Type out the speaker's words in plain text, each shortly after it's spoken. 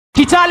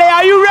Kitale,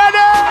 are you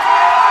ready?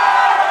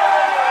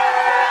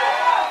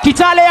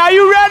 Kitale, are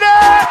you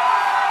ready?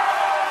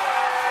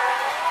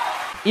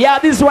 Yeah,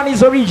 this one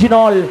is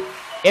original.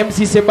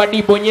 MC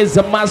Sebadi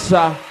Bonyeza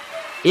Masa.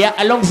 Yeah,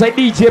 alongside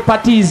DJ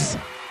PATIZ.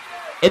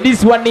 And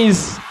this one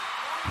is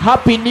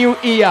Happy New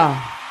Year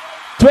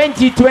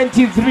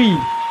 2023.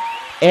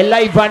 A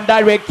live and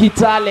direct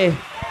Kitale.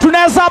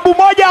 Tunahesabu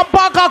moja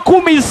mpaka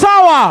 10,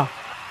 sawa?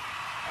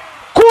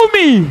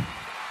 10,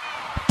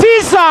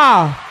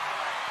 9,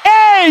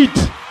 8,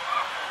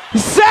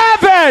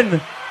 7,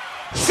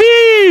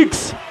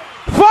 6,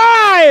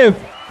 5,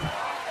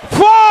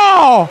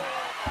 4,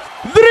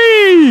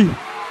 3,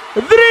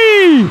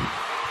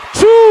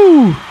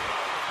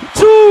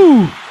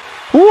 2,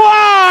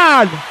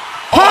 1.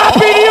 Happy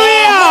New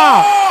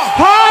Year!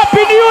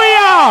 Happy New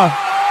Year!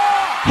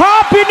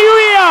 Happy New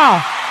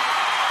Year!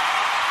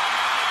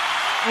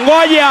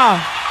 Ngoja.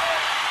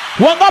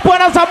 Wangapi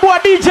wanasambua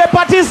DJ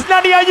PATIZ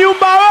ndani ya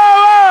nyumba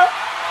wewe?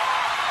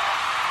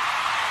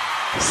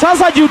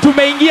 Sasa juu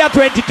tumeingia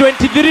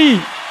 2023.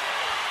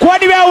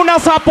 Kwani wewe una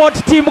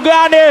support team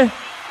gani?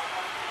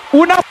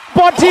 Una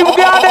support team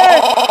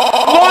gani?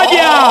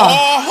 Ngoja.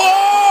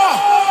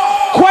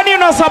 Kwani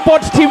una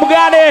support team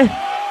gani?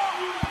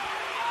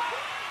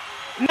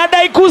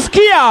 Nadai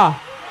kusikia.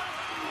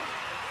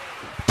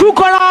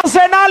 Tuko na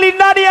Arsenal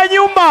ndani ya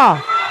nyumba.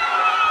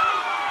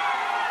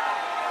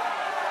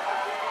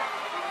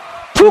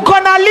 Tuko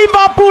na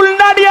Liverpool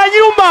ndani ya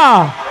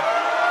nyumba.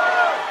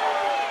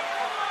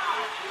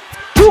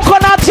 Tuko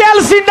na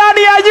Chelsea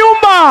ndani ya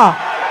nyumba.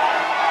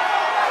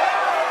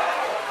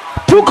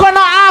 Tuko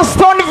na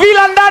Aston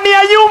Villa ndani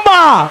ya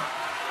nyumba.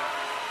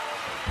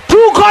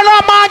 Tuko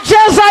na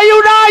Manchester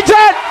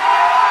United.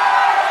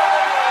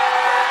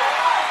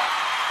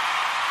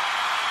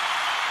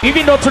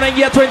 Hivi ndo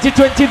tunaingia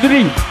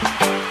 2023.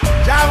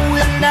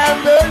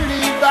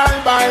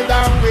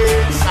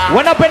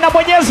 Wanapenda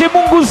Mwenyezi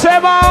Mungu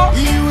sema.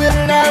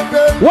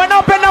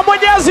 Wanapenda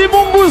Mwenyezi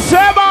Mungu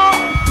sema.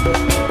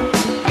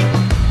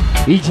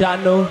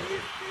 Ijano.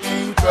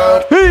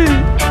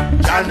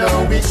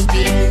 Jano we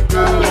speak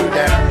good.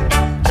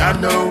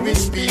 Jano we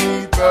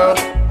speak good.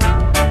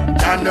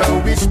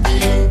 Jano we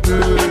speak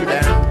good.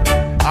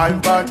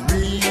 I've got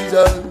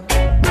reason.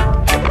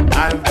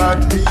 I've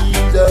got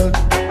reason.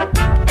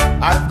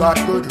 I've got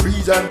good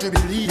reason to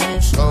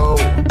believe so.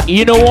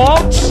 You know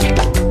what?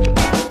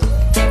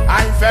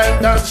 I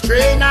felt the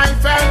strain, I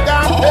felt the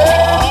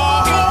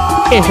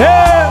pain.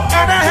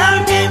 And I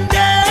held him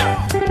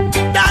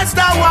there. That's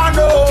the one.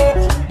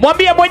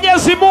 Mwambie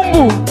Mwenyezi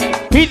Mungu,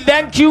 we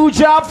thank you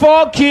Jah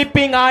for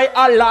keeping I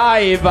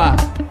alive.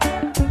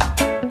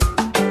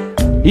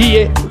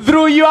 Yeah,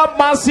 through your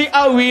mercy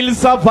I will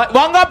survive.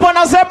 Wangapi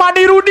wanasema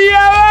nirudie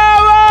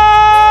wewe?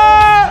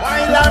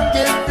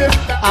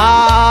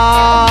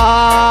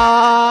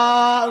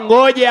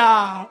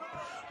 Ngoja.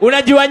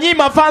 Unajua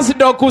nyima fans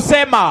ndo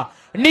kusema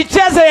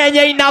nicheze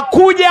yenye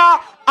inakuja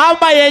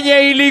ama yenye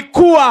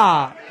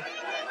ilikuwa.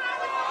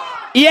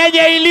 Yenye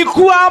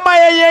ilikuwa ama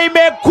yenye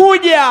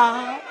imekuja.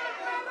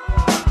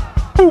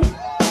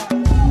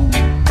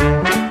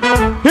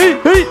 Hey,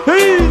 hey,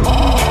 hey.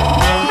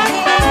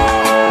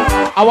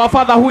 Our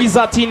Father who is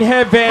at in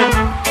heaven,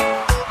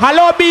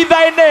 hallowed be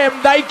thy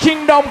name, thy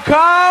kingdom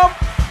come.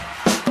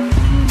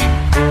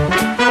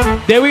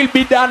 They will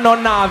be done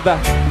on earth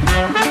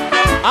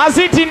as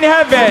it in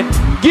heaven.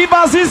 Give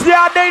us this day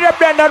our daily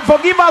bread and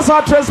forgive us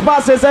our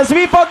trespasses as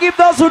we forgive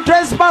those who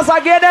trespass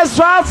against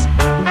us.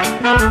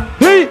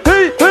 Hey,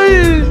 hey,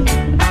 hey.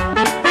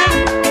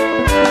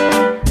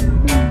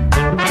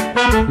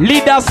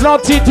 Lead us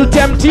not into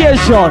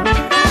temptation.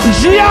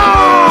 Yeah!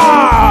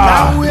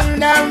 I will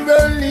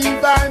never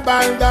leave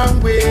by the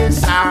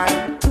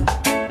wayside.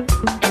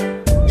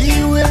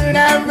 He will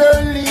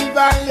never leave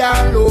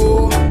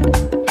alone.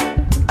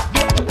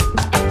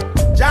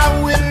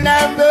 I will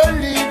never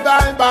leave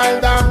by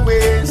the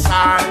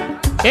wayside.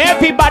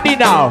 Everybody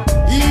now.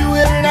 He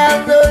will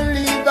never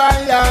leave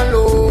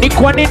alone.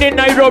 Ikwanini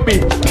Nairobi.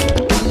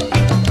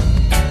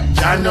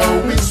 Jano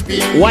we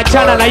speak.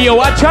 Wachana na hiyo,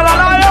 wachana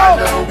na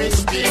hiyo. Jano we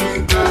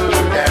speak good.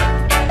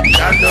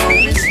 Jano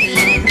we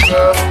speak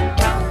good.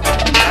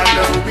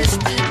 Jano we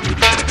speak.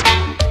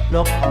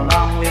 Look how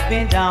long we've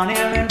been down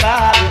here in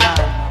Babylon.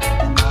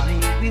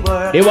 We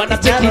were. They wanna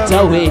take it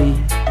away.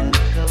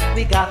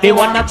 They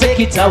wanna take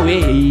it away.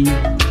 Each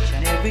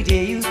and every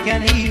day you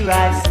can hear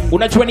I sing.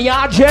 Unajua ni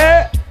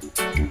aje?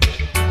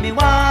 Me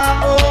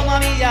want oh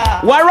mami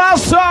ya.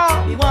 Warasa.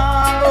 Me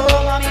want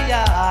oh mami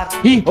ya.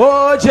 Hi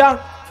hoja.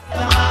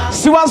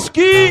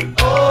 Siwaski.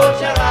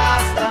 Oja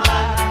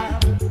Rastaman.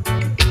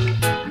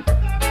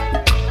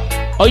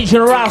 Oja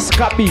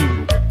Raskabi.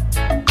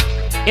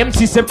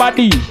 MC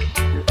Sebadi.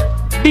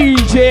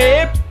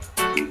 DJ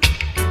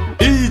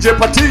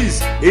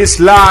PATIZ is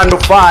land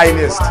of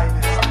finest.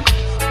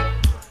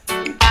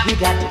 We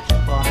got to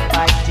keep on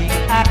fighting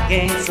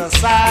against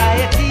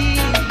society.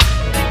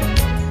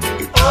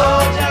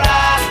 Oja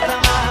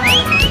Rastaman.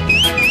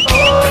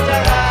 Oja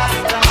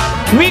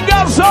Rastaman. we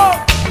got so.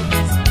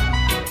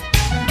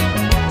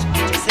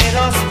 To set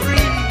us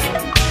free.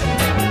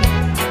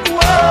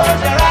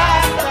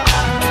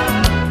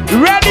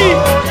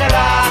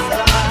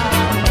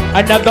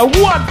 Another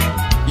one.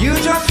 You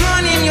just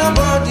running your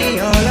body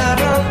all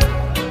around.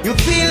 You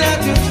feel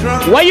like you're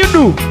strong. What you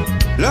do?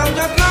 Love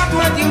just not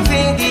what you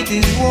think it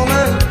is,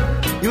 woman.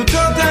 You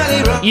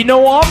totally wrong. You know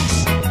what?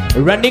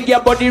 Running your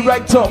body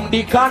right on,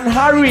 they can't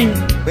hurry.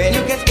 When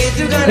you get scared,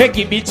 you Hey,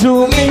 give it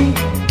to me.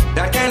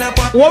 that kind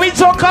of What we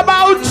talk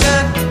about?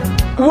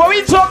 What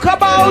we talk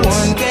about?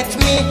 one gets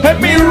me. Hey,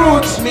 me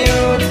roots. Me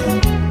roots.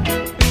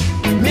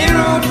 Me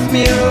roots.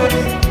 Me roots.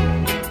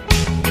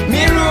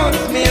 Me roots.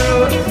 Me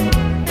roots.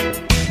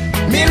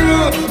 Me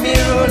roots. Me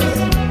roots.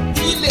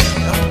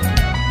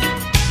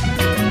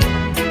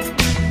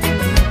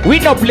 We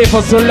not play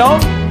for so long.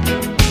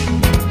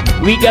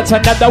 We got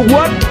another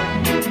one.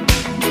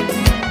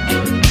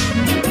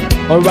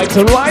 Alright,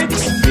 alright.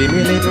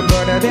 Baby little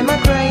brother, them a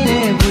crying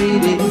every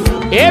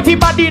day.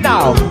 Everybody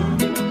now.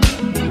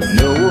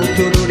 No work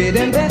to do, they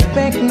don't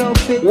expect no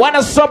pay.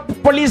 Wanna stop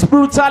police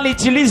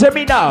brutality? Listen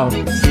me now.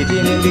 Sitting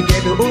in the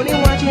ghetto, only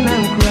watching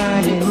and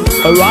crying.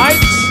 Alright.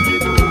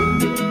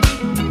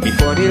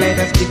 Before the light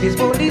of stick is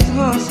police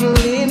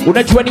hustling.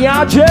 Unajua ni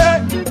aje?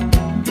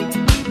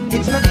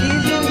 It's not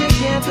easy in the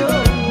ghetto.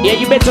 Yeah,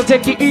 you better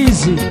take it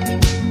easy.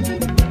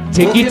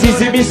 Take it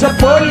easy, Mr.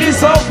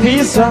 Police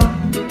Officer.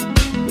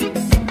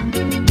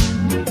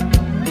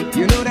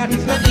 You know that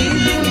it's not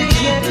easy in the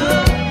ghetto.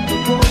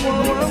 Whoa,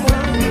 whoa, whoa,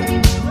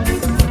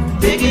 whoa.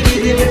 Take it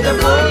easy with the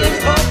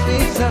police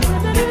officer.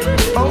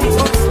 Oh,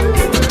 oh.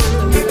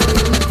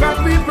 Got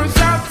people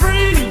shot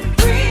free.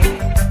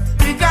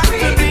 We got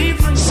to be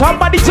free.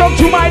 Somebody talk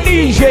to my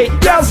DJ.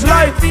 Just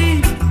like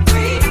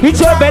it's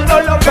a bell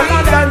all over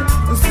London.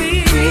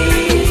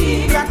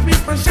 See, got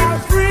people shot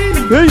free.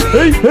 Hey,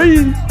 hey, hey.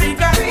 We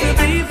got to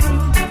be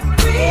free.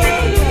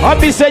 I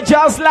be say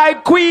just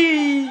like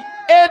Queen.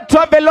 It's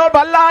a bell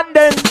over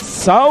London.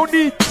 Sound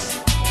it.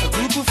 A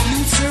group of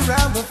youths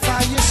around the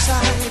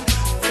fireside,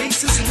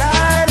 faces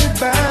lighted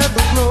by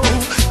the glow.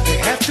 They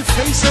have to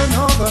face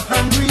another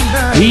hungry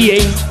night,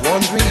 Yeah.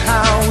 wondering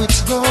how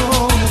it's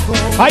gonna go.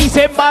 I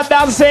say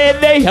mother say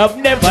they have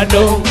never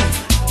known.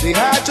 They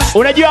are just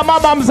Unajua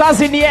mama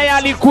mzazi ni yeye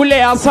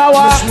alikulea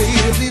sawa.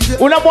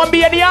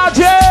 Unamwambia ni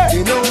aje?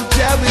 they know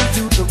Jah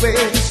will do the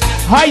rest.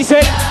 I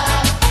say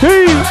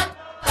hey.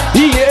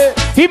 Yeah.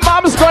 He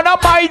mom's gonna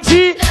bite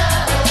you.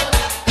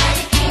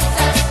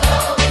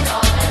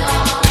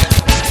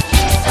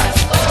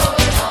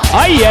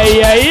 Ay, ay,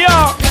 ay,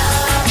 ay.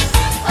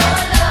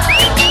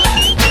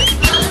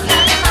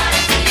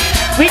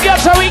 We got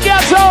so, we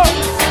got so.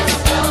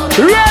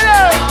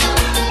 Ready?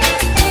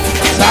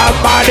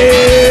 Somebody.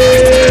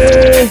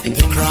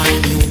 The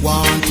crime you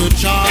want to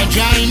charge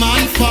a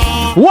man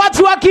for. What's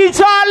what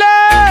KITALE?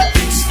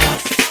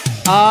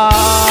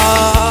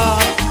 Ah.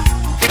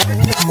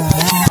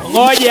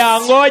 Ngoja,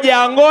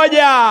 ngoja,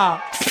 ngoja.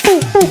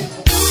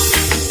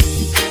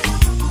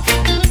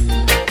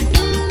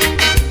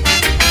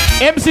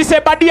 MC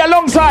Sebadi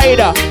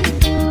alongside.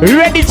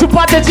 Ready to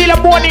party till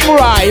the morning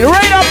ride.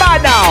 Right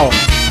about now.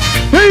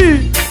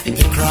 Hey.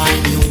 The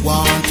crime you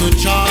want to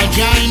charge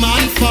a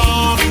man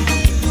for.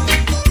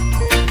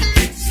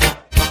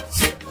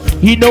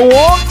 He know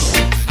what?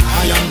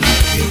 I am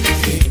not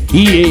guilty.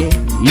 Yeah,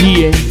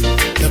 yeah.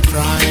 The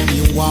crime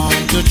you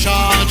want to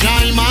charge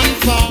a man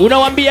for.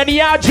 Unawambia ni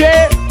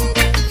aje?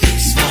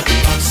 It's not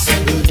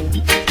possible.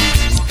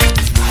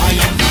 I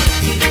am not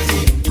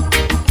guilty.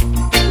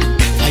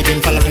 I've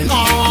been following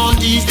all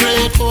these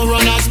great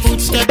forerunners'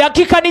 footsteps.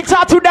 Dakika ni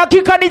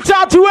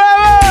tatu wewe.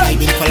 I've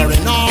been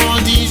following all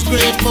these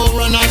great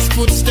forerunners'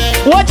 footsteps.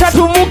 Wacha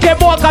tumuke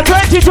mwaka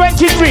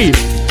 2023.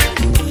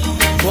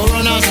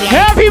 Forerunners like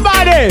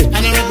Everybody.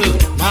 Honorable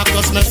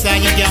Marcus Messiah,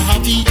 you're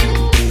happy.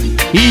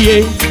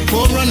 Yeah.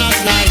 Forerunners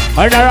like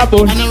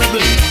Honorable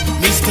Honorable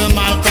Mr.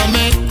 Malcolm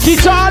X.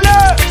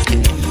 KITALE.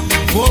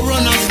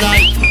 Forerunners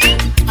like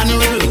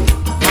Honorable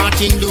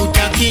Martin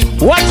Luther King.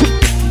 What?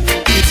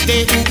 It's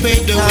they who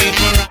paved the way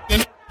for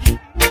rockin'.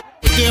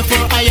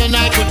 Therefore I and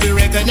I could be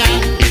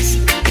recognized.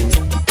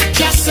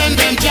 Just send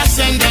them, just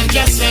send them,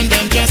 just send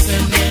them, just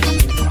send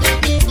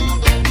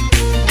them.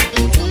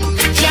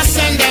 Just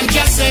send them,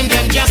 just send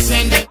them, just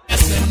send them,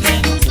 just send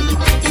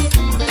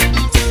them.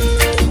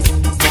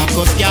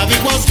 Marcus Garvey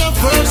was the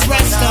first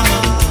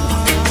Rastaman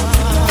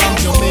from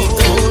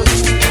Jamaica.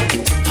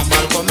 And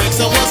Malcolm X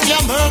was the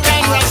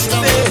American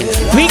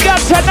Rastaman. We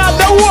got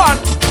another one.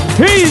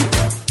 Hey.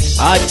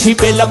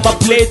 Achibela my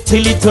plate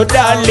till little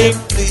darling.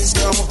 Please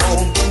come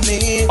home to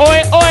me. Oi,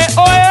 oi,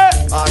 oi.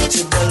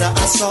 Archibella,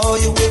 I saw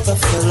you with a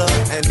fella,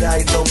 and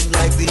I don't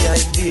like the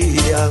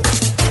idea.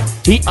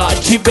 He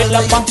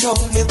Achibela my. Told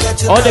me that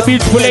you All the love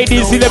beautiful me,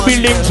 ladies no in the one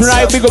building can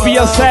tonight, big up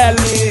yourself.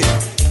 me.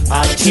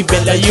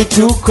 Achibela, you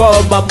took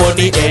all my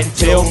money and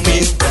tell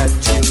me. That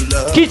you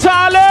love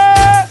KITALE.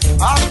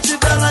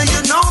 Archibella,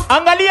 you know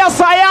Angalia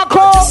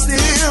sayako.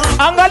 still.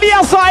 Angalia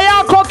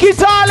sayako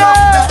KITALE.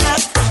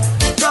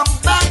 Come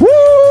back Woo.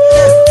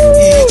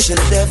 each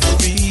and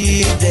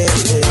every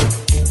day.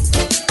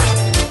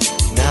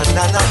 Na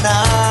na na na.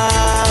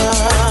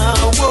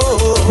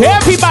 Whoa.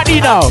 Everybody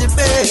now.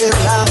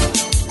 Archibella.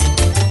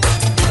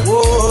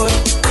 Whoa.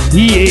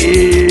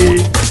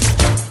 Yeah.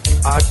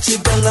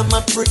 Archibella,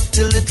 my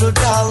pretty little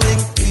darling,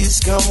 please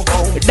come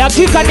home.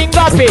 Dakika ni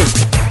ngapi?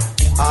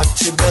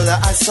 Archibella,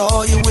 I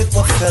saw you with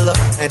a fella,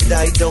 and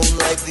I don't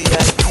like the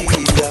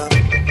idea.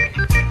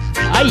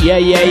 Ay,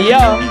 ay, ay,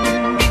 ay.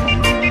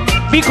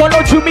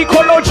 Mikono juu,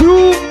 mikono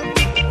juu.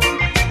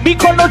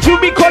 Mikono juu,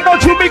 mikono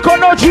juu,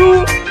 mikono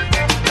juu.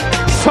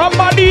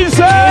 Somebody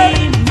say,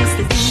 hey,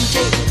 Mr. DJ.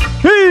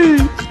 Hey.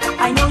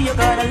 I know you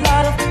got a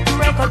lot of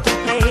record to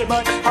play,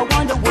 but I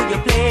wonder would you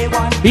play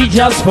one? Be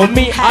just for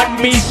me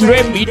and Miss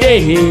Remy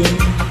Day.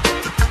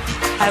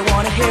 I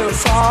wanna hear a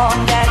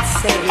song that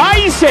says,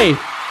 I say,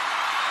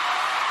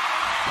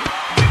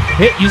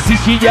 hey, you see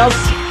she just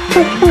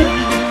boom, boom.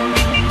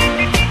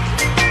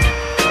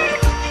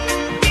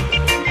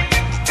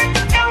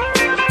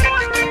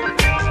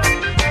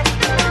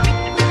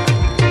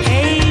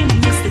 hey,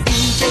 Mr.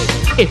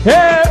 DJ.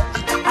 Hey.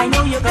 I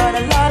know you got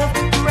a lot of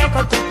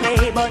record to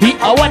play, but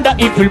I wonder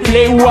if we'll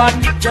play one.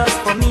 Just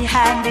for me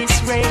and this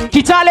rain.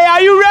 Kitale,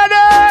 are you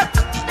ready?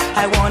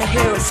 I wanna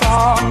hear a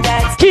song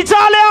that's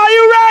Kitale, are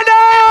you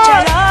ready?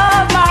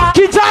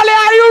 Kitale,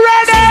 are you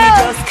ready?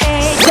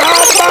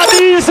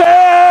 Somebody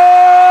say,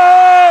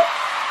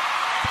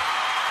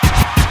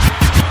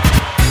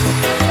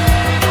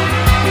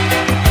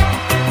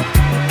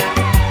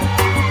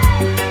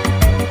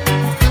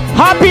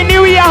 Happy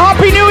New Year,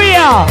 Happy New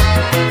Year.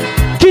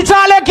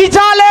 Kitale,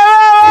 Kitale.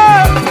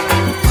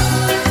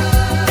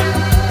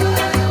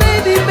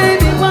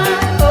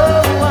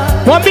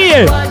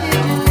 Wambie,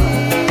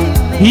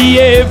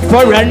 yeah,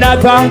 for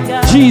another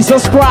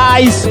Jesus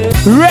Christ.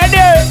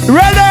 Ready,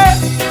 ready.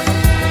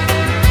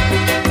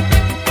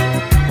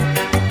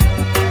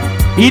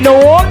 You know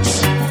what?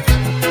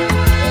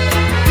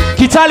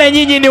 Kitale,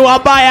 nyinyi ni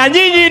wabaya,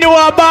 nyinyi ni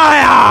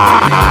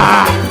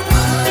wabaya.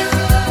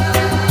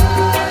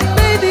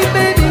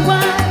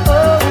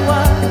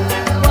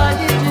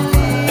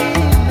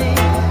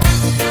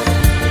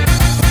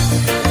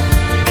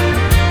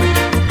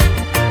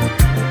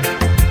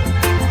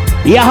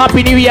 Yeah,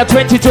 Happy New Year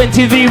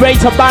 2023,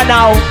 right about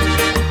now.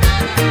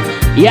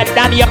 Yeah,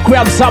 Daniel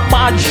grab some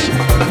munch.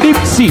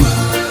 Dipsy.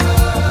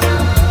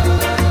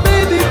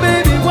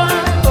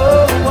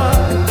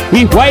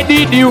 Why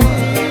did you?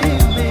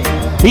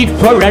 If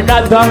for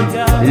another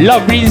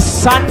lovely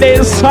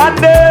Sunday,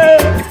 Sunday.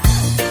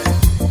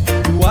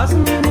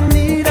 Wasn't in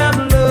need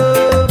of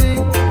loving.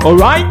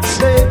 Alright.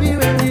 Baby,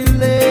 when you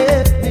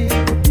left me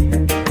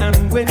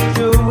and went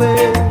your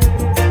way.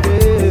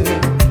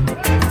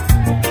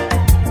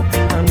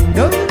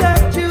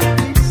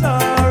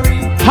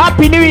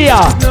 Happy New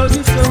Year!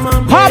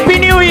 Happy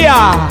New Year!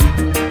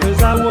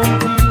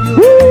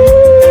 Woo!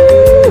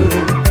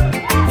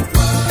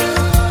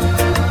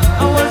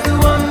 I was the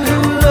one who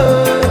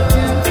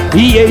loved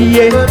you. Yeah,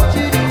 yeah. But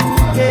you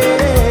didn't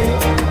care.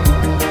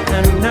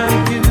 And now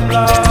you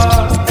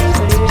lost it.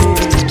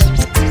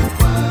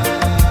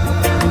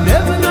 You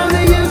never know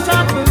the use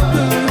of a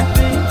good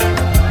thing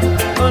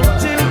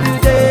until the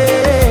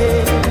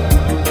day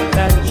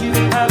that you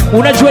have.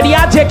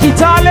 Unajualiaje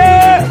Kitale?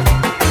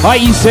 I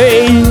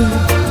say,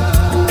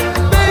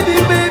 baby,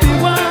 baby,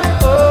 why,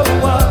 oh,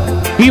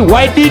 why?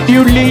 Why did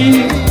you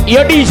leave?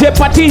 Your DJ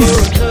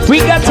PATIZ, we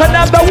got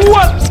another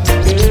one.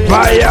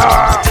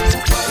 Fire!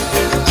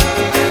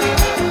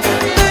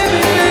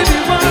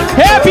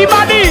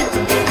 Everybody!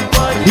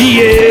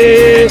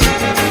 Yeah!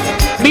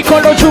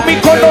 Mikono juu,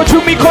 mikono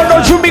juu, mikono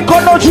juu,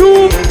 mikono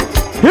juu.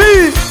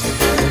 Hey!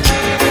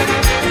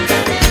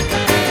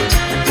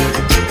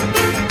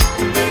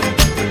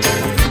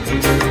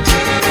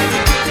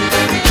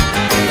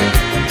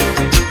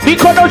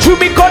 Mikono juu,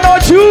 mikono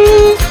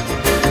juu.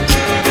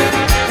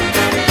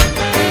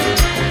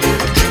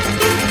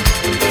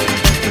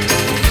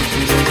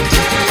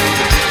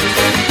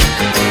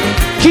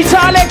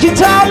 Kitale,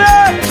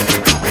 Kitale.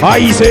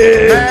 I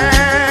say,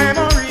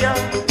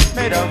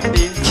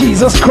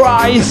 Jesus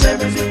Christ.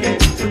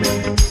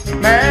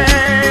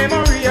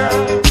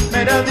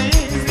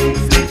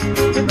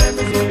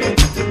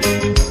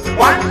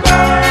 One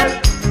girl,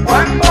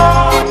 one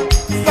more.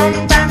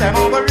 Sometimes I'm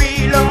over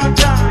real long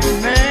time.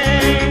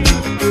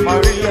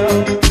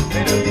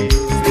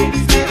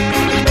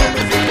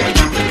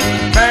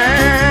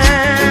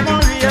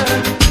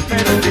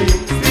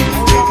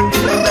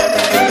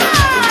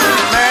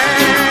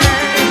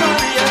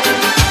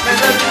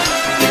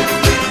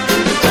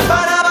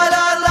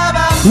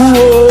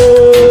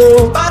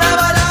 Whoa. Para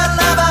bailar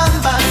la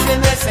bamba se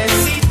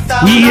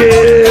necesita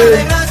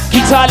Yeah.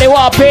 Kitale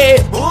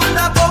wape.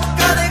 una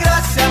poca de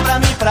gracia para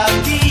mí, para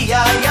ti.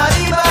 Ay,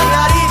 arriba,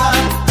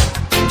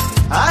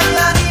 ay,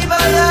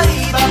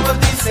 arriba, por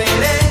ti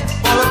seré,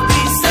 por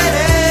ti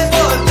seré,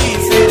 por ti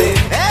seré.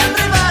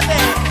 Everybody,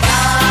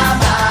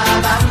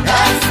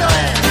 eso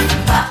es.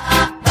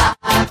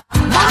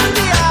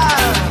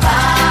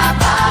 Mundial.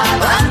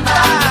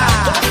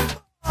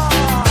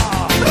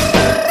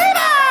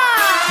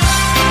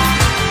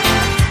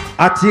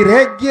 Ati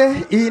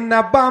reggae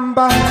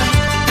inabamba.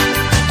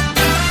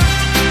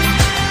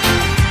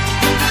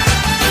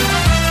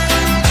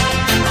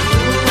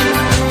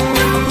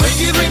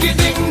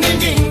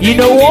 You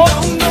know what?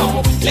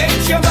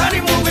 your body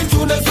moving to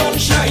the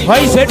sunshine.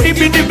 I said the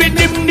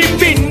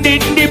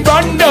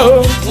bando.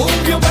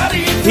 Move your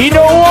body. You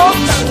know what?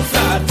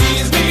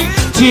 Tease me.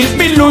 Tease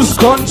me, lose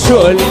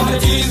control.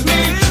 Tease me.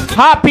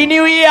 Happy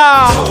New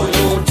Year.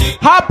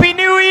 Happy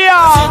New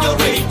Year.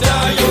 Señorita,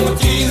 you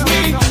tease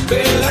me.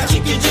 Bella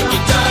chiqui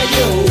chiquita,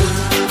 yo.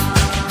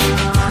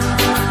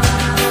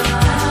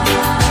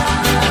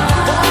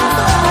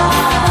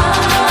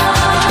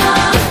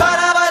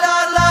 Para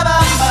bailar la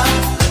bamba,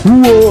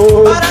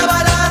 Whoa. para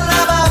bailar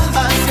la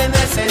bamba se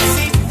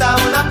necesita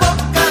una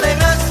poca de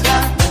gracia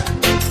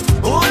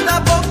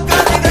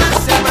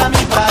para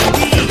mi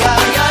partida.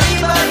 Y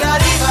arriba,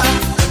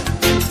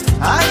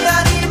 ay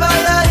arriba,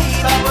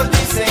 por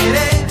ti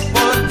seré,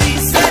 por ti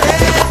seré,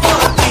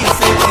 por ti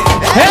seré.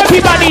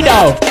 Everybody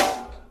now.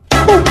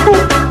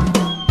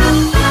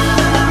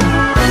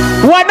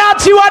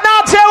 Wanati.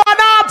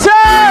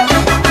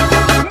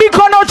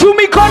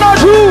 Mikono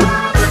ju.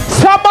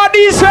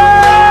 Somebody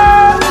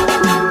say.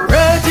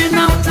 Raging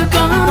out of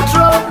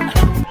control.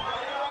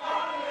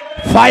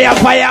 Fire.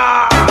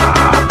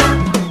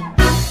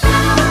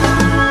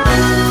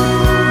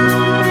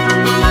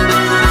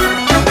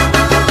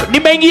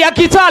 Nimeingia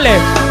Kitale.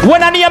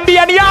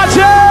 Wananiambia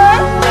niache.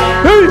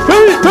 Hey.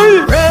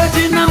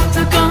 Raging out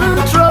of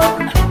control.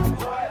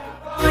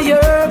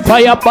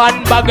 Fire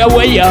ban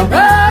bagawaya.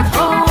 Red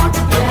hot,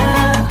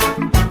 yeah.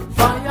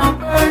 Fire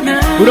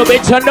burning. Uno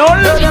better know.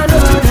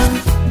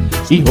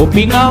 He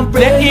hoping I'm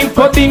playing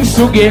for things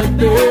to get.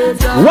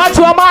 What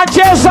to a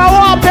Manchester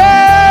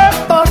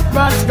wape? But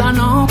Rasta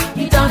now,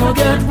 it don't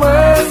get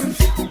worse.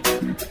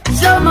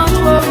 So much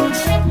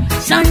worse.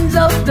 Signs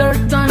of their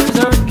times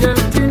are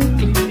getting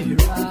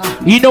clearer.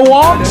 You know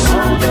what?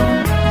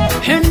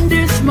 And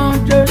this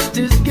month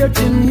justice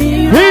getting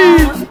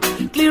nearer.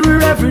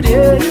 Clearer every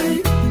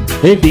day.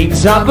 Hey,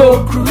 things are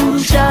go.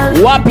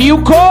 Crucial. Wap you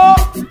go?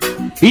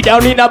 He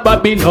down in a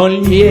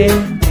Babylon, yeah.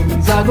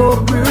 Things are go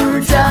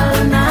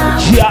brutal now.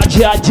 Ja.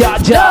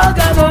 Dog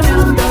I go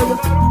now.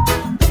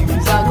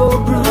 Things are go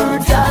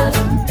brutal.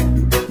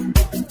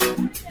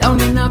 Down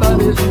in a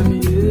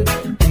Babylon, yeah.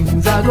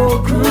 Things are go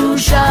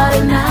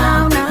crucial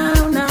now.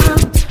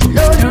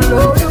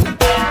 Load.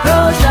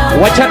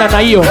 Wachana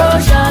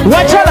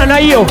na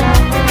hiyo.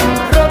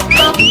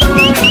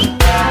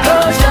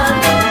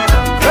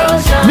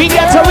 We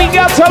got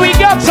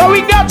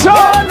to.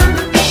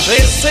 They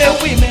say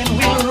women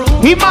will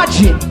rule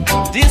Imagine.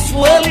 this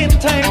world in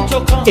time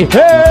to come.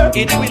 Hey.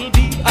 It will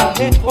be a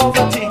heck of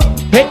a thing.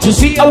 Hey, to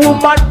see a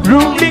woman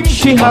ruling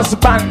she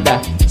husband.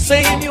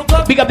 Saying you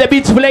got Big up the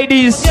beautiful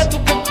ladies.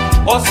 to come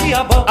or see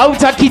about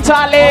Out at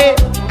Kitale.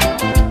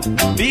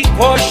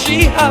 because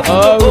she have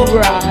to go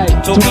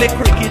Alright. to play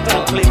cricket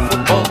and play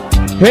football.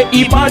 Hey,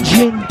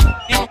 imagine.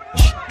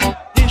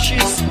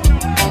 Dishes.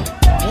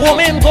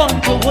 Woman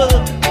gone to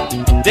work,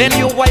 then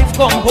your wife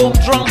come home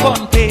drunk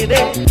on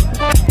payday.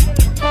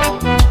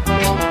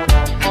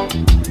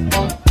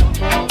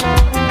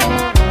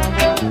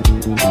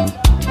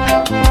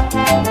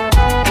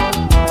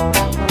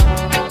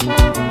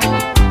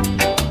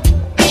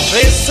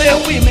 They say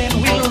women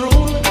will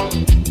rule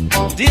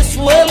this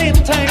world in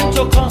time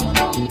to come.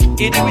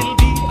 It will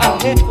be a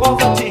heck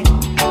of a thing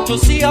to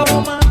see a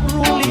woman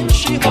ruling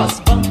she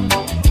husband,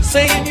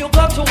 saying you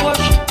got to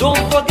wash, don't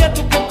forget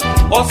to cook,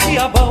 or see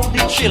about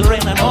the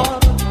children and all,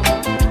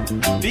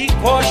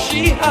 because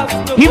she have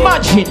to go.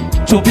 Imagine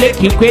to play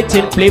cricket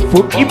and play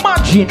foot.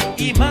 Imagine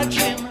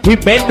the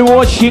men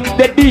washing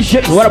the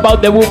dishes. What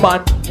about the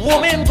woman?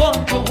 Woman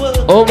gone to work,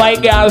 Oh my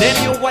gosh.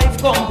 then your wife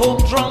come home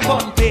drunk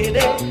on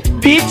payday.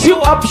 Beat you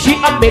up, she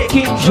a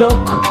making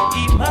joke.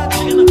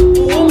 Imagine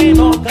women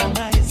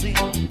organizing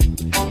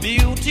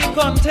beauty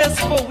contest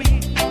for we,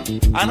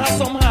 and have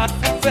some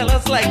hardcore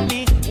fellas like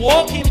me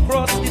walking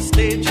across the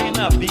stage in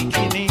a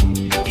bikini.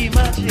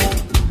 Imagine.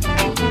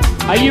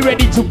 Are you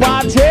ready to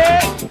party?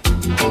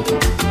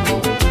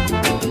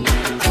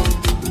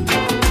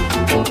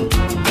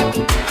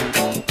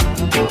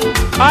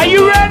 Are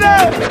you ready?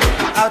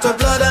 Out of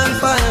blood and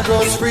fire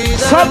grows freedom.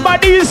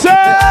 Somebody say.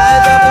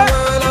 Eyes of the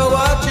world are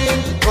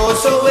watching. Oh,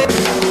 so wait.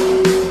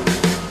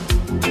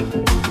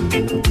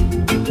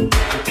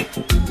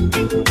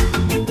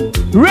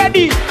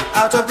 Ready?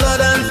 Out of blood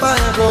and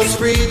fire grows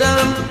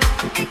freedom.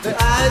 The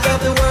eyes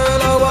of the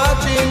world are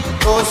watching.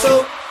 Oh,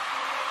 so.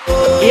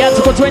 Yeah,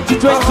 to go Our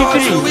hearts are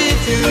 2023.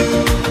 with you.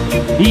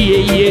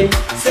 Yeah.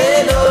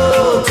 Say no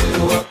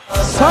to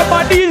us.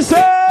 Somebody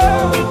say.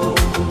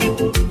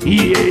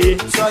 Yeah.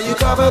 So you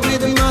covered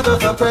with the mud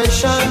of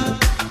oppression,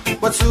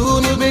 but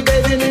soon you'll be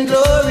bathing in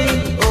glory.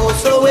 Oh,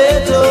 so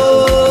wait,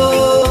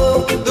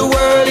 oh, the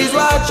world is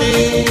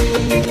watching.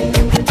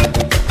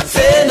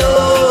 Say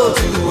no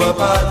to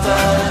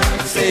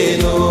apartheid. Say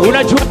no.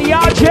 Unajua ni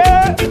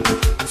aje?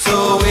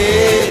 So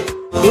wait.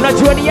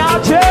 Unajua ni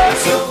aje?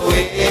 So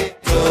wait,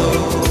 oh.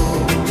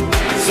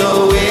 So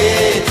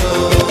wait, oh.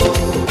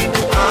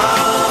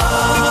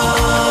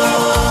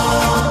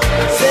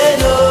 Say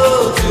no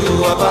to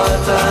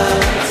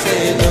apartheid.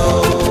 Say no.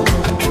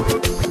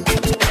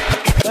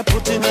 They're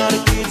putting all the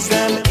kids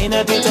them in a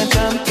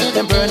detention.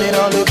 Them burning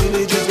all the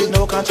villages with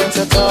no conscience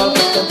at all.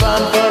 The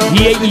plan for a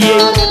Yeah,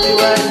 yeah. with you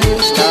and you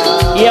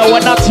start. Yeah, why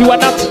not? You are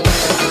not.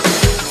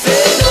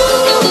 Say no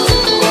to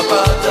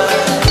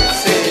apartheid.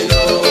 Say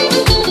no.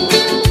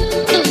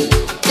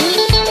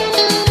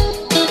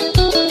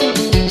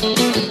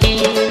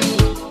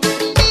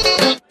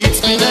 It's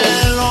been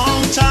a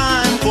long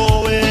time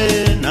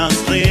going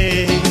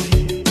astray,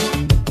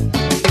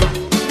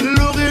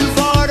 looking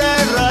for the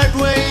right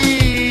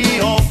way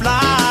of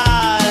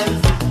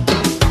life,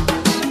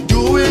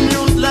 doing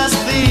useless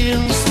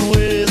things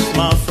with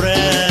my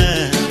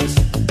friends,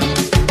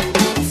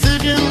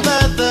 thinking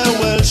that they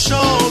will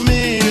show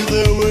me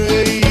the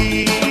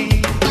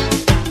way.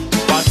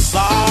 But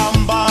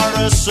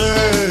somebody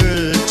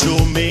said to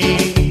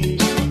me,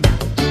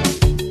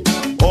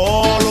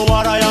 all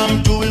what I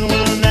am doing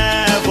will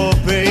never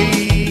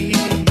pay.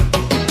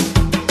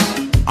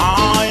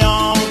 I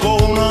am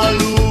gonna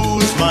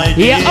lose my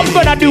Yeah, I'm day.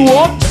 gonna do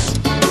what?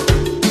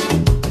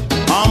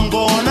 I'm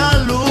gonna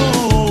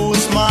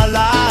lose my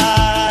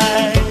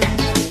life.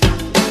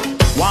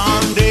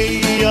 One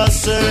day I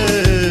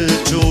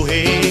said to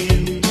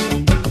him,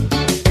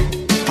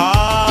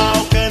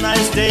 how can I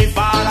stay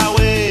far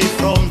away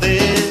from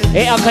this?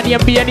 Hey,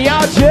 akaniambia ni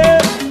aje?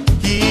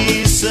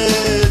 He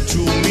said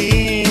to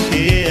me,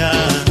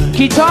 yeah,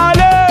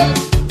 Kitale,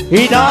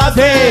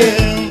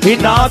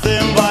 nothing.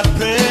 nothing but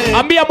prayer.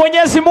 Ambia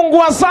Mwenyezi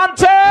Mungu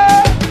asante.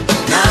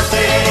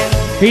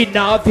 Nothing.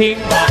 Nothing.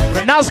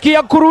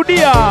 Nasikia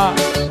kurudia.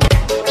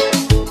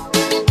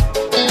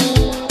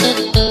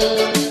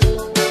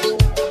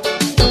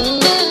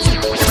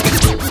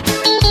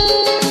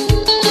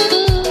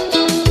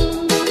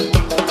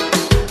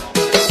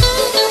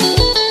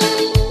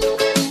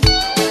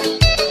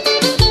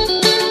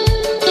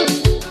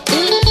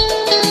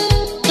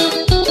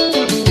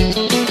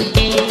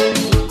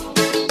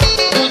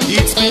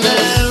 It's been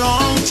a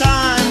long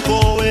time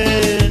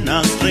going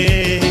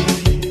astray,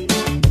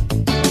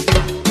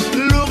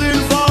 looking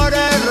for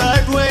the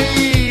right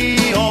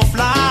way of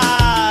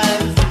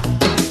life,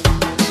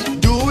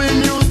 doing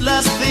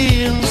useless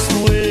things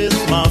with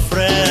my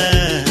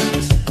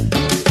friends,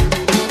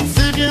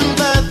 thinking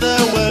that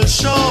they will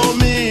show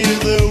me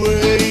the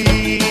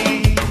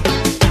way.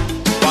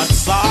 But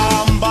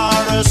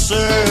somebody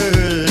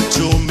said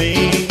to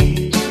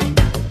me,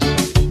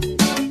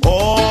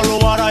 all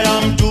what I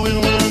am doing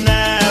will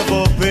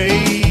never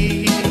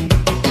pay.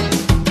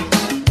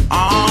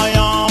 I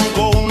am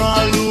gonna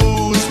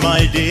lose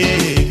my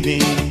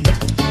dignity.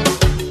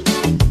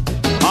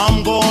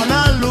 I'm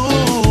gonna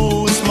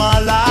lose my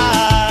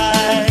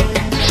life.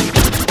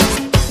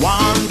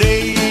 One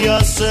day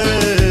I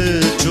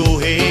said to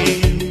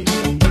him,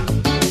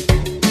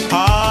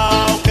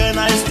 how can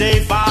I stay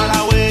far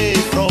away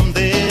from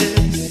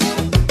this?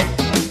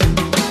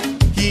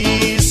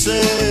 He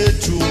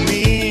said to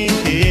me,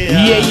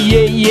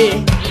 Yeah.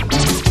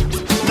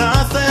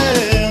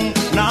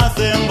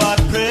 nothing but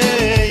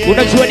prayer.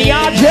 Unajua ni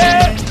aje?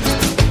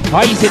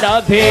 Haisi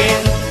nothing.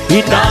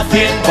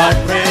 Nothing but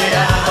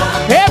prayer.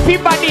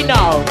 everybody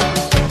now.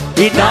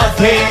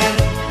 Nothing.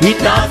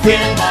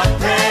 Nothing. but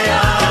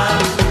prayer.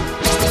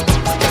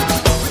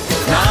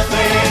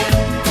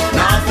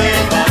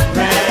 Nothing but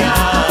prayer.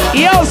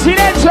 Yo,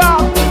 Silencer.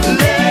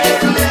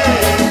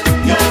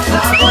 Your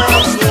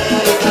troubles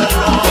will go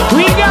on.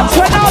 We got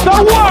another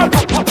one.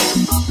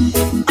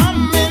 I'm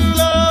in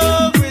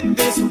love with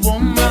this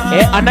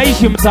woman,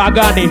 Anaishi mtaa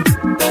gani?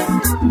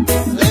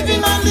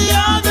 living on the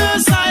other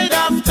side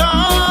of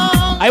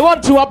town. I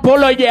want to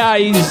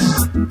apologize.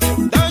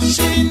 Does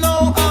she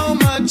know how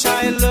much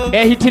I love?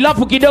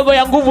 Hitilafu kidogo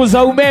ya nguvu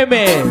za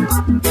umeme.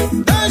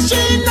 Does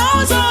she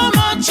knows how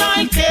much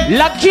I care?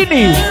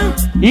 Lakini,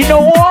 you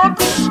know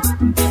what?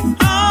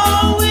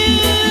 How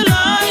will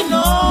I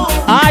know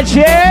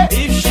Aje?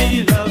 if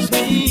she loves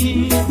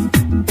me?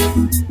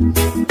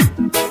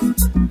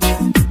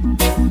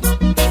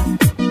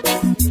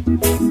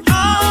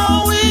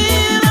 How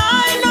will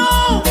I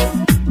know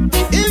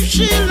if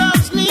she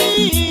loves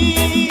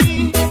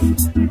me?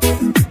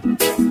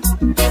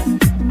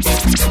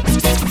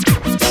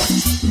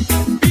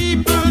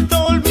 People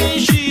told me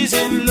she's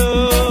in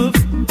love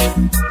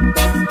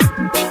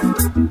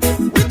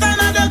with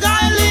another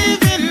guy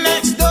living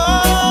next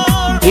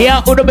door.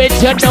 Yeah,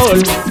 unobetanol.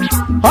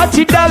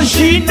 Hati does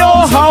she know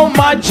how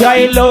much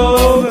I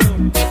love?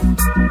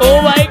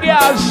 Oh my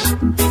gosh.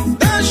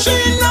 Does she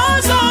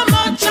knows how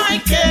much I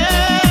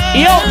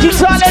care? Yo,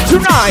 Kitale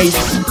tonight.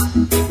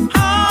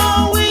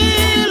 How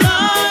will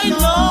I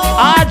know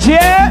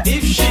Aje?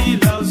 if she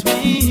loves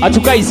me?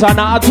 Atukai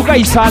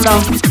sana.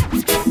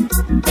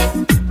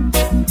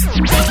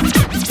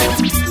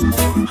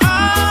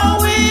 How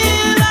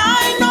will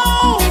I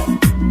know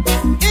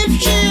if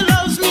she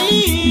loves me?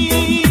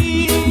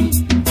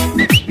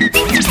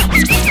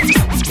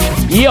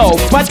 Yo,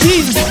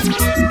 PATIZ.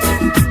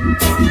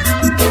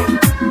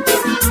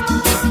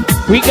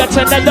 We got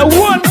another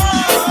one.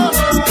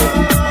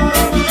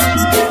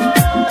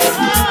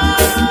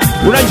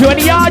 Unajua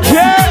ni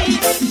aje?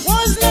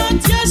 Was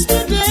not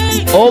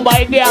yesterday Oh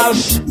my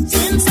gosh.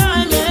 since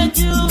I met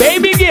you.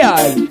 baby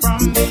girl.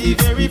 From the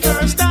very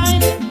first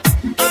time,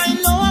 I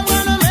know I'm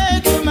gonna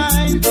make you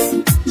mine.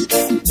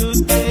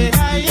 Today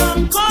I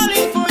am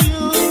calling for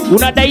you.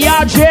 Una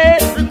dayaje.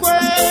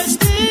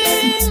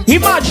 Requesting.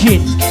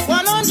 Imagine.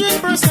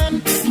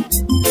 100%.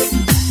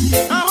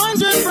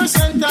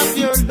 100% of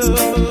your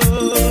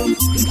love.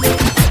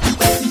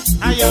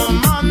 I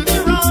am on the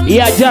run.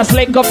 Yeah, just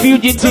like a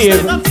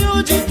fugitive.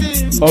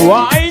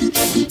 Alright.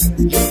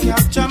 You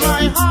capture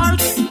my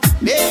heart,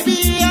 baby,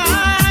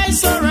 I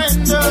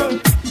surrender.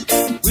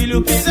 Will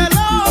you please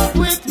along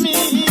with me?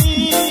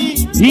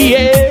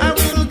 Yeah. I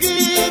will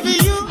give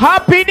you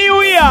Happy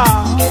New Year.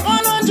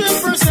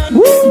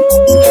 100%.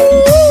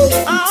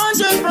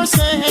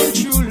 100%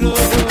 true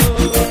love.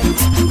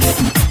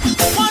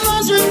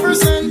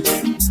 100%.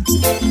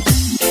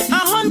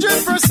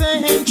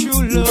 100%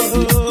 true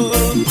love.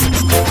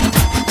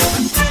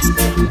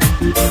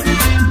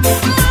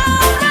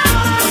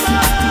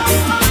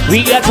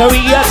 We got to.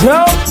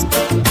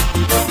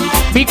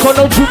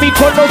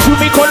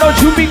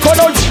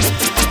 Mikonoju.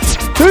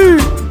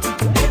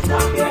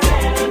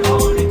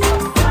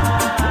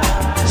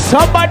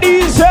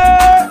 Somebody say.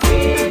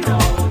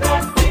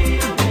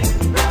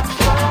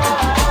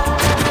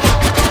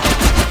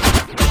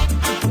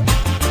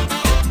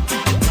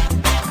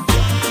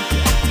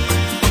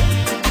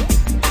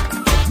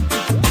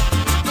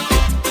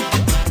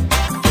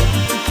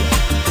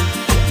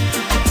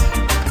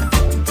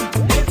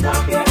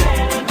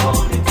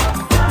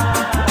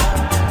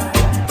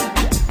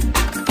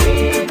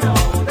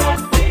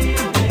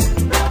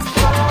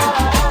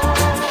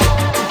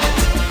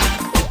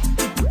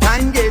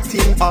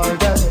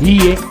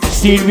 Yeah,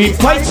 still we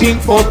fighting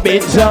for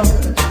better.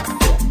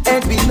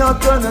 And we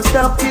not gonna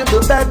stop till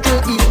the battle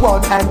is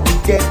won and we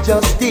get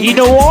justice. You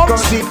know what?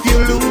 Cause if you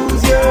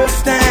lose your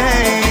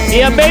stand,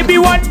 yeah, maybe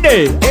one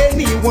day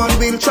anyone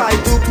will try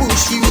to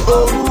push you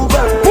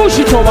over. Push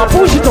it over.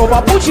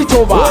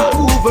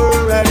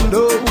 Over and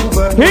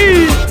over.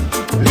 Hey.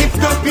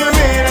 Lift up your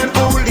head and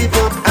hold it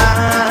up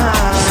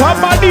high.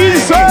 Somebody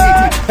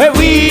say,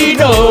 we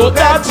know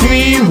that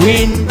we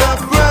win.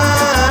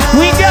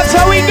 We got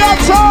to.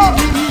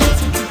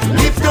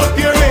 Lift up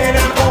your head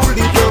and hold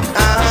it up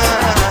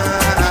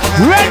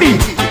high. Ready?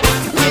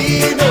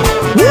 We know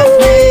that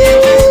we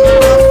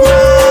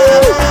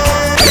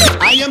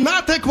I am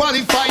not a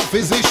qualified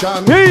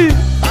physician, Hey.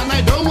 and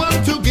I don't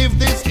want to give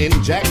this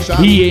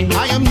injection. Yeah.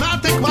 I am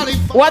not a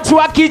qualified, What's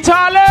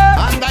KITALE?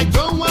 and I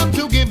don't want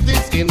to give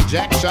this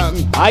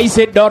injection. I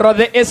said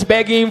Dorothy is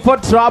begging for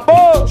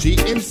trouble. She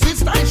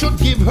insists I should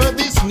give her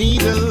this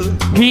needle.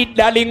 Hey,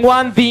 darling,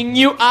 one thing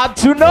you ought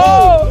to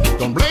know.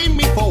 Don't blame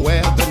me for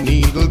where the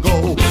needle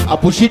go. I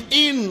push it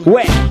In,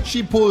 where?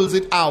 she pulls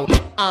it out,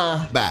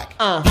 back.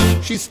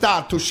 She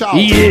start to shout,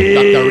 Yeah.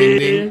 Dr.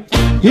 Ring.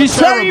 He's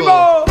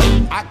terrible.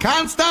 I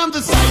can't stand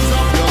the size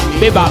of your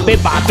needle.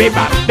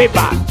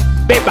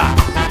 Beba.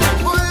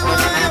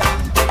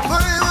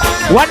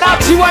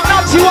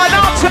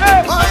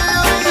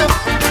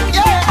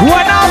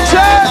 One out.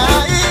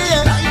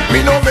 Me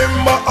no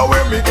remember how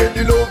when me get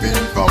the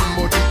loving from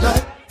Muddy.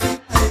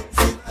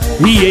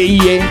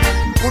 Yeah.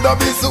 Coulda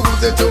be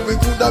Susie, Joey,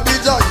 coulda be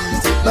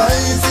Joyce.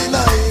 Nice.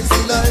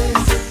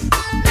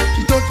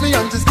 She touch me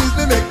and she squeeze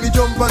me, make me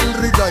jump and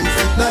rejoice.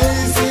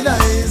 Nice.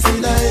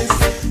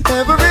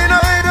 Every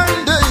night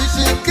and day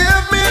she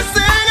give me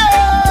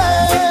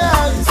singing.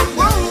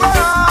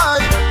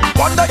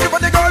 Wonder if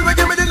the girl will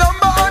give me the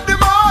number on the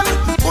mall.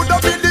 Coulda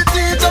be the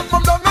teacher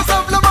from Douglas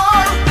of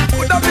Lamar.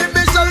 Coulda be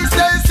Michelle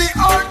Stacy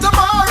or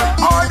Tamar.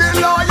 Or the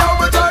lawyer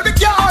with her the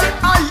car.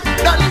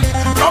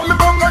 From me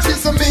bunga she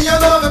saw me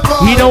another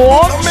part. You know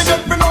what?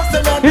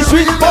 It's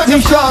sweet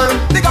position.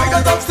 The guy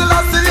that I'm still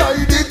at the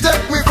I did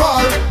take me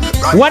far.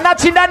 We're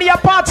not in any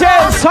party.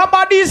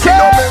 Somebody say.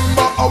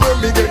 Remember how when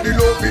me get the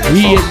love in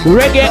Yeah,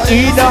 reggae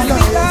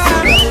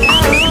in.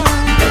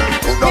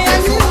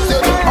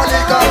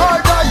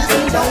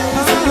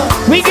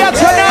 We got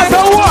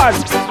another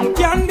one.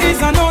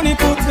 Candies and honey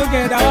put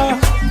together.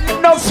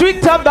 No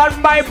sweeter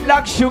than my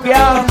black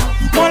sugar.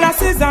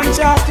 Molasses and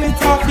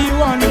chocolate of the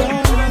wonder.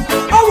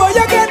 Oh, where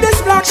you get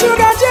this black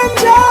sugar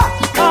ginger?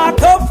 Ah,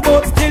 tough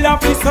but still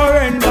have to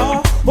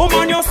surrender.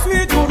 Woman, you're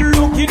sweet, good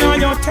looking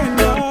and you're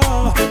tender.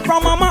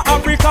 From Mama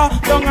Africa,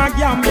 down a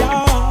Gambia.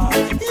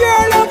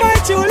 Your love I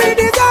truly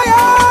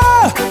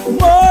desire.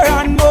 More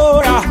and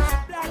more.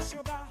 Black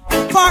sugar.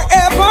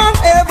 Forever and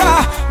ever.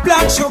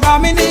 Black sugar,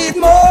 me need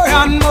more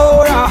and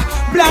more.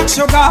 Black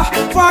sugar,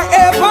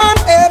 forever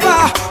and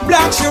ever.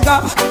 Black sugar,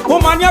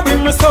 woman, you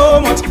bring me so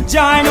much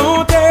joy,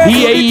 no taste.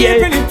 Yeah.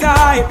 Keeping it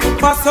tight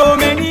for so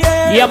many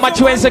years. Yeah, much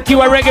when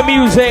secure reggae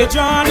music.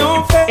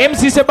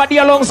 MC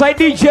Sebadi alongside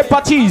DJ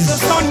PATIZ.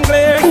 Sun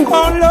glare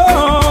on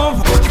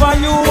love. For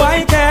you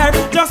I care.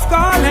 Just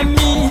calling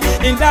me,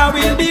 and I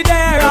will be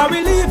there. I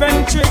will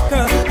even trick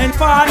and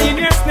fall in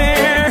your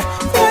snare.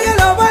 For your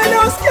love I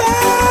don't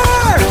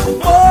care.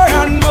 More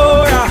and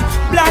more.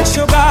 Black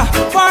sugar,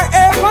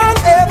 forever and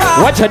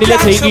ever. Watch out,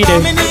 let's take it.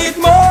 Me need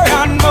more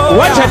and more.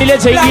 Watch out,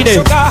 let's take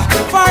it. Black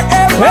sugar,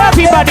 forever.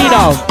 Everybody and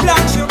now. ever.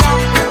 Black sugar.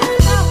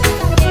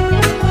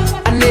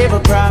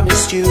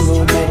 promised you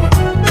romance.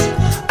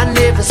 I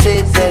never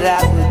said that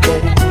I would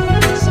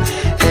dance,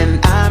 and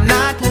I'm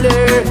not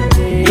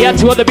learning. Yeah,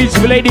 to all the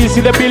beautiful ladies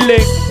in the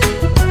building.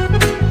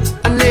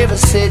 I never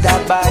said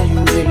I'd buy you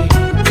rings.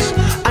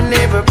 I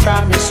never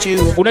promised you.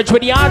 And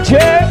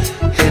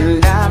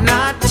I'm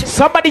not.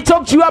 Somebody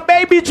talk to your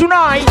baby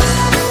tonight.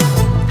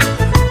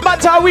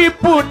 But how we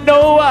put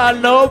no one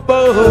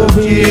above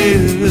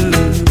you.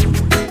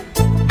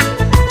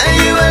 And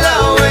you will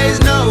always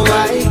know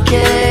I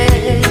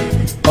care.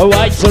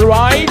 Alright,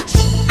 alright.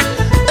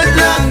 As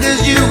long as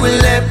you will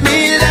let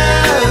me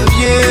love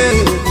you.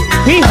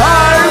 He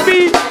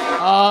Harvey.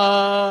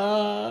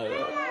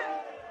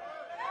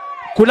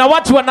 Kuna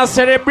watu wana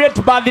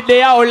celebrate birthday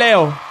yao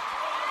leo.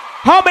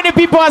 How many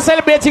people are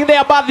celebrating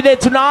their birthday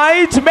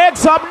tonight? Make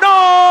some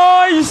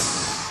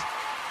noise.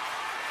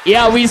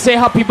 Yeah, we say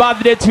happy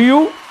birthday to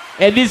you.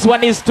 And this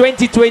one is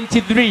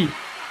 2023.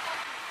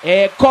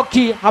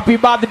 Cocky, happy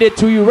birthday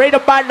to you. Right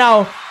about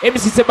now,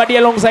 MC Sebadi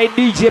alongside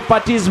DJ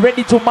PATIZ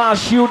ready to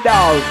march you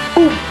down.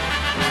 Boom.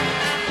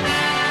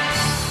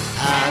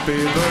 Happy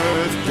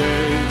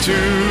birthday to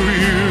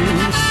you.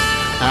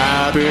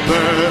 Happy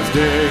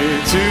birthday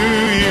to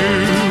you.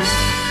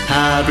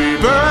 Happy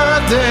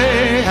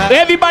birthday.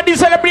 Everybody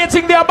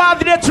celebrating their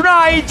birthday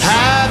tonight.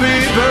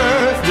 Happy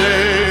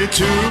birthday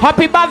to you.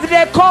 Happy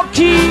birthday,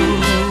 Cocky.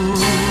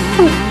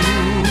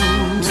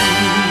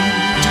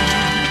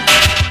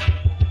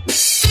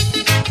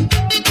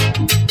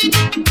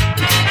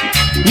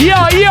 Yo,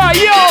 yo,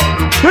 yo.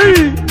 Hey.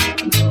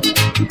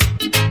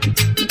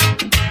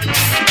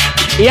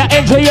 Yeah,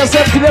 enjoy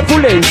yourself to the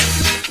fullest.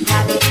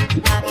 Happy birthday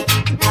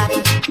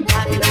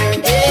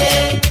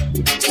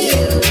to you.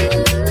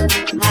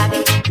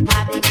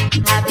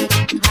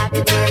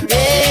 Happy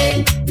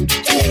birthday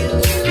to you.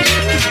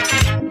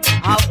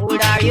 How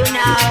old are you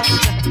now?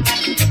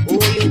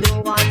 Oh, you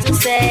don't want to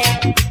say.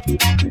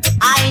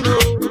 I know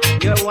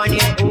you're 1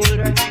 year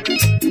older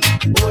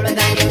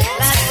than your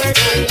last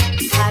birthday.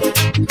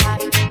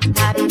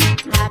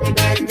 Happy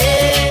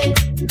birthday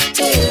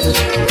to you.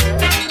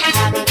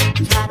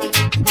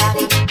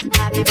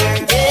 Happy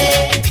birthday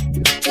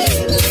to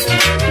you.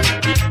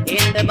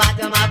 In the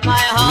bottom of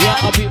my heart, I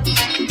hope you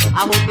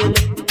live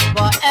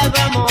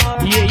forevermore.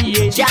 Yeah,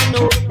 yeah. Jah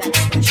know that's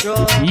for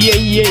sure. Yeah,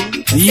 yeah,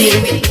 yeah.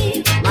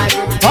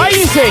 How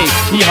you say?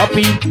 He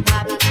happy.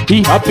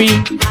 He happy.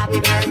 Happy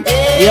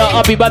birthday. Yeah,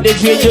 happy birthday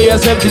to you. Enjoy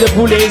yourself to the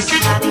fullest.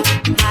 Happy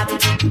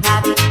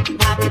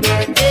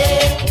birthday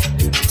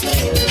to you.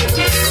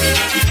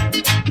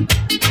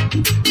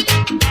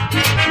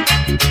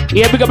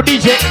 Yeah, big up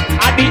DJ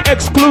and the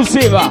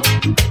exclusive.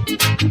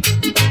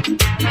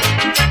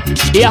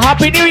 Yeah,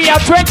 happy New Year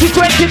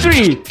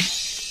 2023.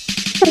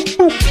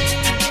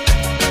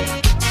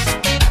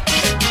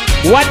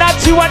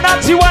 Wanati.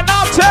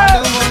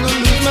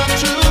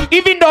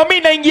 Even though me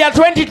naingia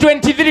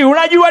 2023,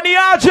 unajua ni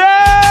aje?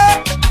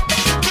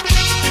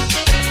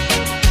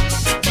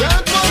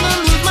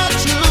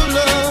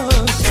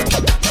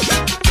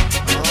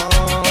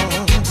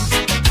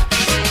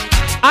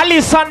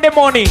 Early Sunday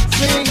morning. I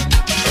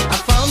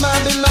found my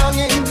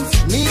belongings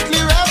neatly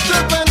wrapped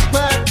up and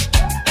packed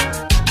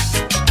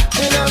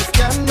in a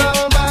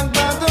scandal bag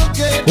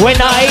again. When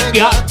I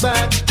got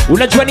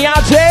unajua ni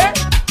aje?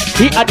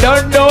 I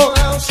don't know.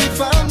 How she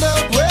found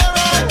out where I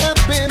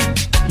have been.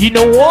 You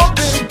know what?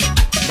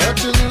 But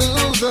to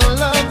lose a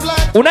love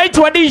like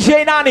Unaitwa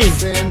DJ nani?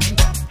 sin.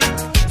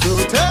 So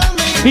tell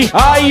me,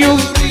 How you?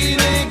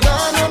 really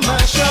gonna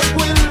mash up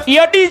with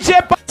Your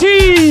DJ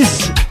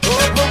PATIZ.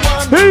 over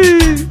one Hey.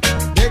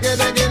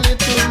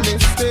 little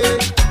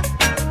mistake?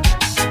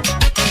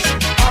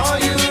 Are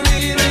you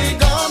really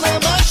gonna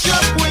mash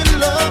up with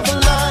love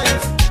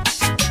life?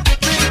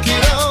 Think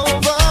it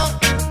over,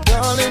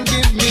 darling,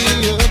 give me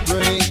a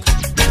break.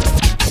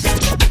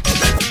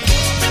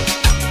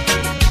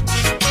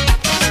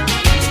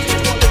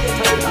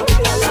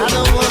 I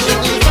don't wanna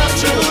give up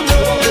true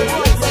love.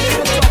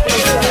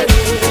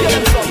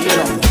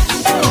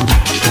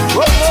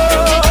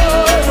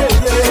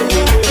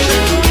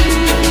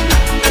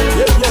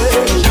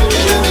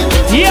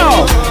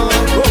 Yo,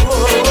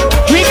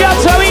 we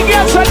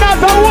got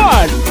another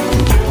one.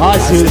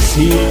 As you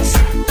see,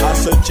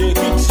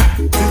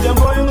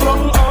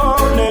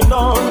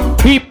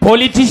 the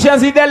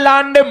politicians in the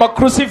land them a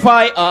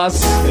crucify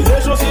us.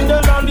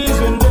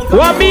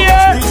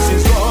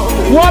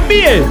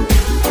 Wambie,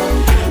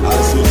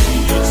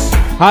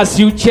 as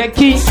you check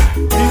it,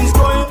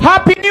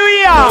 Happy New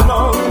Year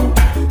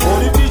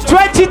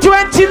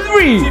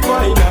 2023.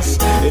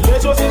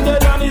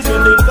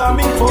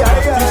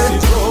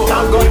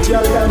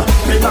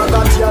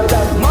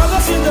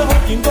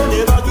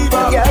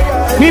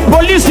 The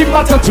police in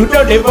matter to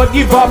don't never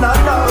give up.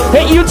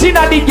 Hey, you think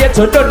that they get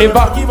to don't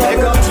never give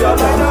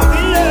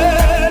up.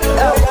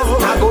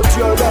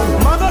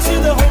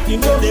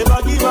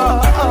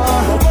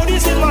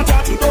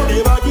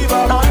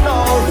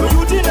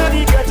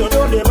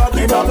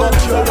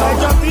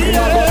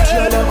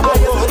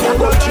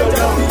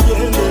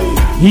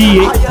 He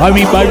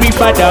hurry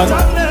down.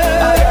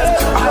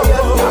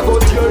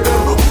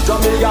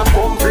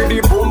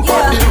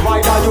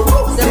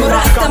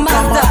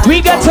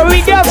 so,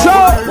 we get so.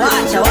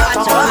 Watch,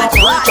 watch, watch,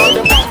 watch.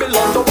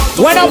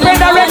 When I play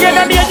the reggae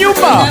in the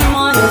nyumba.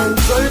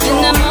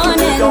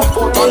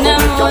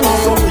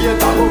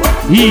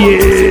 Yeah.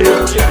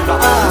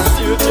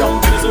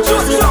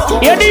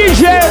 Yeah,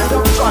 DJ.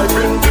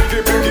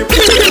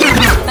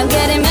 I'm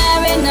getting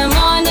married in the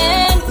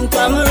morning.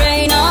 Come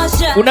rain or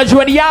shine.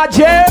 Unajua ni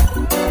aje?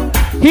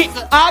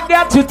 I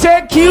got to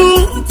take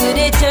you to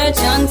the church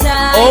on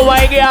time. Oh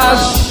my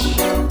gosh.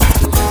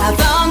 I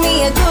found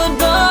me a good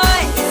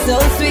boy, so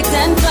sweet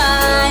and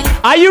fine.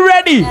 Are you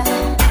ready?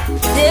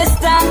 This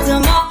time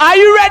tomorrow. Are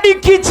you ready?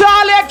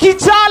 Kitale,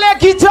 Kitale,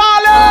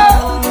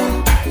 Kitale.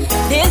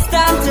 This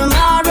time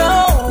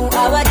tomorrow,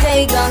 our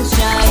day gon'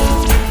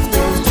 shine.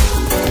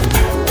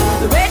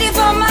 Ready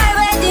for my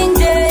wedding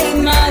day,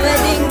 my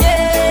wedding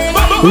day.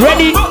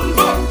 Ready?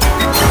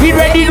 Be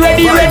ready,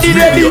 ready, ready,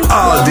 ready.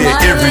 All day,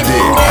 every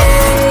day.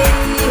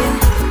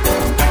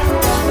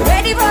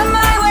 Ready for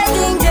my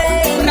wedding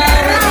day, my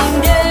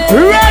wedding day.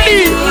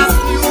 Ready?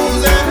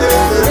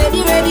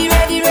 Ready, ready,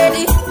 ready,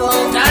 ready for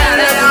my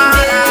wedding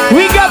day.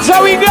 We got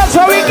so, we got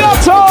so, we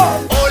got so.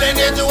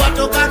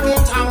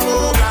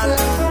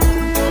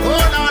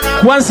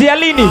 Kuanzia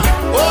lini?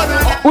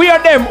 Huyo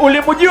dem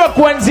ulimjua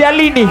kuanzia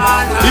lini?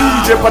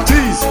 DJ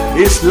PATIZ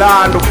is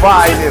land of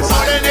finest.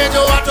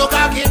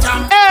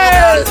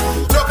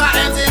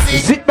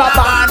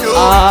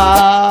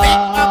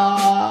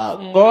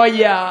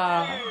 Ngoja.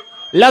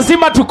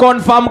 Lazima tu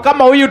confirm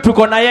kama huyu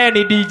tuko na yeye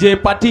ni DJ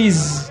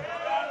PATIZ.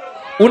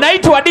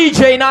 Unaitwa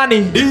DJ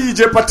nani?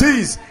 DJ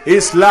PATIZ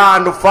is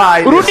land of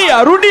finest.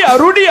 Rudia, rudia,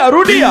 rudia,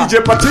 rudia.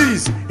 DJ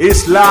PATIZ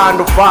is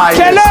land of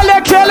finest.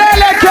 Kelele,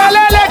 kelele,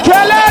 kelele,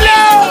 kelele.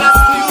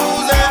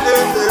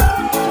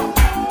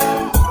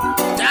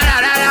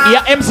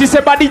 Yeah, MC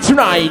Sebadi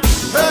tonight.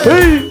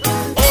 Hey.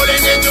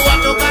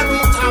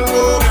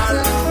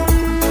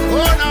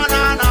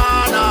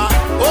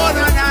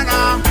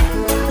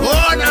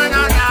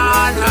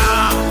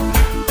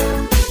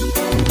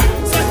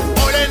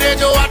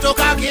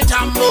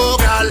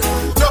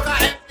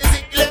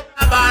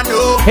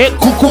 Hey,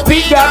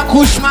 kukupiga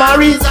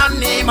kushmari.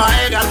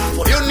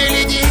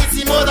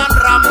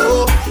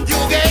 You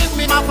gave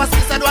me my first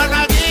kiss, I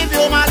wanna give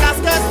you my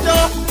last kiss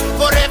too.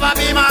 Forever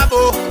be my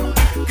boo.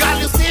 Girl,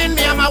 you seen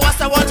me, I'm a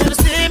wasta, want you to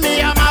see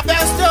me, I'm my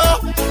best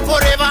too.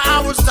 Forever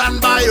I will stand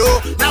by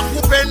you.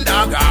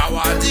 Nakupenda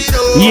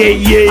gawadido. Yeah,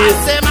 yeah. I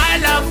say my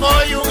love for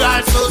you,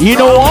 girl, so you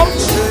know what?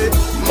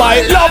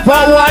 My love I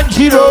want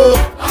you to.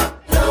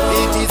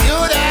 It is you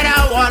that I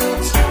want.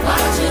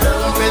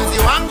 Mpenzi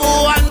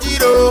wangu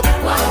wanjiro.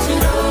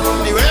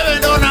 Ni wewe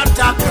ndo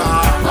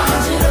nataka.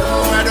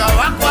 Mwendo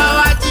wako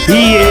wajiro.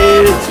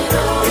 Yeah.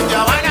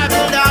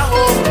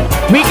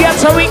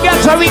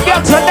 We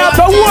got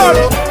another one.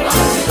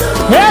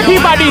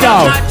 Everybody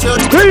now.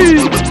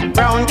 Hey.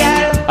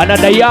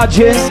 Another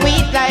yaje.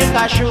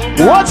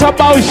 What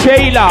about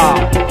Sheila?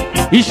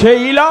 Is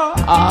Sheila?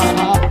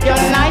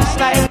 You're nice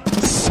like.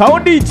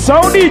 Sound it,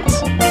 sound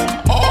it.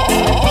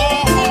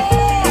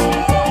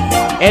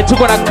 And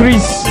tuko na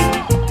Chris.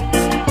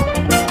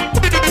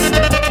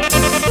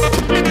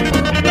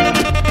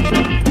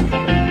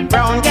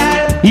 Brown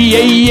girl. Yeah,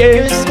 yeah.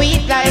 You're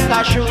sweet like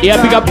a sugar.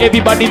 Yeah, pick up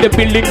everybody in the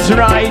building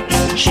tonight.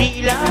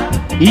 Sheila.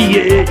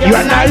 Yeah,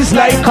 you're nice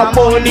like a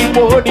money.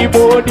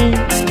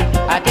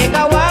 I take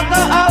a walk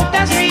out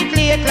the street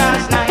late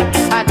last night.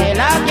 I tell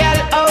a girl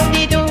how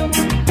they do.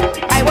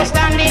 I was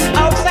standing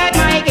outside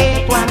my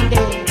gate one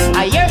day.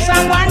 I hear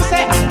someone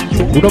say,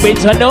 you know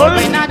better know.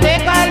 When I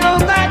take a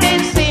look at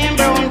this same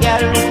brown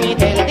girl, me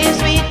tell this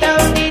sweet how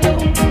they do.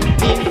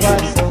 It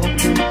was so,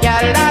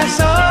 girl I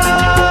so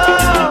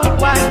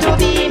want to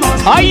be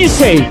most. How you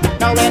say?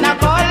 Now when I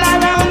call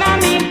around,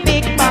 I'm in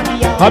big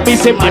backyard. I be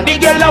say, man, the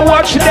girl I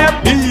watch them.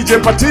 DJ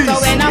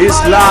PATIZ is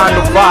land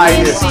of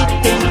finest.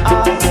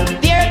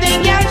 There the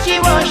girl she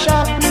was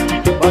shocked.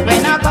 But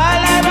when I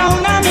call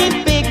around, I'm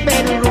in big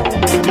bedroom.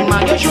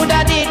 Man, you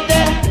shoulda did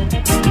that.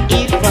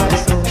 It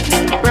was so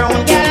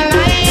brown girl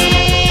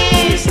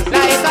nice,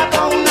 like a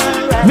pound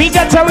and rice. We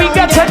got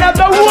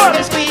another one.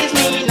 Squeeze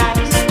me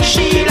nice,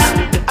 Sheila.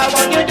 I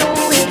want you do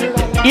it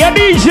right. Yeah,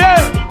 DJ.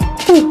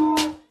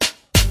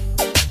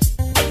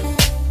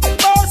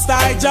 Most I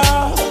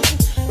job,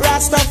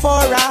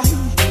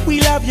 Rastafari.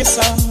 We love you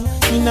so.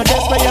 We know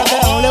that's why you're the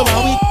only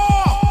one we.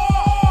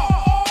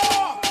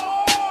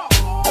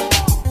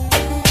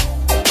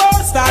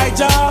 Most I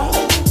job,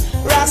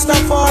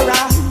 Rastafari.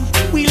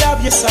 We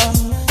love you so.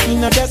 We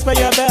know that's why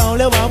you're the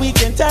only one we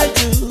can turn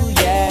to.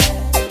 Yeah.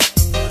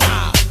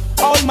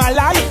 All my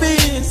life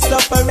is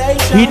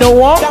separation. You know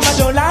what? Damn, I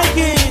don't like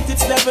it.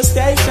 It's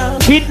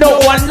devastation. He no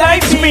one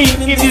likes me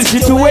in this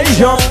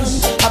situation.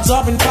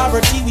 Absorbing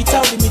poverty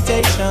without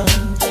limitation.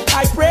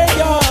 I pray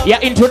God. Yeah,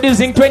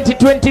 introducing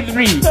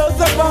 2023. Those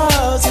of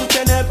us who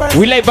can help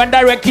we live and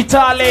direct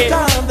Kitale.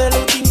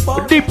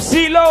 Deep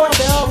Sea Lodge.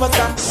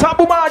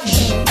 Sabumaj.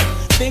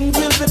 Things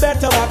will be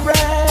better, I pray.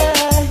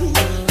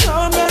 Oh,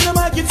 I'm gonna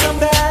make it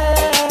someday.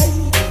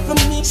 From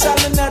me, shall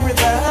and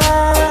everything.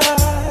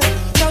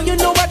 Now you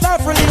know what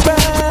I've really been.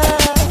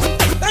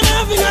 I'm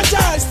having a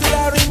child.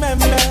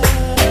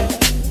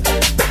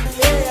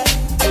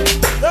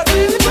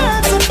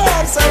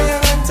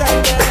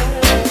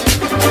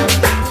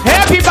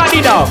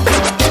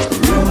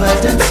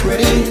 Rumors and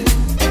spreading,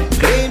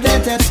 claim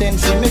that I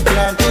sense in me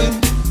planting.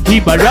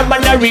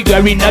 Ibaramana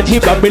Rigarina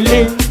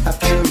Jibabili. I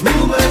feel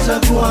rumors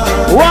of war.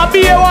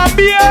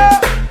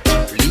 Wambia.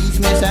 Please,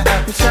 Mr.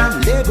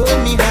 African, let go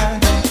me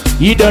hand.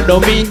 You don't know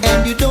me,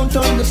 and you don't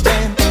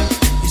understand.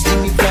 You see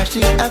me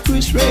flashing a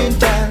Chris rain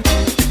time.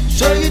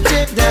 So you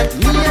take that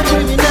me a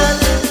criminal.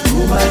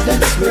 Rumors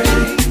that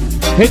spreading.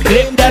 He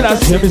claim that I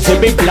see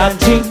me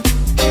planting.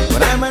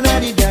 But I'm an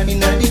addy daddy,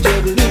 naddy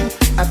juggling.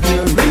 I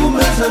feel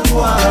rumors of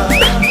war.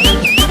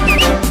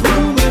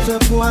 Rumors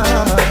of war.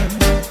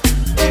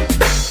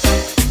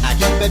 I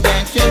jump a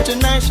dance to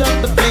nice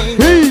up the plane.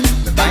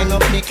 The buy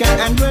up liquor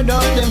and rid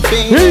of them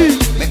pain.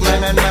 Make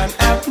man and man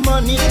have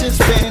money to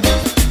spend.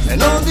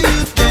 And all the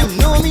youth them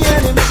know me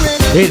and them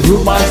friends. Hey,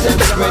 rumors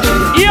and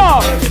spreading. Yeah.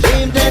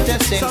 Claim that I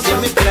sense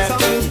in me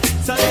planting.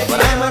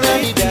 But I'm a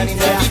addy daddy,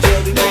 naddy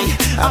juggling.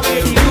 I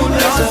feel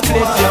rumors of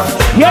war.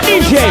 Yeah,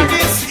 DJ.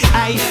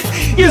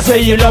 You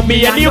say you love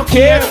me and you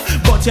care,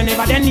 but you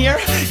never then here.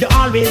 You're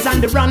always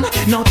on the run.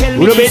 Now tell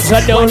me this,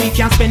 why we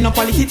can't spend no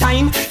quality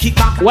time.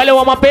 Wale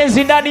wa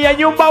mapenzi ndani ya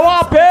nyumba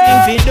wape.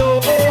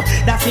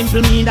 That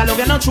simple mean that love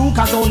you're not true,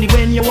 cause only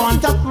when you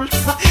want to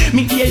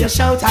me hear you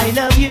shout I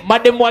love you.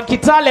 Madem wa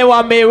Kitale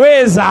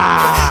wameweza.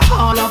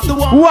 All of the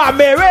world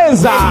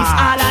wameweza.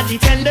 All of the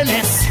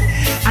tenderness.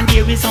 And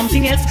there is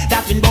something else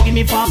that's been bugging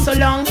me for so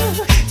long.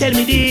 Tell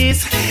me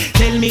this,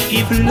 tell me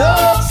if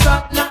love's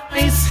so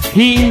nice,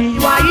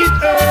 why it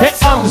hurts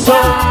so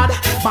bad.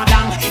 But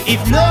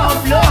if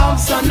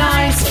love's so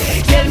nice,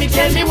 tell me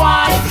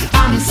why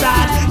I'm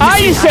sad.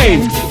 I say,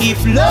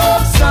 if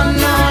love's so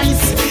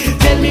nice,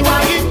 tell me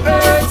why it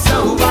hurts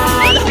so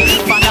bad.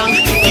 But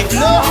if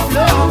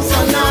love's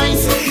so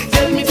nice,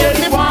 tell me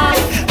why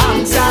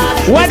I'm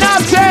sad. When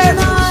I say,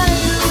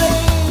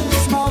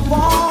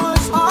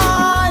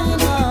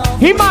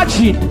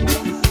 imagine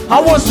I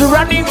was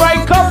running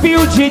like a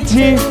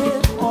fugitive.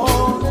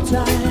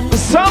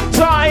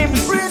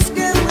 Sometimes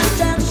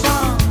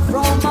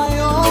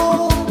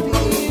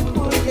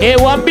hey,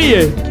 one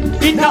beer.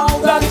 You know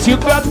that you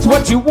got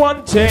what you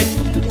wanted.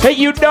 Hey,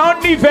 you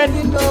don't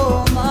even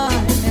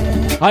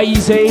I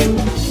say,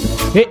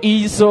 hey,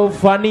 it's so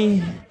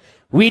funny.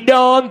 We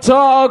don't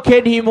talk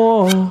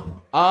anymore.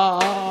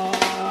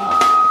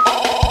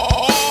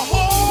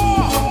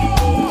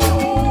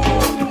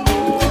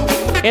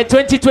 In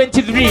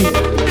 2023,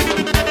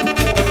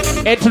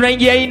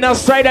 tunaingia in a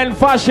stride and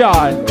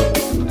fashion.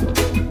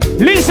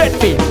 Listen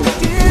me.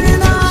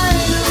 Didn't I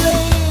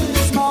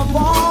raise my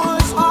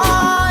voice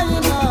high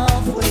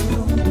enough for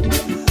you?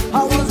 I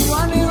was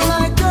running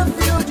like a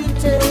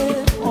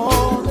fugitive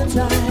all the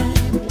time,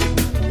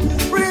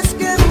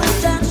 risking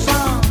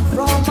rejection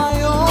from my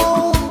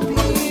own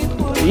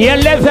people. Yeah,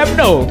 let them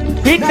know.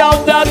 He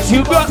know that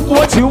you got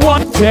what you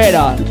wanted.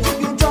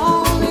 You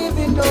don't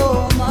even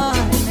know my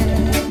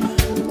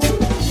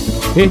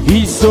Hey,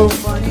 he's so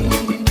funny.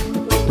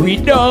 We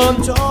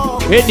don't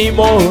talk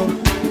anymore.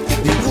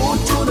 Be good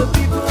to the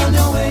people on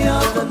your way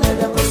up and let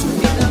them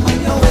sweep them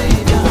on your way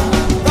down.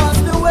 That's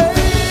the way.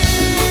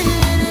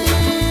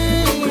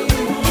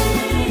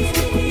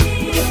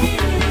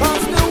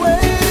 That's the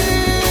way.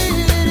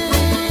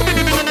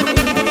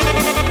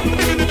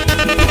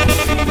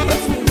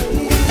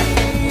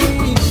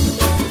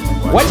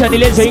 Wacha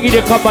nileze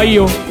ingine kama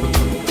hiyo.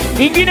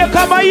 Ingine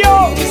kama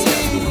hiyo.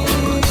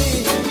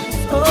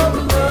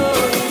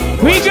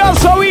 We go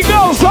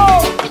so.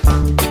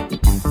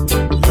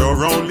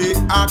 You're only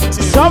acting.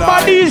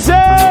 Somebody like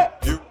say,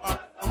 you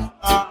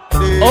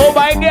oh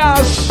my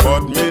gosh.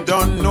 But me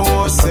don't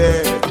know,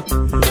 say.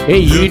 Hey,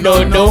 you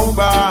don't know.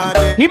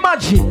 Nobody.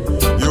 Imagine.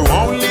 You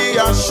only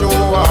a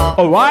show up.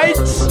 Alright.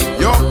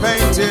 Your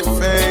painted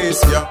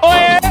face, yeah. Oh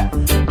yeah.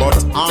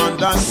 But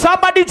under.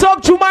 Somebody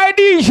talk to my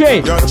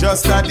DJ. You're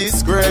just a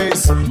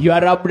disgrace. You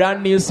are a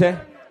brand new, say.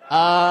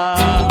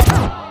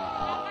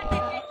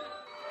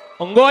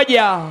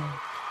 Ngoja.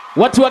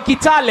 Watu wa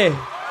Kitale.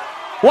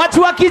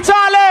 Watu wa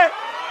Kitale.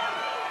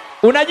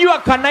 Unajua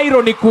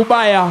Kanairo ni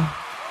kubaya.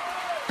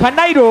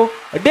 Kanairo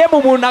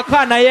demu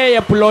munakaa na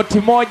yeye ploti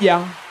moja,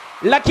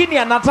 lakini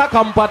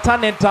anataka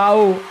mpatane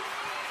tao.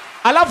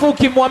 Alafu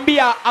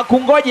ukimwambia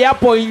akungoje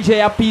hapo nje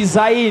ya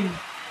Pizza Inn,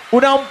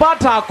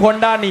 unampata ako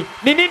ndani.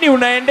 Ni nini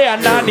unaendea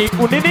ndani?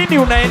 Ni nini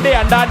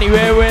unaendea ndani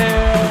wewe?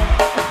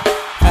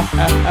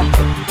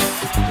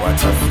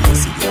 What a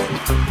face again.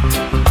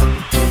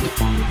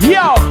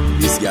 Yo.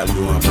 This girl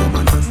don't have no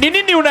manners. Ni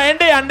nini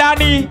unaendea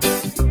ndani?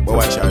 But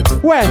watch out.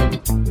 Where?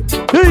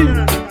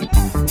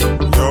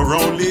 You're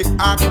only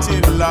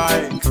acting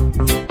like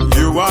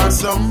you are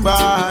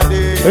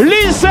somebody.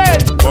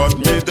 Listen. But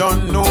me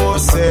don't know,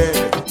 say.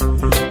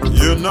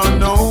 You know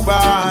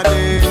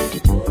nobody.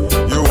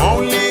 You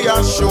only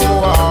a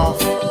show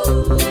off.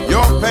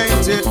 Your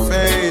painted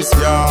face,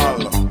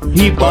 y'all.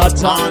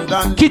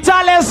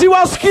 Kitale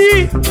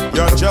siwaski.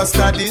 You're just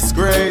a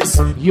disgrace.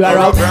 You are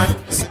a brand.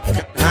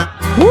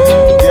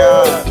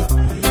 Yeah.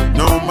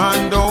 No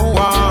man don't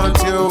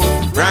want you.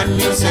 Brand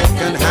new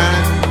second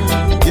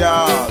hand,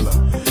 y'all.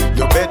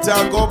 You better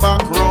better go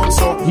back round.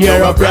 So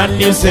you're a brand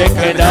new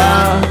second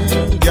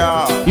hand.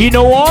 Yeah. You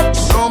know what?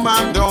 No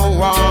man don't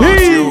want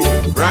you.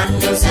 Brand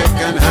new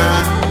second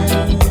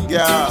hand.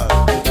 Yeah.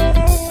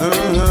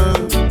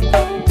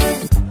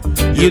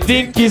 You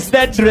think it's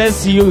that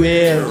dress you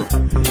wear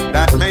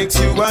that makes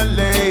you a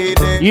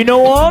lady. You know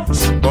what?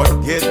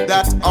 But get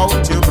that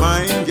out your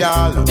mind,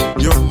 y'all.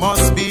 You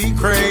must be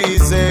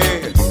crazy.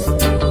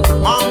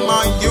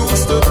 Mama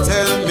used to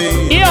tell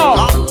me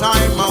long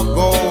time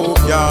ago,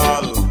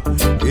 y'all.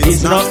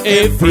 It's not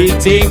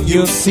everything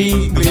you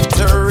see.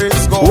 Glitter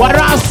is gold.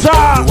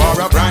 Warasa. You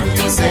are a brand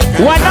new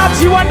second.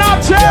 Wanati.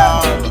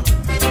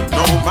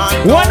 No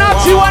man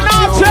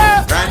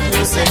Wanati. brand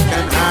new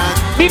second hand.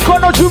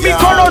 Mikono juu.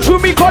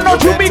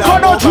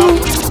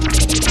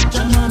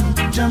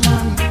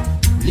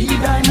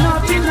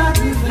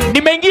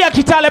 Nimeingia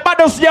Kitale,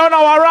 bado sijaona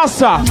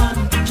Warasa.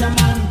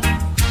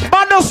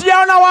 Bado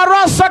sijaona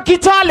Warasa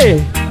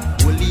Kitale.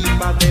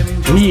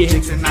 Yeah.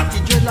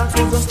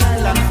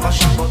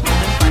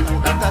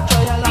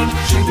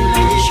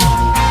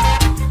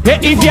 Hey,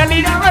 if you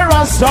need a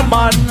Rasta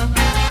man,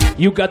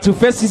 you got to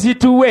face the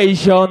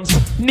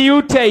situations,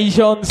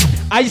 mutations,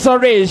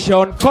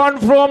 isolation,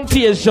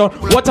 confrontation.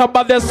 What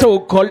about the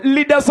so-called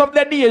leaders of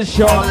the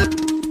nation?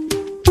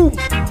 Boom.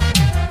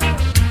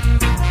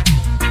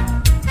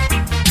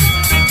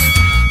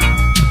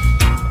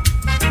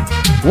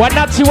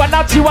 Wanati.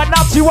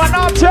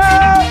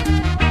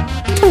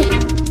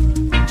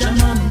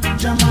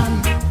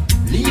 Jaman,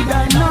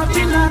 leader not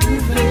in a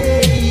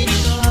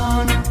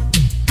revelation.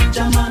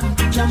 Jaman,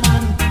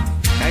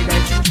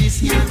 guide you this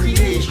here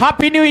creation.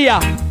 Happy New Year.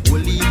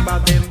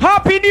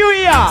 Happy New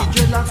Year.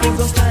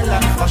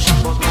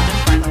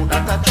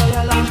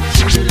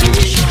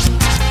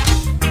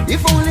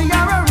 If only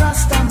you're a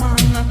Rasta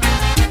man,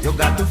 you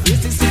got to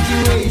face the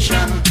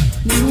situation,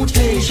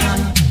 mutation.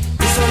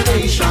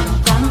 Isolation,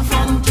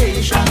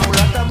 confrontation,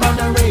 what about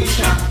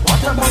adoration?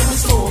 What about the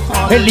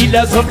so-called the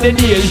leaders of the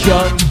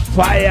nation?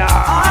 Fire!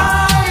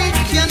 I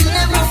can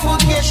never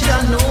forget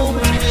your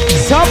noble name.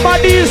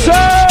 Somebody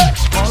say,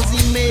 cause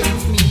he made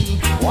me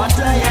what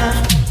I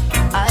am.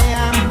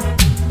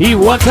 He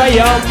what I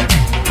am.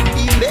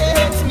 He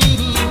made me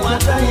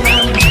what I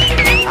am.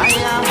 I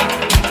am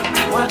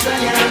what I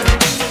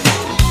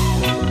am.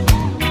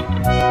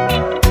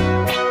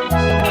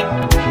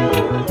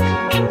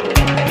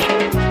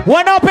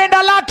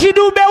 Wanapenda Lucky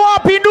Dube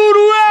wapi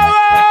nduru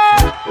wewe?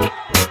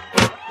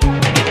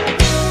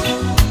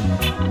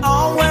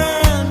 I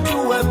went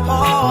to a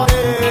party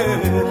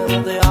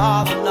the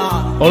other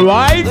night. All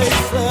right. They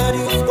said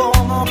it's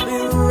gonna be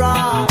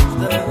right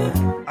there.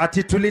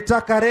 Ati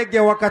tulitaka rege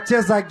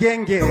wakacheza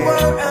genge.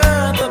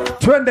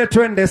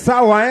 Twende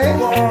sawa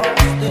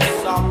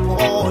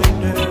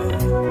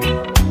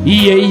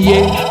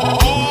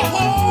Yeah.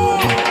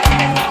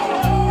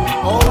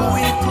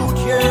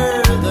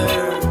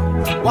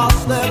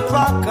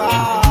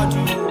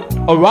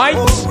 All right.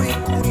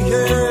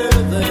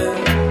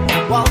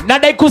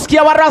 Nadai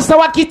kusikia Warasa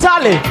wa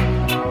Kitale.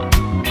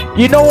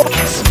 You know what?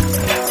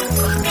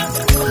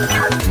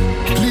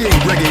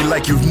 Playing reggae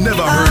like you've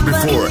never heard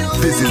before.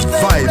 This is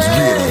Vibes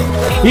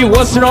Radio. He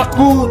was not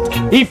good.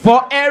 He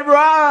for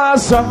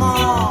errors.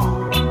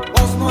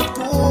 Was not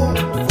good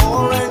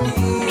for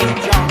any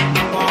jump.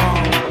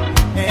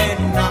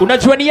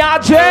 Unajua ni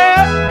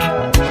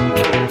aje?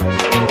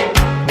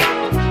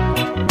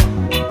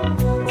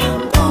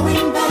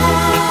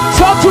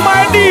 Talk to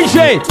my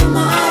DJ.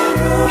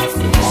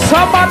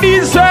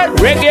 Somebody say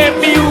reggae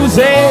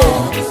music.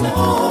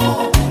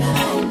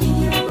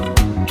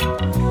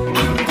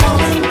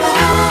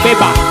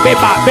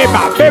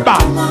 Beba.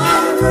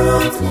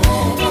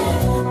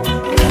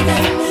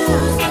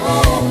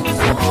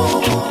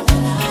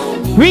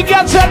 We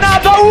got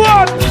another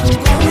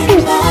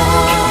one.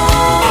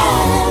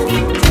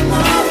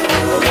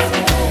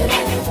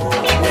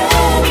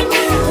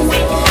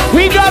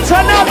 We got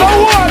another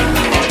one.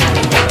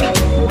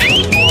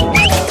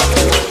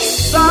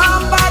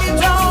 Somebody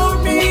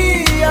told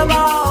me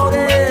about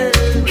it.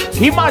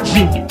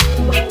 Imagine.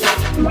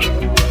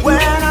 When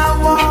I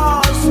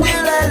was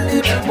still a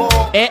little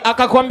boy.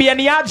 Akakwambia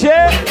ni aje?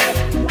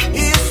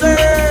 He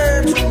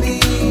said to me,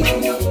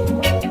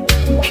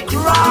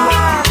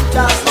 cry,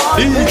 that's all.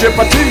 DJ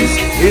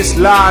PATIZ is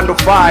land of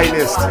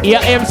finest.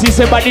 Yeah, MC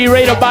SEBAR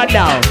right about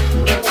now.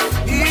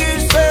 He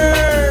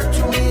said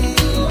to me,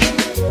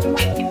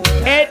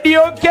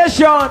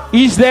 education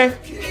is there.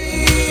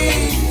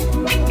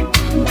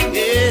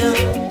 yeah.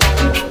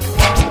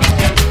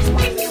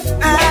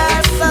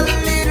 As a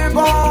little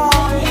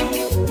boy,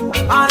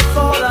 I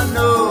thought I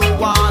knew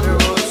what I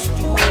was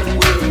doing.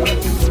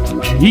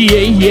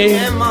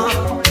 Yeah.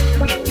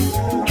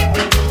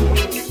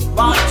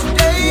 But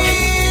today,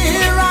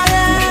 here I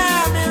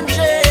am in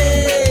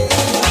jail.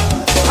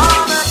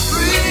 I'm a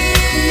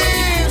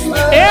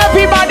prisoner.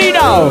 Everybody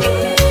now.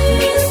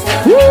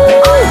 Woo.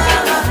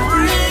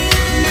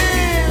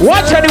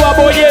 Watch any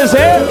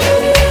wabonyeze.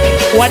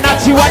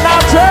 Wanati.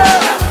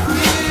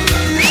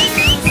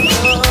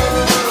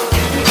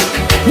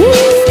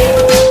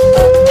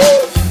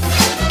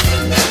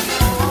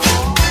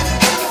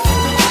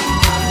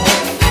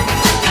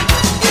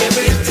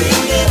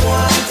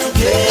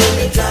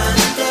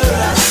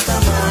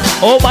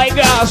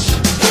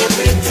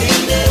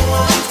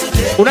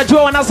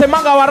 Unajua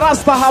wanasemanga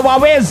warasta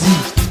hawawezi,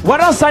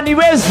 warasta ni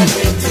wezi.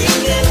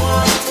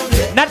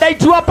 Nadai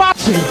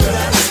tuwapate.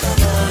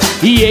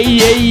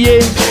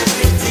 Iye.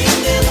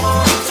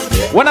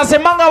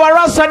 Wanasemanga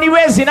warasta ni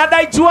wezi,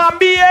 nadai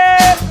tuambie.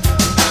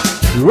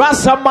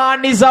 Rasta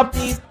man is a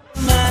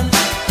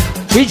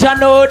which I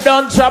know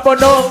don't trouble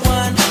no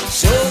one.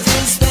 Shows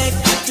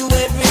respect to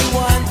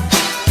everyone.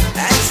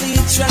 That's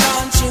each run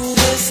on through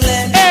this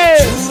land.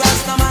 True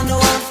Rasta man no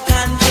have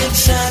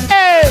conviction.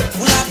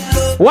 Full of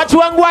love. Watu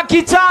wangu wa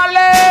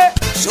Kitale.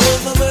 Show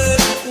the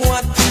world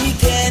what we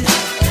can.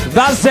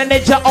 That's the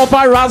nature of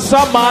a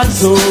Rasta man.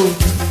 So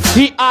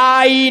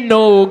I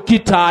know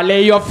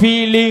Kitale you're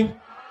feeling.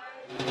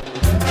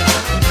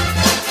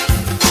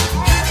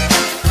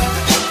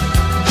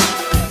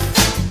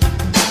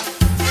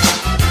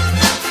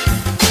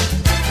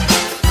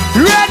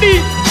 Ready?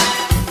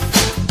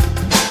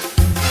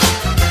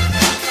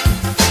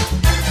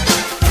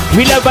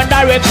 We love and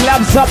direct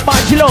clubs up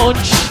much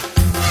lunch.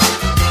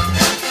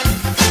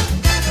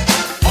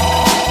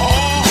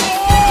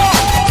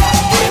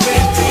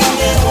 Everything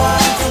they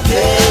want to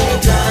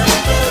get done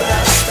for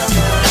Rasta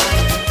man.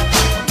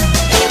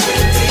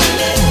 Everything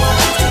they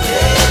want to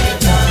get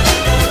done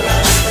for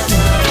Rasta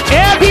man.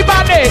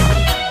 Everybody.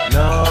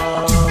 No.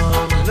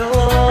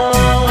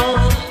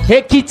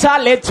 Hey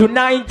Kitale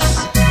tonight.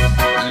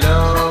 No.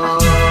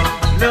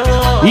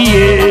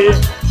 Yeah.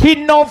 He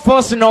no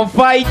fuss, no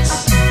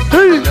fights.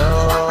 Hey. No.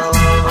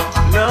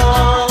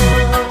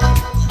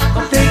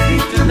 Come take me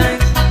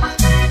tonight.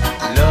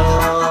 No.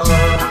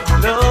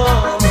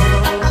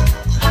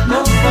 No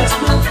fuss,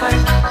 no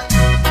fight.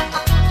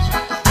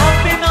 I've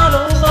been all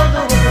over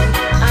the world.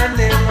 I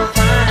never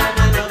find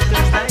enough to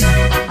like you.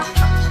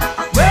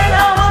 When I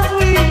was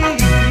weak,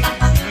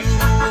 you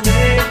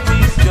made me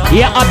strong.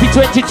 Yeah, happy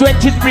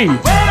 2023. When I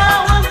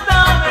was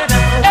down and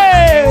out,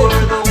 Hey. you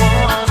were the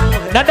one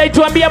who Nadai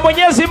tuambia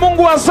Mwenyezi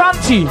Mungu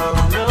asanti.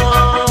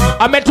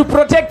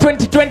 Ametuprotect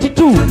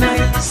 2022.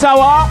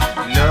 Sawa?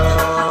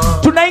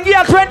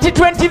 Tunaingia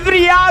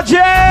 2023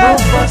 aje? no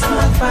fuss,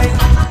 no fight.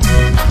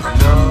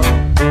 No.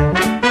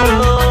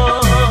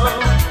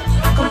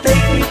 Come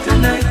take me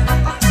tonight.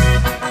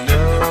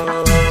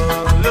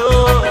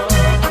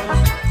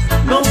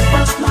 No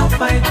fuss, no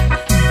fight.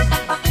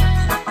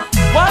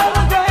 While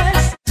the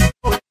rest,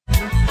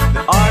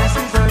 the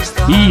RCs are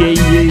strong.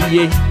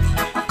 Yeah.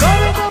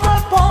 Going over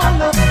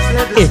Apollo,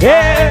 said the Ehe.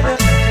 spider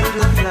to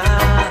the fly.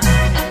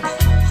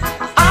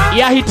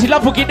 Ya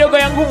hitilafu kidogo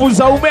ya nguvu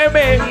za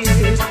umeme.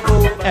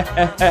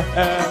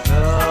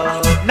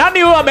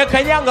 Nani huyo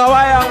amekanyanga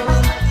waya?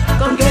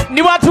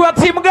 Ni watu wa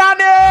timu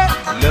gani?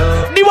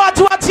 Ni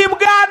watu wa timu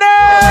gani?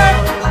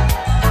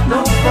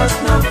 No fuss,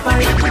 no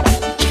fight.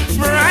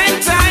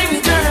 Right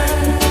time, girl.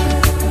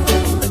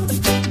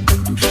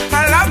 I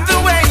love the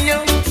way you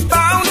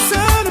bounce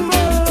and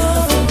move.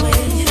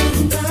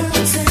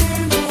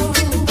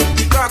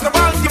 Talk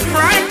about your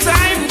prime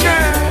time,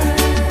 girl.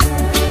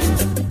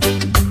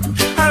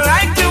 I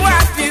like to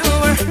have you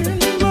in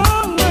my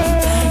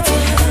world.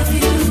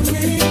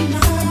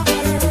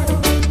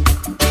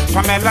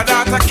 Pamela,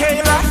 daughter,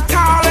 Kayla,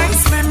 tall and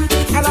slim.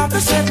 I love the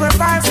shape her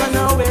vibes on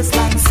her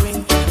waistline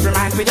swing.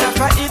 Remind me of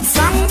her hit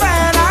song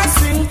when I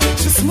sing.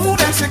 She's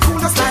smooth and she cool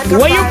just like a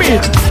What you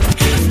mean?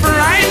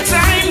 Right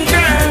time,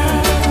 girl.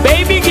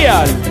 Baby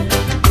girl.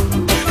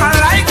 I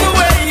like the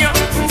way you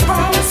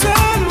bounce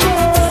and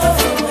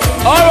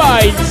roll.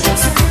 Alright.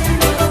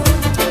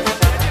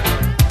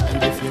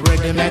 And if you're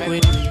ready, make we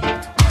do it.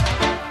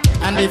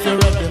 And if you're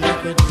ready,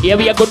 make we do it. Yeah,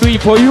 we are gonna do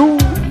it for you.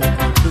 Do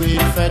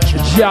it for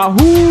Jah.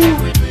 Yahoo.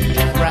 We do it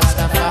for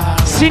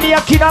Rastafari.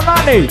 Senior kina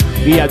nane.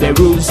 We are the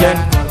rules and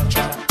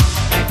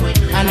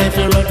And if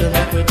you're ready,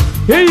 make we do it.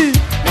 hey.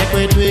 Make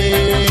we do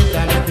it,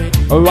 and make we do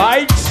it.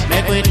 Alright.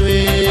 Make we do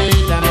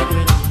it, and make we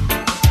do it.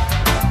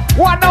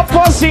 One of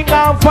us sing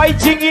and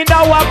fighting in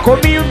our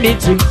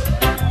community.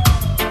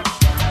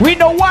 We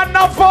know one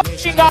of us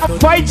sing and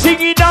fighting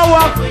in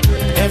our.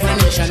 Every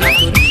nation have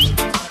to do it.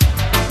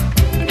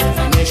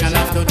 Every nation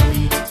have to do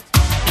it.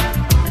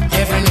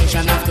 Every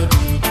nation have to do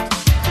it.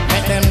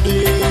 Make them do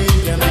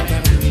it, yeah, make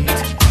them do it.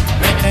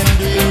 Make them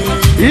do it.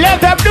 Let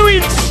them do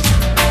it.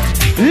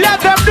 Let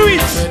them do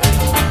it.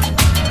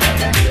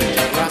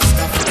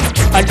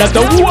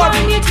 Another one.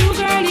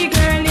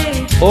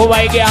 Oh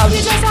my gosh.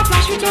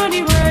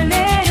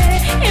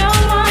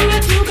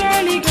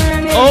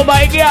 Oh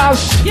my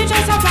gosh. You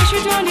just a flash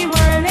with Johnny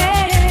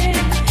Whirly.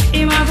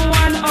 Him have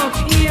one up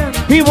here.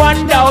 He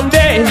one down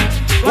there.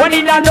 One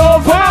in a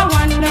Nova.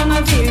 One down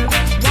up here.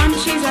 One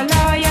she's a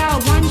lawyer.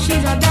 One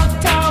she's a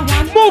doctor.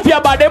 One move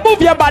your body,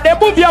 move your body,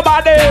 move your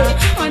body.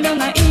 One down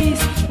the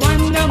east.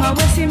 One down the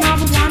west. Him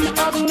have one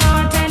up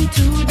north and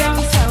two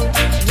down south.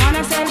 One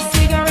a sell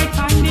cigarette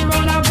on the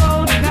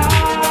roundabout.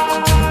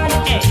 God,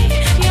 hey.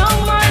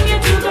 Young man, you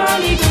too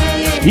girly,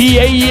 girly.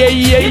 Yeah.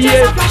 You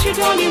just a flash with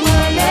Johnny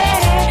Whirly.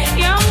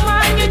 Young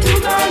man, you too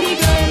girly,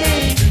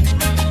 girly.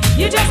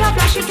 You just a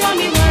flash it on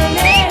the world.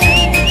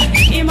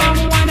 Him have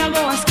wanna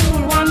go to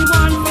school, one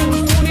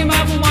food. Him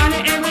have wanna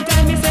every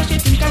time he say she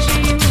think that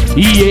she rude.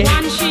 Yeah.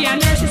 One she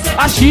and her, she say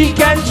she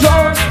can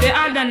turn. The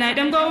other night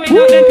them going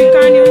out, them pick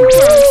her new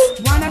purse.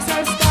 One a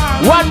sell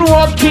star, one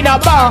walk in a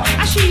bar.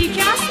 She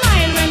can't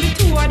smile when the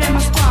two of them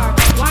are spar.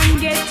 One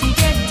get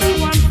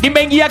one.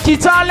 Nimengia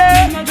Kitale.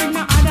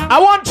 I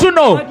want to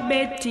know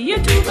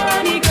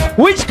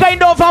which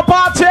kind of a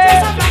party?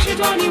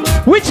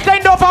 Which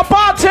kind of a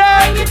party?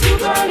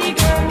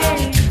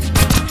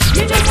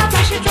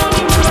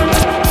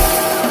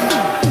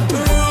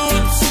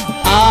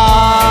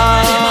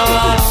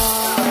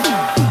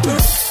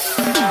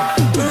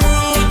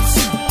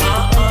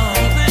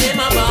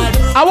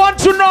 I want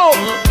to know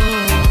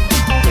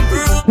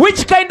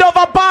which kind of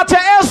a party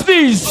is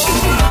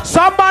this?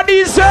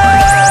 Somebody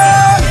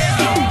say.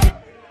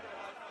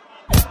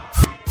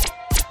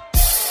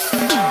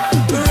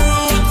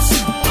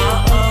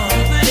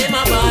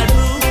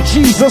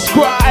 Jesus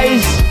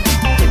Christ.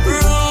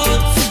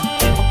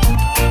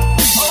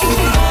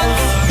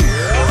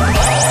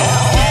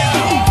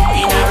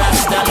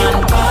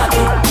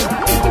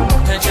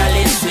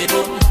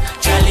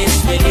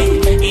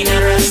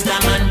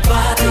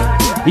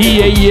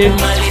 Yeah, yeah.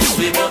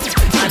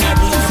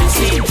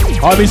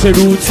 I miss the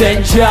roots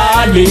and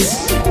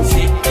chalice.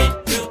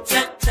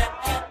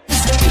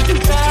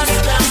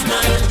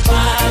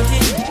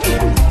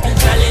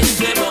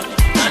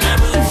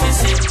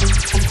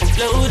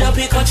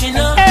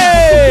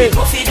 Hey.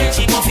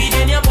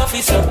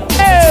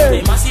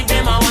 Hey.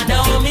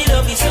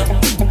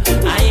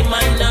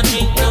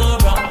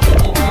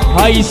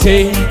 I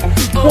say,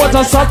 what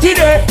a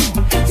Saturday.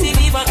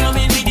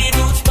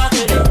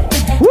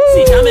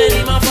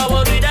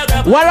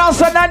 What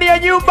else on the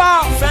new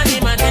bar?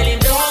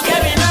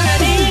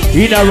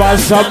 In a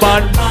Rasta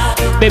man.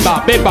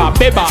 Beba, beba,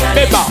 beba,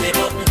 beba,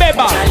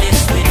 beba.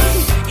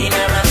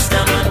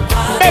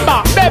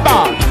 Beba,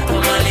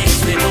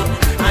 beba.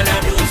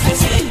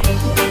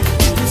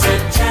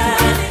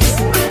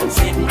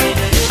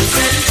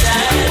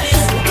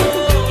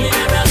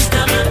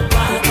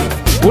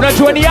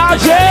 Unajua ni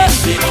aje?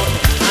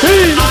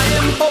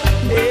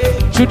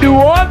 To do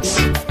what?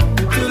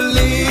 To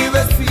live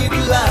a sweet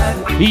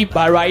life.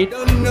 Iba right.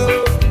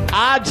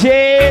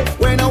 Aje.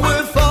 When I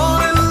will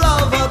fall in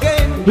love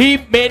again.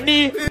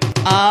 Himeni.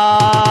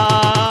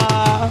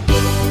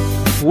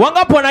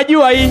 Wangapi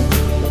wanajua hii?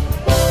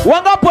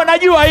 Wangapi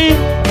wanajua hii?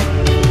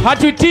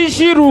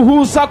 Hatutishi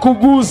ruhusa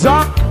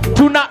kuguza.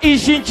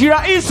 Tunaishi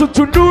njia isu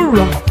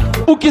tundura.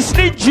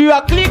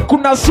 Ukisnijia klik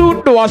kuna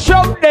sundo wa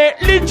shokde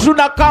linju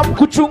na kam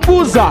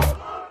kuchunguza.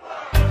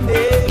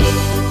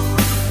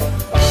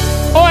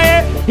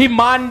 Oe,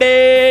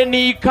 Imande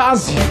ni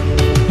kazi.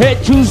 He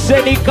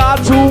Tuesday ni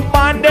katu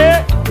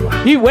Monday.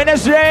 He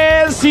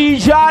Wednesday si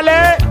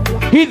jale.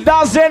 He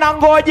Thursday na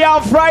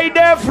ngoja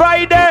Friday,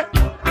 Friday.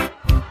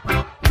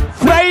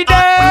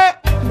 Friday.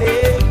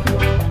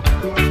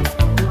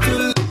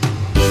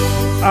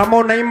 Ama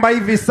unaimba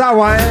hivi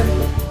sawa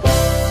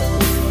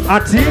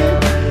Ati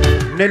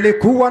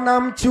nilikuwa na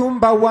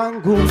mchumba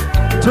wangu,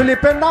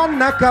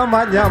 tulipendana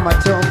kama nyama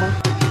choma.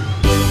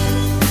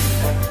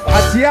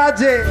 Ati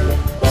aje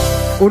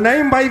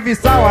unaimba hivi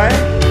sawa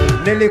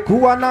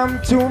Nilikuwa na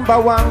mchumba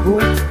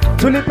wangu,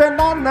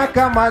 tulipendana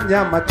kama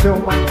nyama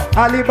choma.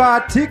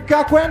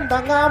 Alibahatika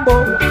kwenda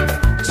ng'ambo,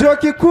 chuo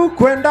kikuu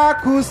kwenda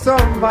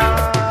kusoma.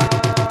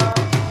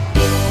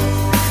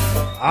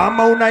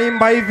 Ama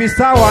unaimba hivi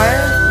sawa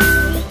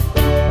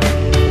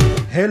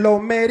Hello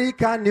Mary,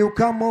 can you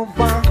come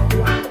over?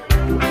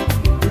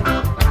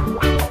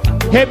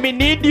 Hey, me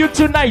need you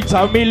tonight,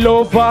 I'm in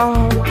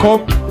lover.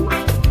 Come,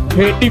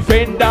 hey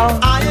defender.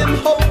 I am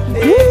hoping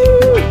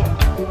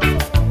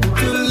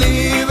to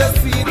live a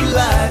sweet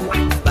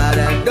life, but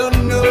I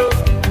don't know.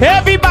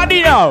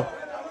 Everybody now.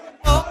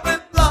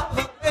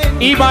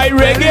 In my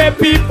reggae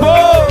people.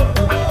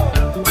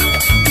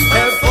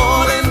 Have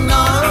fallen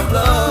out of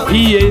love.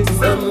 Yes.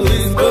 Some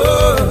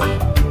whisper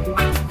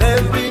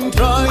have been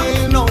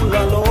trying all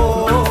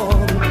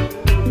along.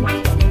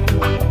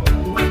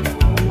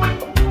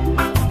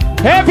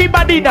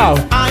 Everybody now.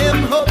 I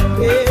am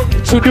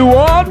hoping to do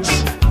what?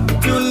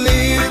 To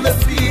live a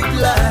sweet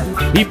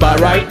life. If I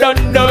right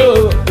don't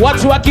know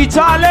what's what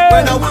Kitale.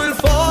 When I will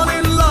fall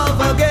in love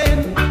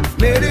again,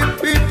 many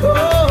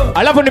people.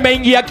 Alafu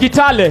nimeingia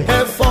Kitale.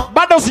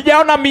 Bado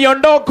sijaona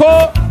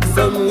miondoko.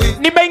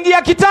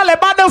 Nimeingia Kitale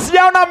bado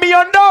sijaona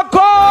miondoko.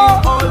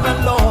 All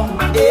along,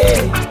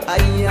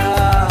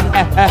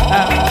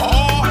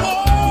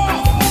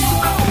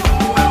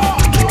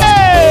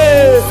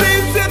 Hey.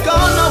 Since you're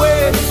gone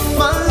away,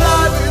 my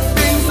life has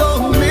been so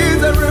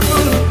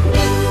miserable.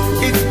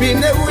 It's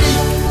been a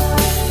week,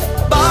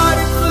 but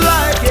it's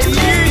like a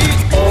year.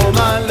 Oh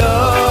my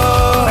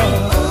love,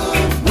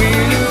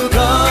 will you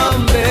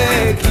come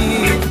back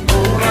here?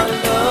 Oh my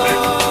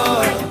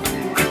love,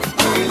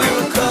 will you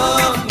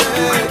come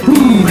back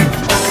here?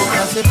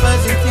 I said,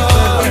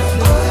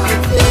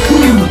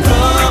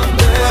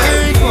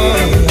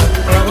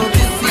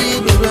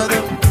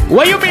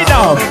 what you mean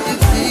now?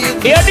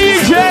 Here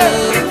DJ.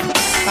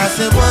 I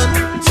said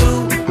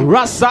 1, 2.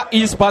 Rasta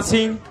is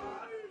passing.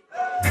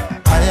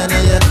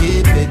 I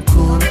keep it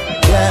cool,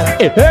 yeah.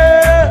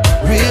 Hey.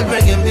 Real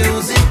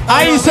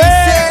I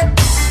say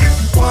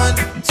 1,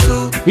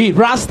 2. He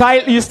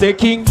Rastyle is the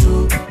king.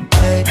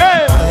 Hey.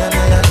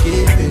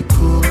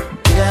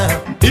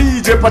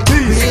 DJ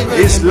PATIZ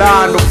is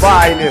land of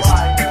finest. I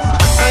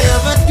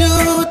have a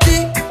duty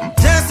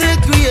just to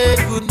create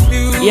good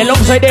music. Yeah,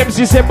 alongside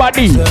MC SEBAR.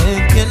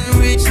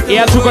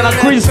 Yeah, took on a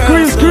Chris. Oh,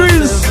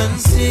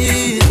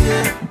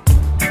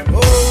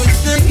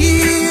 it's the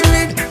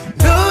healing.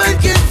 No one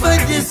can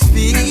fight this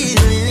feeling.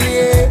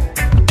 Yeah.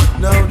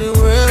 Now the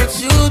world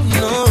should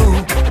know.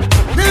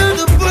 Now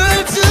the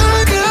world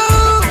should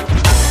know.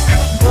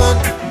 1,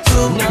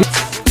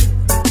 2.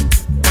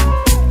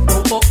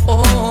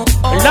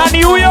 La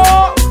New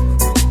York.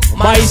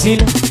 Bison.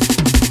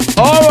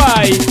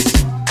 Alright.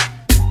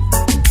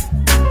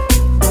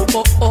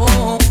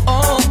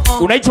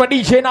 Unaitwa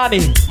DJ nani?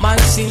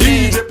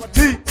 DJ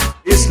PATIZ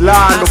is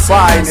land of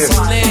finest.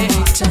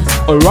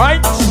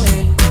 Alright.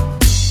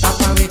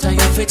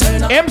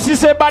 MC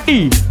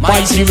SEBAR,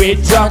 Mighty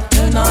Ranger.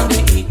 Turn on the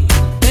E.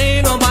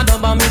 Play no bad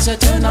about me, say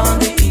turn on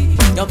the E.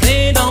 You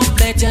play, don't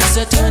play, just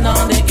say turn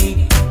on the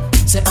E.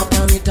 Say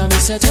operator, me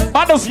say turn.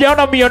 Bandos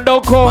yaona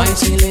miondoko. Mighty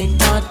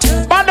selector,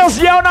 turn. Bandos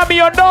yaona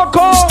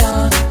miondoko.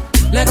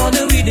 Let go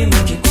the rhythm,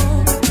 make it go.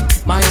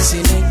 My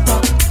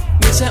selector,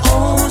 me say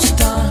oh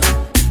star.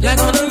 Let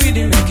go the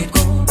rhythm, make it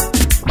go.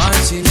 My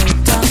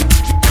selector.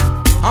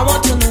 I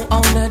want to know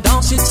how the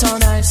dance it's so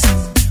nice.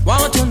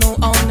 Want to know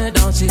how the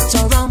dance it's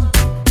so rum.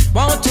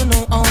 Want to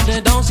know how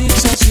the dance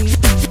it's so sweet.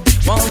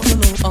 Want to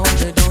know how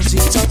the dance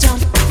it's so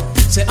jump.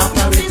 Say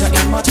operator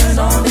in my turn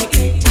on the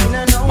 18.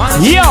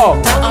 Yo.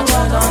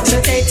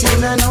 Say operator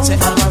in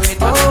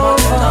my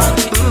turn on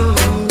the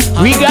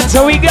 18. We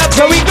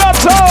got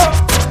to.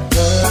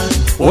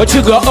 What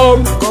you go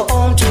home? Go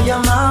home to your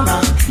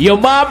mama. Your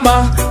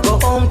mama. Go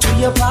home to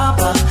your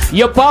papa.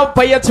 Your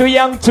papa, you're too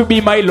young to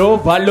be my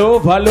lover.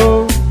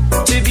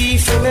 To be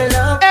female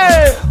love.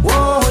 Hey.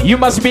 Whoa. You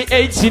must be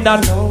 18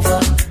 and over.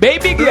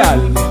 Baby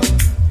girl,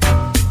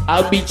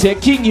 I'll be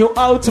checking you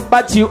out,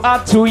 but you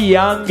are too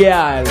young,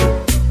 girl.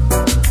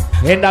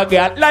 And a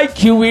girl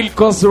like you will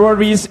cause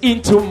worries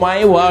into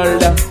my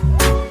world.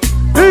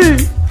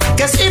 Hey.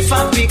 Cause if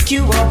I pick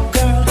you up,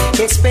 girl,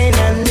 it's pain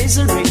and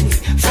misery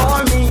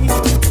for me.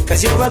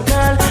 Cause you're a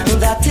girl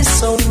that is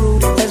so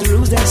rude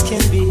as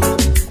can be.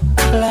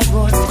 Like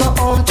what? Go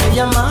home to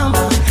your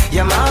mama.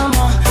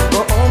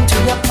 Go home to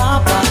your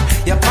papa.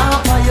 Your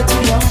papa, you're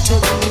too young to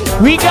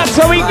be. We got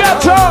to.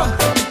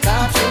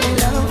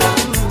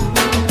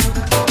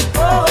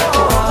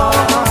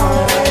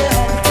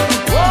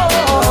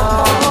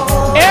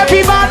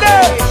 Everybody.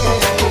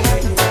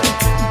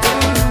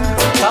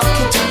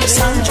 Talking to you,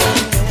 Sandra,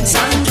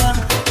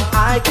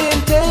 I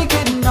can't take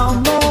it no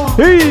more.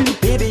 Hey.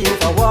 Baby,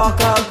 if I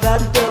walk out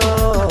that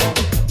door,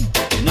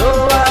 you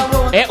know I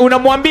won't.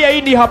 Unamwambia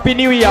hii ni Happy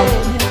New Year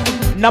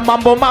na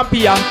mambo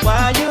mapya.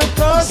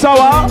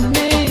 Sawa.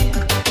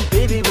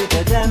 Baby, with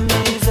the damn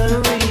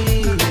misery,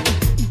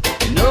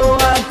 you know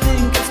I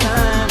think it's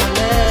time to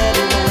let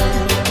it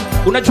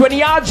end. Unajua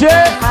ni aje?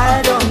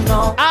 I don't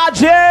know.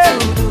 Aje.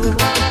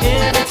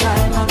 Every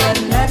time I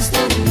get next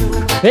to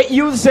you. Hey,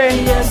 you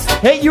say yes.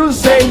 Hey, you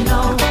say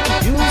no.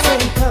 You say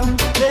come,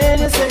 then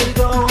you say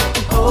go.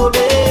 Oh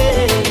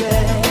baby,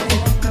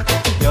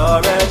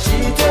 you're a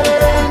cheater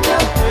and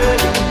you're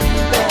hurting me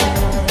bad.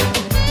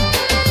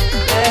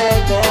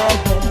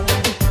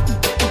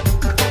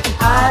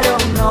 I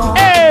don't know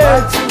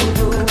what to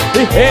do.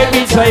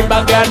 Every time I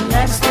got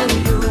next to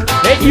you.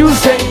 Hey, you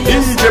say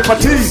DJ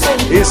PATIZ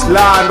is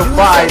land of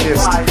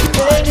finest.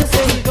 Then you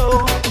say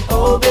go.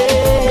 Oh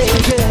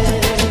baby,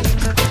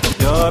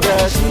 you're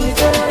a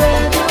cheater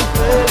and you're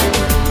hurting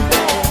me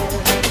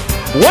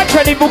bad. Watch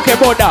the bouquet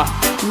border.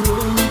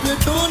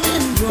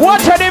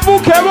 Watch the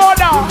bouquet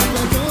border.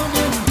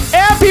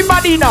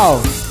 Everybody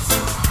now.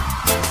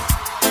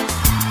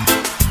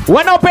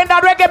 When open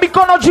that reggae,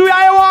 mikono juu ya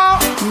hewa.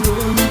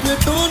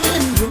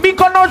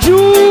 Mikono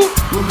juu.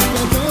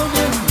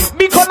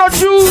 Mikono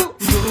juu.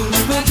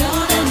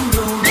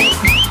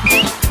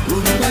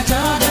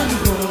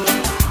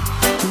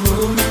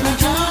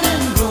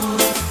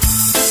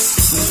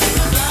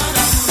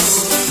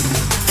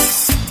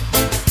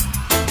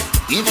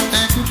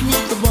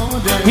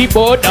 We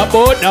border.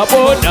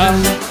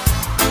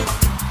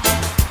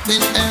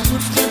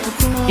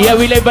 Yeah,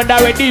 we live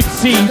under a deep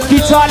sea.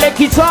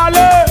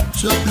 Kitale.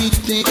 So please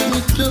take me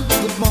to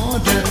the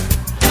border.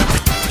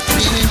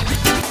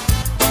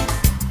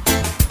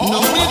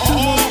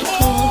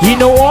 You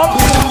know what?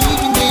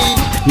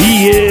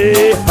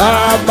 Yeah,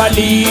 I'm a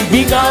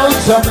leaving out.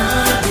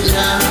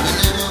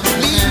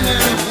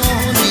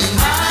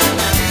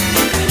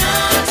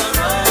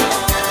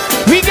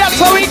 We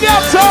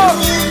got some.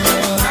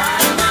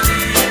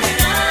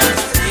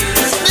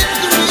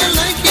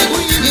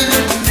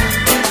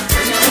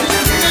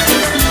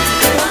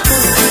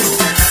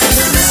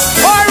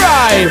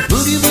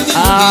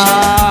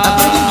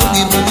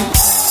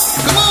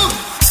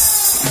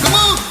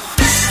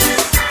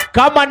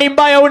 Kama ni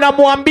mbaya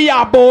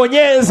unamwambia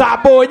bonyeza.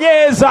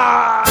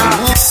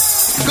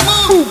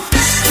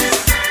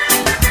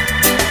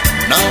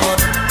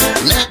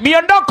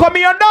 Miondoko,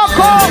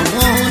 miondoko.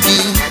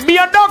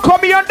 Miondoko,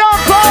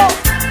 miondoko.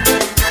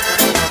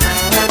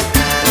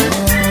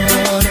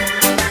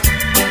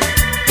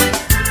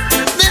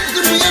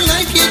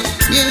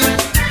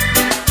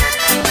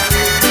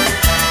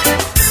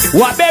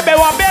 Wabebe,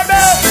 wabebe.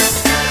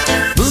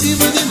 Boogie,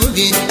 boogie,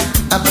 boogie.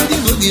 A boogie,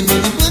 boogie,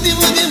 boogie, boogie,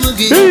 boogie,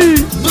 boogie.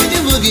 Boogie,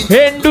 boogie.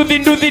 Hey, nduthi,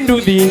 nduthi,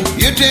 nduthi.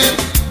 You tell.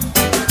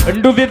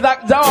 Nduthi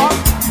that down.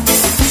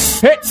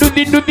 Hey,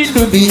 nduthi, nduthi,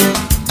 nduthi.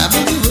 A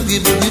boogie, boogie,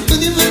 boogie,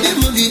 boogie, boogie,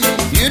 boogie.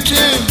 You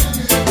tell.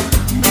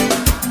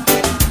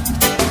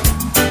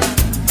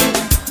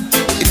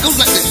 It goes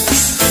like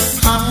this.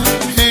 I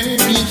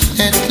heard you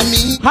said to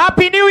me.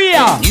 Happy New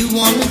Year. You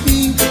wanna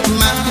be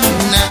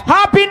mine now.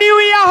 Happy New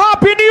Year.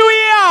 Happy New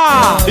Year.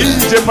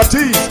 DJ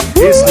PATIZ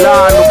is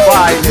land of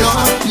finest.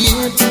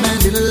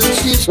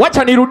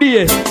 Wacha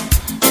nirudie.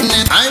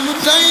 I'm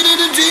tired of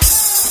the dream.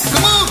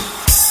 Come on.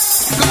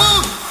 Come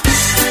on.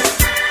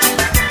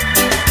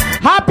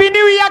 Happy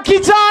New Year,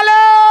 Kitale.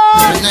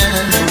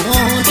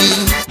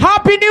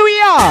 Happy New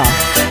Year.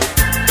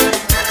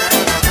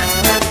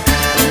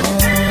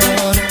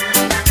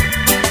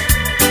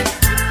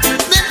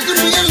 That's the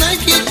way I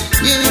like it.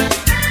 Yeah.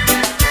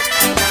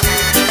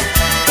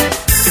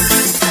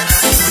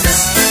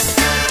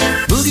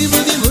 Boogie,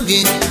 boogie,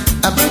 boogie.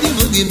 A boogie,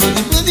 boogie,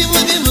 boogie, boogie,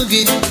 boogie,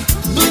 boogie.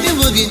 Boogie,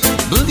 boogie,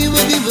 boogie,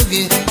 boogie,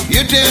 boogie.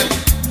 You tell.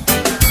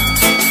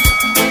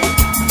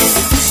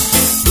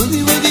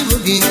 Boogie, boogie,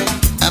 boogie.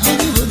 A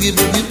boogie, boogie,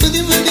 boogie,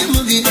 boogie, boogie,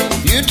 boogie.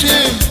 You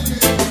tell.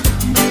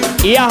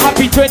 Yeah,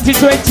 happy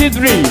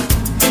 2023.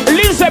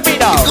 Listen me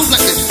now. It goes like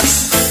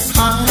this. I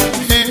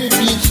heard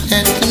you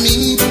said to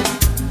me,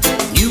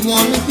 you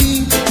wanna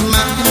be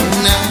my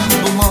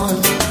number one,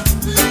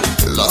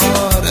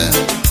 Lord.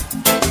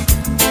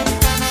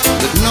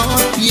 But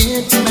not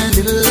yet, my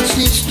little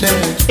sister.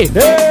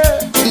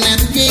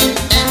 Never gave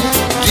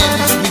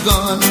just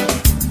begun,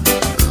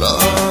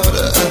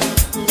 Lord.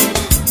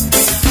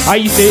 How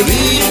you say?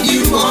 If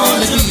you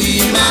wanna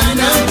be my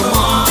number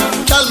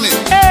one, tell me.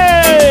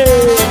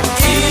 Hey.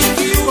 If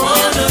you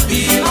wanna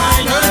be my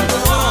number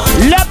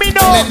one, let me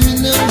know. Let me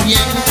know,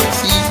 yeah,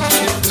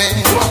 secret man.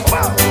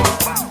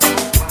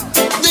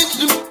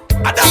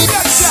 I don't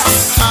get that.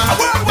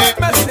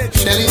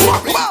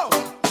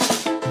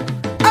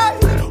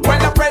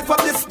 When I pray for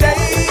this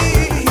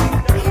day,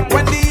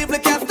 when the evil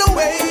cast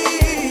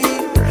away,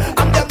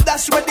 I'm them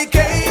dash with the K.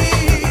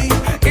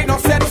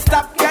 Innocent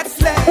stop get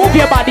slain. Move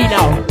your body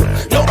now.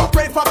 Yo, I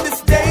pray for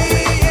this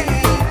day,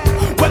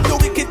 when the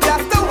wicked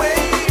cast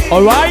away.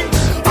 All right.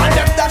 I'm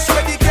them dash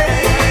with the K.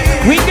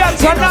 We got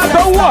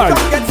another one.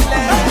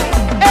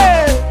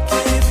 Hey.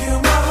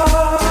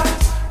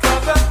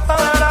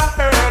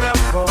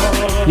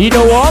 You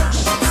know what?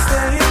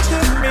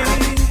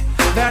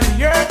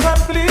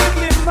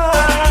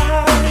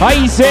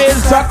 I say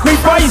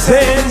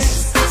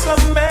sacrifices. So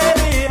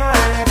many I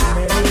have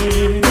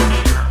made,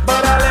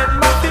 but I let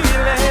my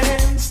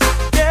feelings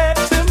get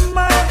to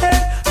my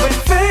head. When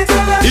faith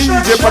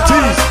DJ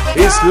PATIZ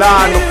is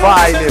land of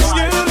finest.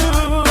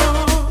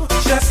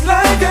 Just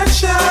like a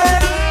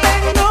child,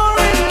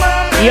 ignoring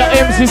my Your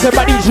MC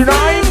Sebari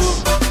tonight.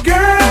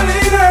 Girl,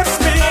 it hurts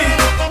me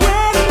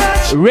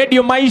when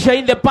Radio Maisha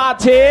in the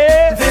party.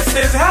 this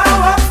is how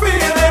I feel,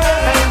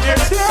 and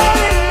you're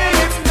telling me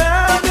it's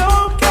not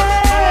okay.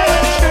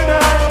 Should I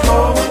go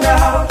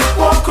now,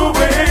 walk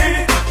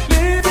away,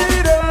 leave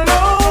it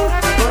alone?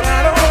 But I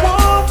don't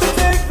want to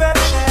take that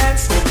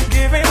chance,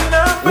 giving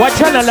up.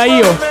 Wachana na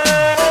hiyo.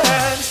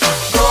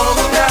 Go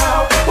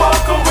now,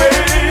 walk away,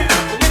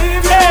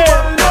 leave it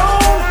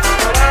alone.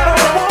 But I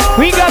don't want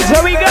We got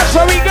so, we got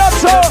so, we got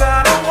so.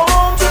 I don't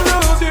want to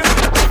lose you.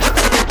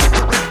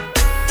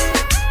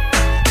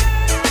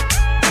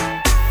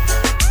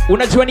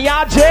 Unajua ni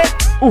aje?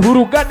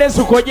 Uhuru Gardens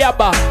uko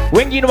Jaba,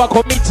 wengine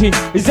wako miti,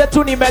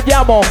 zetu ni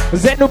mejamo,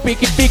 zenu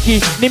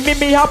pikipiki. Ni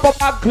mimi hapo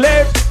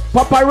Barclay,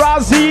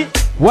 paparazzi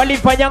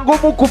walifanya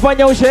ngumu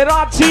kufanya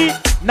usherati.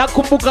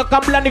 Nakumbuka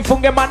kabla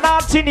nifunge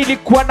manati,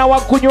 nilikuwa na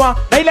wakunywa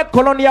na ile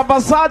koloni ya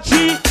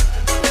Versace.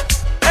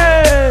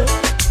 Hey.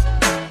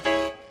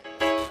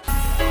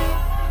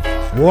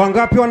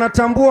 Wangapi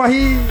wanatambua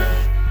hii?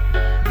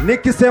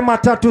 Nikisema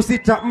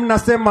 36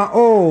 mnasema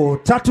oh,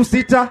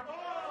 36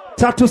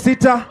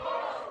 36.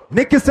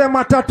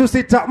 Nikisema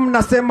 36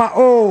 mnasema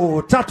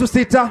oh,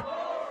 36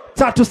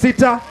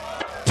 36.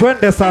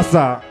 Twende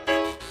sasa.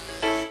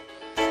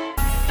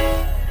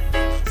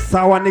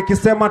 Sawa,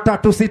 nikisema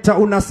 36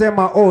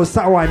 unasema oh,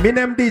 sawa.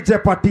 Mimi ni DJ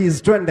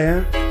PATIZ, twende.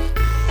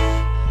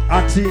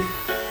 Ati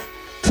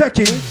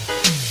checking.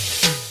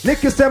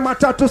 Nikisema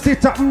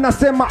 36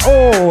 mnasema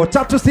oh,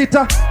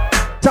 36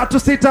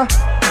 36.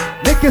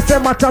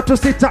 Nikisema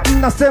 36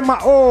 mnasema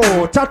oh,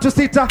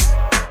 36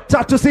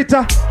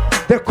 36.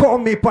 They call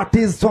me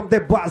PATIZ from the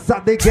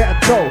bazaar, the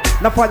ghetto.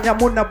 Nafanya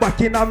muna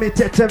baki na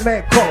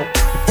mitetemeko.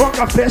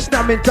 Bonga fresh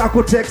na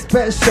mintaku take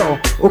special.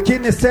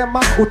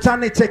 Ukinisema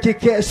utani cheki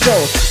kesho.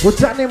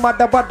 Utani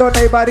madabado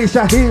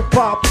naibarisha hip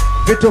hop.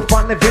 Vitu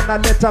fani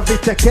vinaleta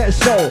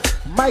vichekesho.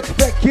 Mike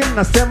Beckham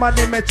nasema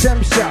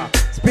nimechemsha.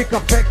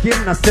 speaker feki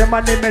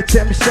mnasema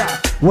nimechemsha.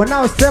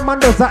 Wanaosema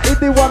ndo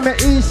zaidi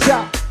wameisha.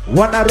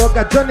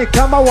 Wanaroga Johnny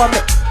kama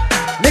wame.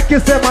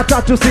 Nikisema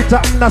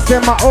 3-6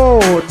 mnasema oh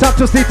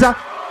 3-6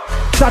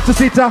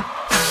 3-6.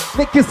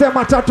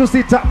 Nikisema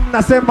 3-6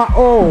 mnasema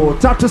oh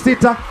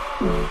 3-6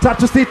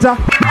 3-6.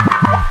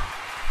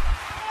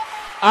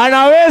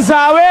 Anaweza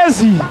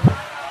hawezi.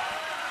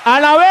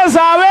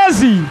 Anaweza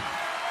hawezi.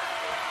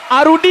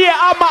 Arudie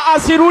ama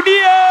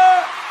asirudie.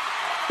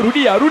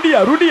 Rudia.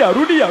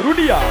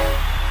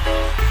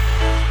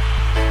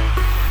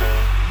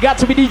 Got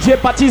to be DJ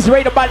PATIZ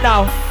right about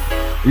now.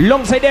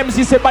 Alongside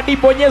MC Sebadi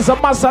Bonyeza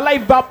Masa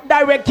live up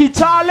direct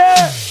Kitale.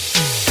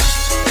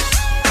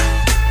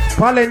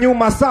 Pale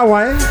nyuma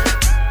sawa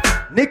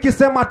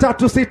Nikisema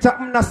 3-6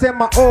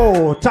 mnasema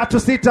oh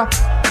 3-6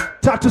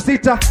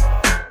 3-6.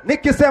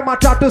 Nikisema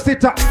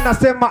 3-6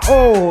 mnasema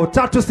oh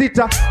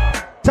 3-6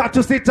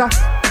 3-6.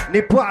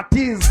 Ni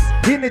PATIZ,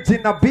 hii ni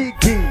jina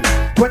bigi.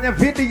 Kwenye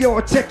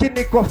video cheki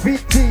niko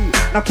fiti,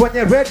 na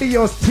kwenye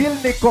radio still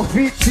niko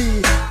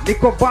fiti.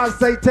 Niko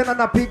bazai tena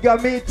napiga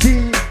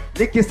miti.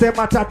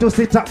 Nikisema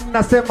 3-6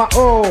 mnasema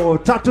oh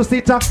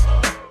 3-6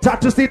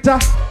 3-6.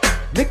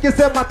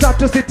 Nikisema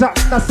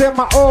 3-6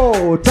 mnasema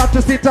oh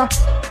 3-6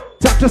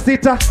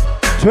 3-6.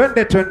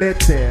 Twende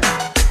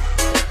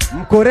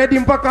mko ready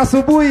mpaka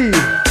asubuhi?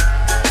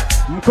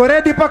 Mko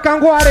ready mpaka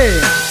ngware?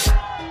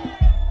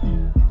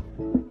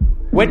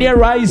 When they're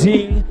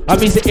rising, I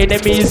mean the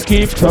enemies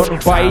keep on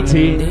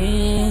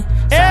fighting.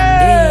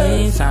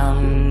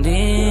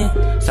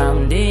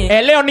 Someday.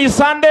 Hey, Leonie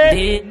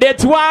Sunday,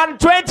 date 1,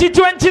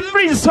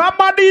 2023.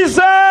 Somebody's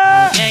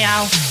yeah.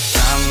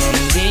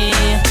 Someday,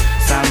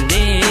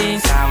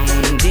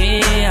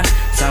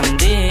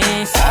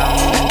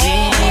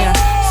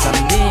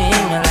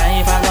 my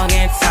life I gonna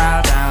get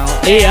solved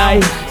out. AI.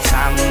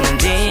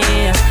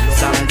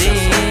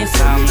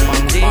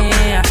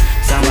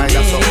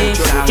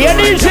 Here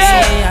DJ.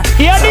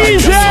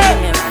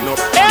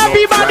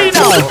 Everybody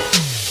now.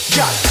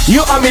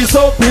 You are me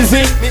so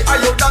busy. Me are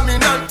you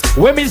dominant.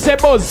 When me say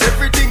boss,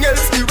 everything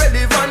else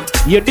irrelevant.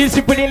 You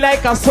discipline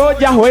like a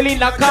soldier well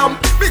in a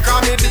camp.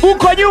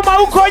 Uko nyuma.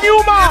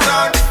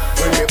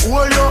 When me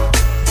hold you,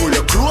 pull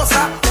you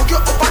closer, hook you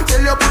up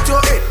until you put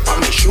your head on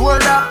my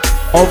shoulder.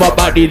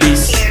 Overbody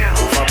this.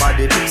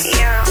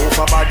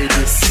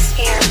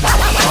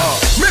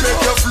 Me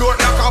make you float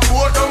like a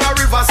boat down a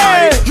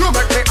riverside. You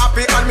make me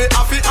happy and me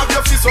happy have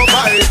your fist so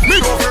high.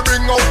 Me go fi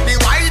bring out the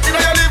white in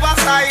your liver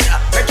side.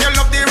 Make you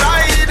love the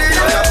ride.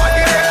 Your body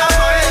they are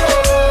mine.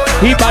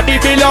 He body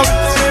belong.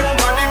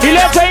 He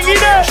let hang in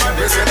there.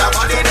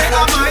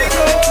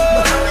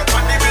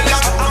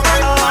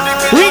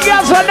 We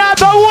got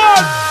another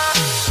one.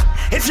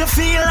 If you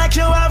feel like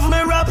you have me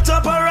wrapped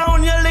up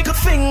around your little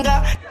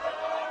finger.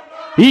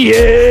 Yeah.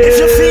 If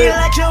you feel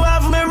like you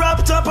have me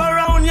wrapped up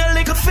around your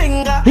little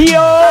finger.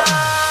 Yo.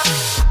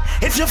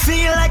 If you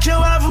feel like you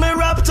have me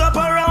wrapped up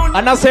around.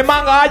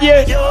 Anasemanga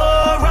aje. You're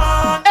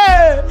wrong.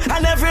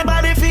 And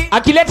everybody feel.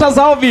 Akileta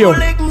za ovyo.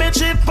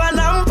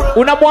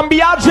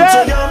 Unamwambiaje?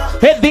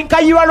 Hey, think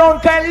you alone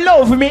can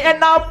love me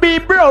and I'll be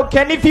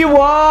broken if you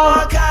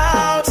walk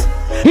out.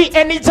 He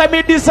anytime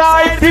you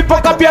decide, you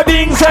pack up your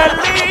things and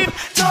leave.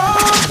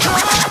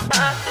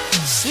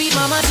 Sweet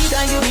mama did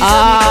and you be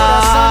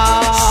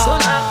corazón.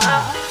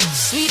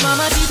 Sweet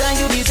mama did and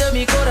you be tell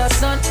me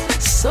corazón.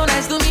 So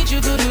nice to meet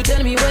you, could you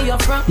tell me where you're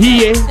from?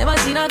 Yeah. Never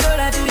seen a girl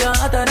like you, you're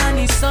hotter than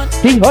the sun.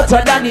 He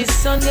hotter than the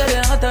sun, girl,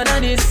 you're hotter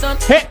than the sun.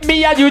 Hey,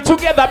 me and you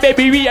together,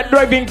 baby, we are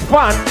driving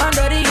fun.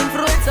 Under the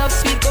influence of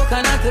sweet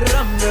coconut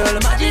rum, girl,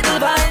 magical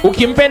vibe.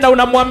 Ukimpenda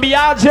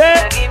unamwambiaje?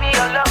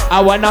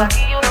 I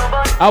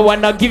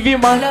wanna give you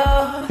my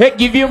love. Hey,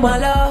 give you my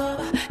love.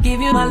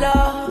 Give you my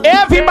love.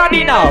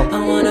 Everybody now. I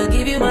wanna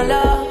give you my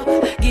love.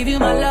 Give you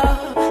my love.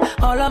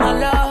 All of my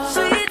love.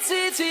 Sweet,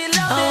 sweet, sweet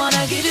love. I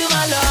wanna give you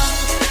my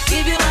love.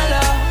 Give you my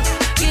love.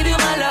 Give you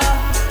my love.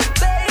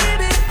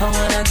 Baby. I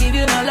wanna give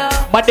you my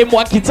love. Mademu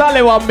wa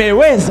Kitale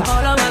wameweza.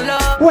 All of my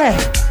love. Where?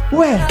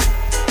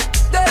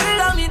 Girl,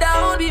 love me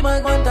down, be my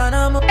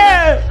Guantanamo. So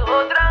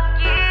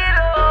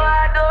tranquilo,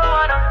 I don't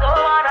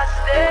wanna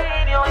stay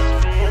in your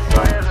space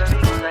forever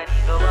because I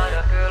need no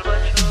other girl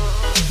but you.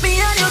 Me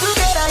and you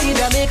together in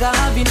Jamaica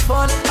having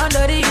fun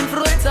under the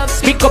influence of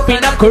sweet pick up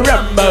in a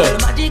caramba.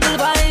 Magical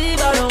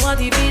vibe, I don't want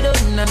to be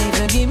done. I need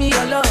to give me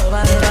your love.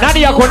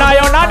 Nadia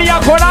Konayo.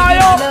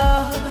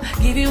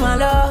 Give you my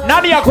love.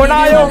 Nadia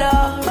Konayo.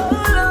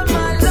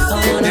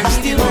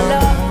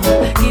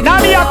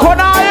 Nadia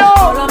Konayo.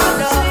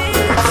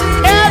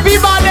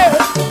 Everybody.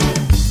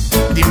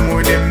 The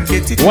more them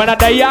get it. Wanna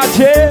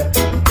dayache?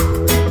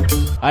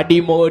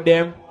 The more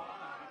them.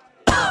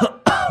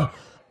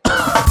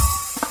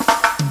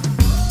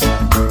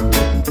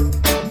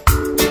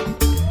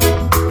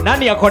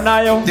 Nani yako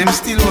nayo? Them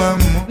still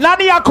want more.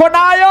 Nani yako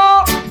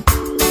nayo?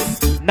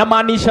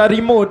 Namaanisha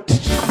remote.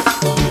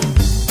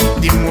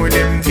 The more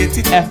them get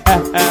it. The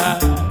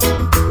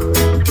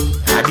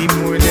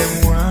more them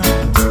want.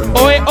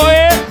 Oe.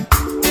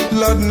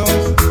 Lord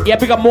knows. Yeah,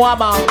 pick up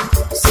Muama.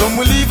 Some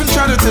will even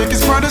try to take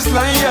his father's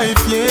life,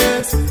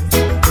 yes.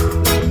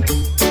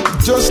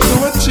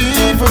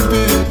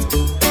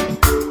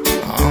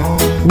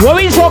 What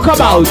we talk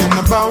about?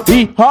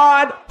 Be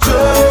hard.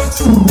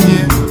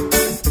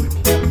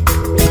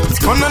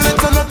 Gonna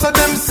let a lot of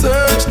them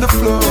search the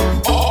floor.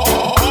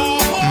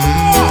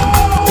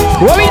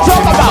 What we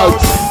talk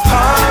about?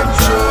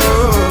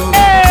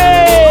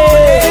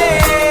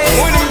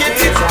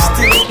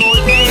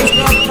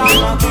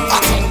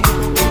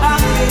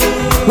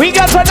 We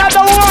got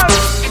another one.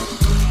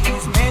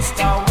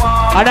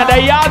 Another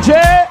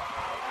Yaje.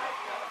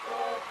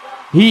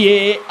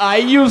 Yeah, I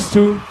used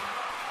to.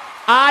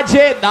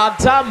 Aje that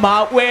time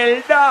a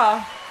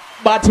welder,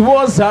 but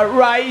was a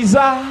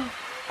riser.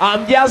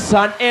 I'm just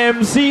an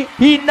MC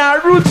in a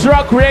roots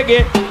rock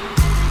reggae.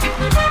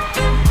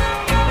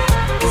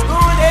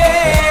 School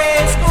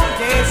days,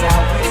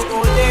 our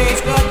school days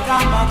could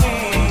come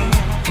again.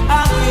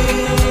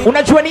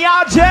 Unajua ni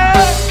aje?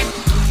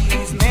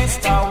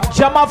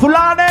 Chama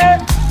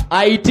fulani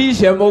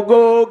aitishe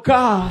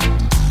mogoka.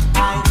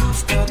 I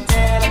used to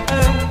tell her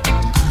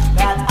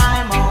that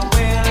I'm a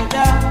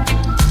welder,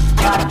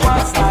 that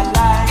was a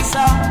lie,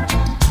 so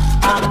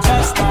I'm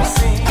just a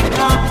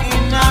singer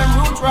in a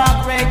root rock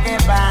reggae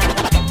band.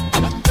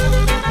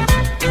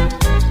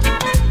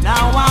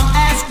 Now I'm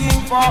asking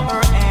for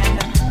her hand.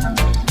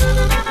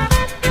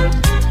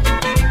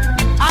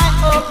 I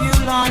hope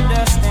you'll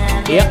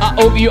understand. Yeah, I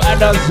hope you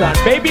understand,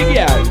 baby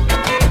girl.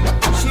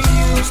 She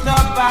used to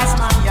pass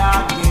my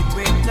yard gate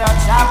with the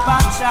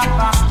chopper stick.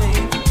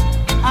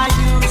 I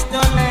used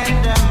to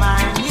lend her my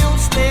new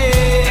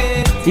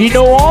stick. You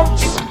know what?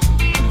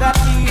 The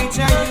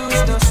teacher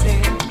used to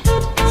say,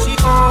 she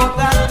hoped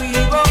that we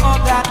go up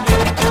that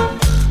way.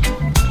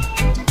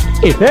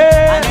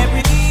 Hey. And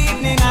every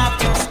evening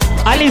after school,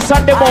 Ali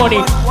Sunday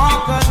morning. I would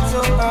walk her to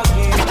her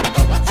gate.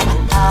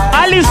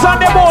 Ali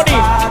Sunday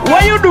morning.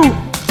 What you do?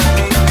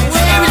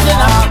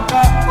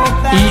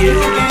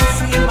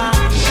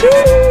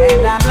 Yeah.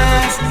 And I'm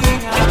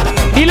asking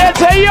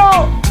her, yo.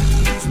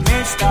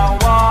 Mr.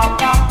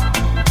 Walker,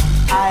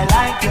 I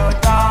like your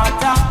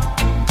daughter.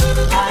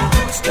 I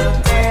used to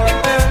tell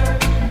her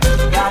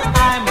that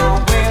I'm a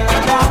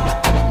welder.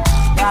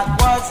 That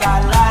was a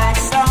lie,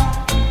 son.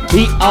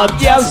 He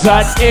just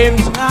an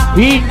aims.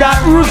 He that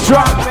roots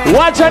rock.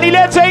 Watch and he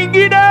let's hang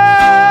in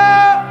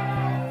there.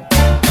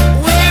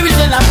 Where is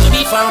the love to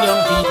be found,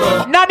 young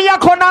people? Nadia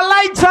Kona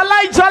lighter.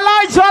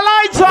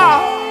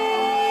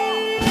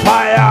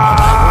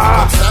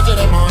 Fire.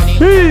 Saturday morning,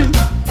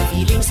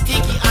 feeling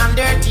sticky and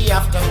dirty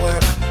after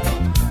work.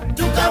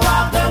 Took a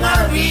walk down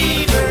a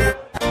river.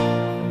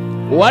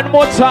 One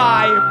more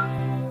time.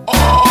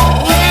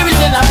 Where is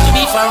the love to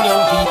be found,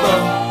 young people?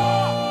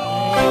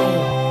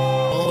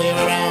 Oh, we're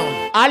around.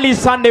 Ali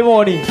Sunday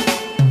morning.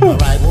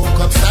 I woke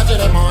up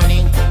Saturday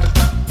morning,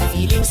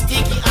 feeling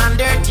sticky and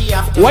dirty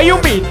after What you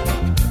work. mean?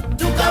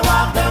 Took a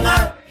walk down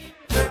a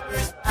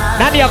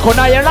Nadia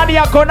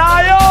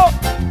Konayo.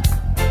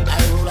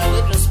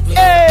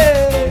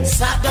 Hey.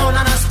 Sat down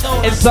on a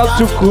stone. It's up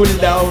to cool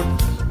down.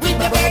 With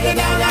the burden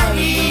down a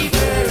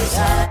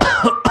riverside.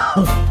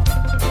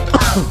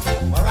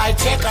 Where I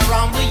check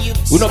around with you.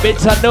 You know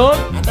better known.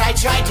 And I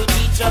try to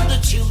teach them the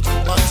truth.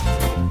 But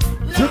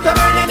look the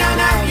burden down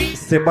a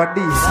riverside.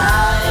 Sebadi.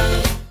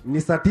 Ni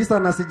saa 9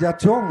 na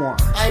sijachomwa.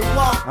 I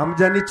walk.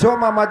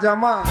 Hamjanichoma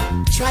majamaa.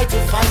 Try to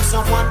find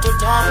someone to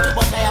talk to,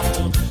 but I have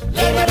to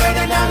lay the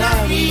burden down a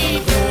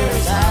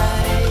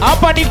riverside.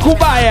 Hapa ni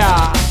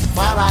kubaya.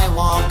 While I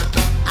walk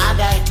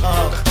and I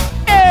talk,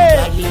 hey.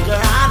 I linger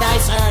and I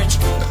search.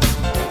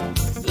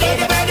 Lay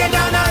the burden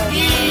down a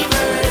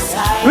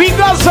riverside. We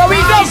go so.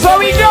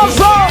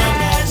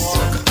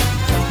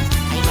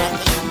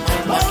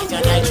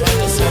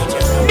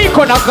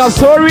 Niko na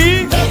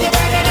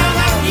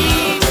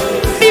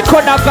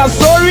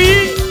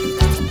kasori.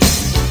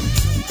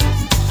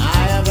 I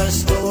have a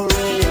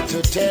story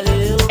to tell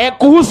you.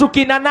 Kuhusu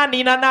kina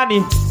nani na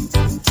nani.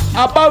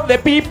 About the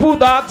people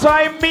that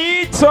I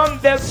meet on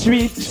the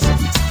street.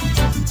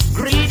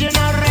 Greed and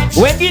a wretch.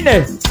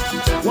 Wengine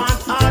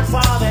Want all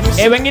for them.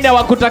 wengine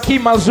wakutaki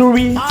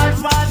mazuri. All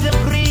for the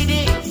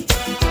greedy.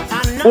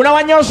 And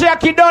Unawanyoshea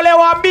kidole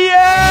waambie.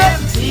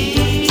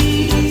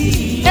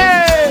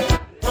 Hey.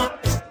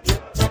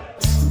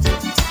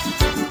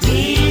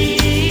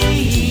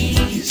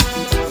 Please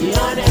be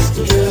honest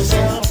to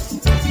yourself.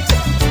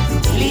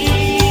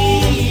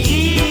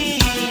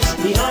 Please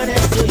be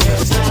honest to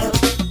yourself.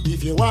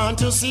 If you want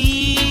to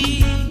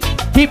see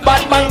the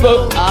bad man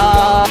go. If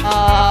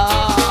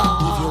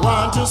you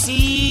want to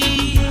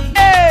see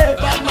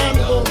bad man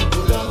go.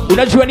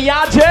 Unajua ni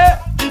aje?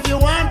 If you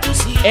want to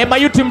see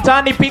mayuti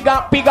mtani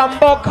piga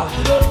mboka.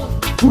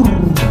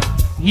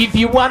 If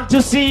you want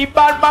to see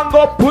bad man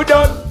go put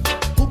on.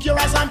 Cook your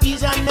ass and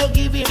peas and no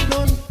give him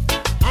none.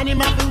 And him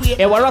have to wait.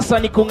 Warasa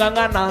ni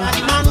kungangana.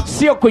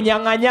 Sio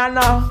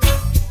kunyanganyana.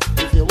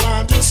 If you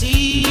want to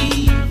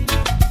see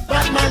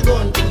bad man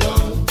gun put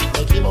on,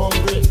 make him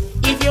hungry.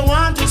 If you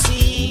want to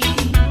see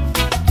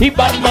the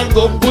bad man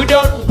go put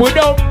on. But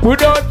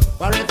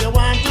if you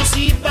want to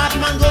see bad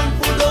man gun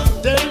put on,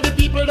 tell the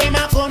people them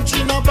a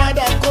country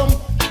nobody come.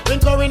 When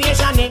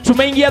coronation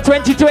tumeingia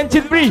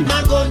 2023.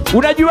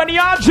 Unajua ni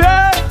aje?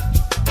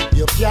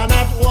 You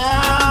cannot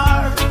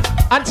war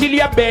until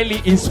your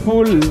belly is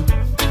full.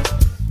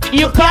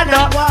 You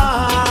cannot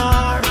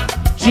war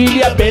till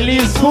your belly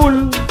is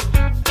full.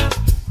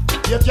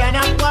 You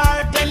cannot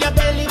war till your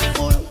belly is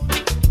full.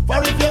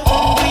 For if you're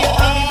hungry, you're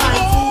hungry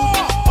food.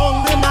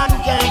 Hungry man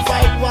can't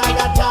fight war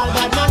at all.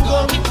 That man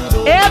going to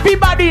do.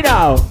 Everybody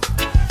now.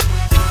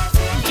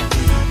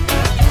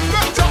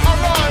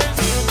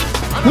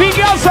 We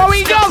go so,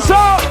 we go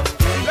so.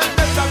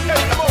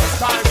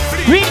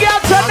 We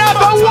got to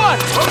number one.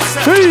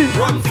 Hey,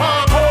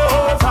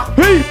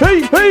 hey, hey,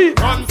 hey.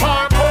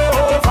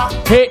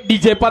 Hey,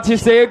 DJ PATIZ,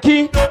 say a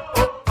key.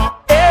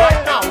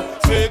 Right now,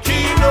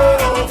 taking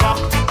over.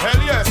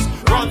 Hell yes,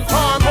 run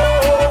far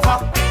over.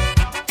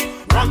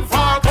 Run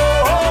far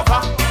over.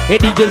 Hey,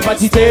 DJ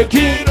PATIZ, say a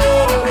key.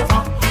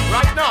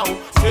 Right now,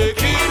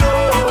 taking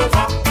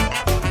over.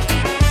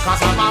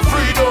 Cause I'm a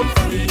freedom,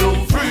 freedom,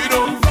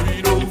 freedom,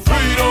 freedom,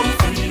 freedom,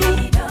 freedom,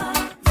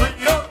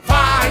 freedom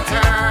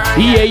fighter.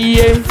 Yeah,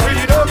 yeah.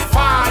 Freedom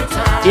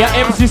fighter. Yeah,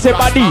 MC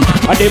SEBAR,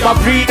 and them a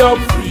freedom,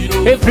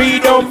 hey,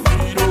 freedom.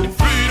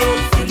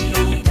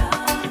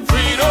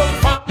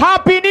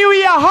 Happy New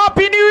Year,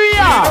 Happy New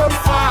Year,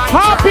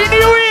 Happy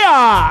New Year.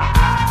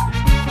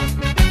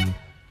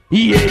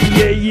 Yeah,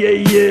 yeah, yeah,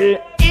 yeah.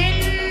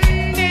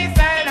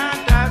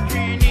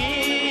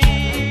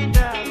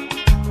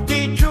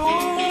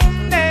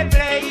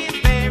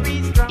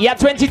 Yeah,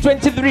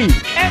 2023.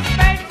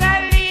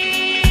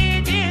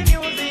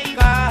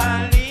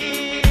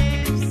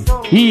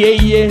 Yeah,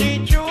 yeah.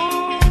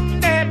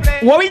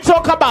 What we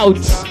talk about?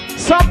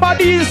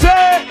 Somebody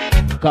say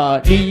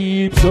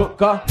Calypso.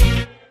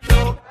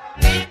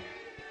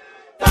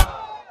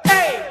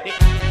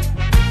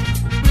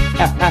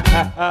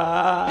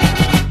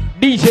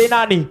 DJ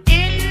Nani.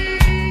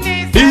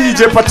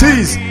 DJ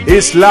PATIZ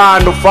is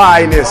land of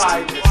finest.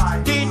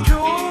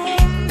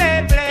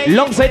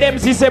 Alongside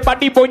MC SEBAR,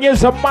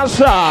 bonyeza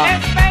masa.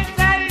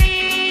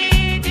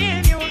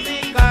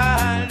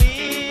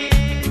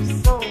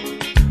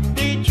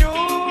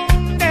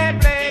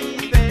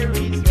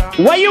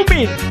 What you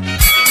mean?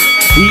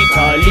 He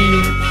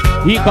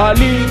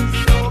calling.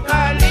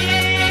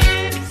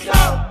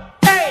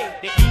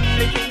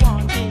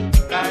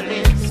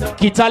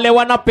 Kitale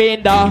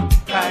wanapenda.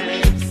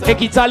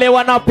 Kitale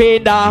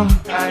wanapenda.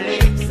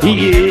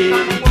 Yeah.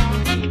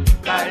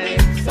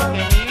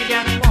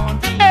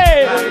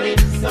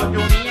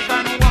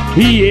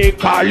 Yeah,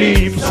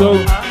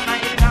 Calypso.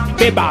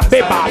 Beba,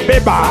 beba,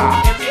 beba.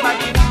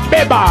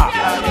 Beba.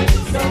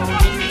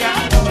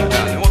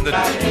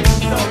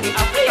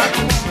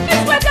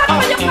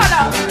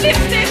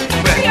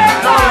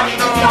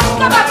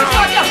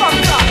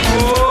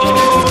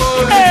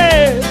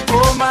 Hey.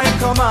 Oh my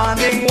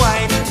commanding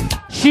wife.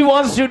 She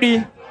wants to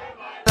be.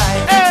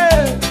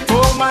 Hey.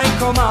 Oh my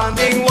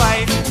commanding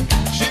wife.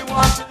 She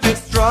wants to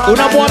destroy my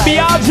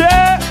Unamwambiaje?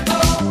 life.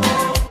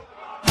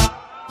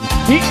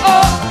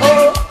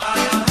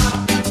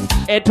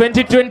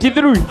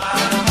 2023.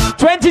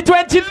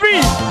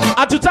 2023.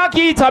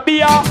 Hatutaki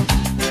tabia.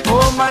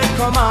 Oh my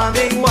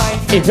commanding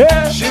wife.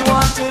 She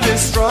wants to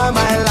destroy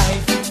my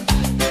life.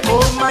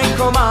 Oh my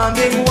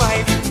commanding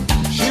wife.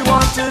 She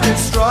wants to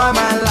destroy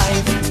my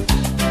life.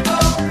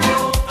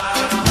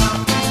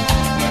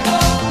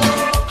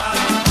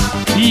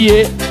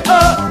 Yeah.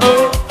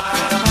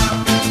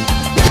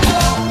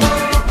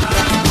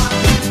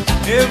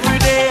 Every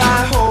day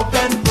I hope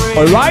and pray.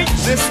 Alright.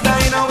 This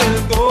night I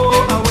will go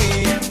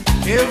away.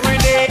 Every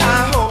day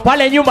I hope.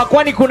 Pale nyuma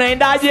kwani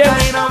kunaendaje?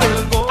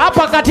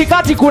 Hapa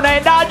katikati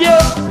kunaendaje?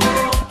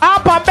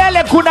 Hapa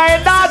mbele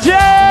kunaendaje?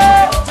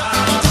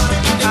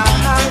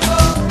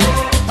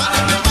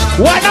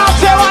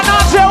 Wanate.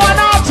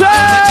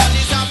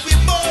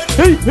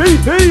 Hey, hey,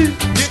 hey.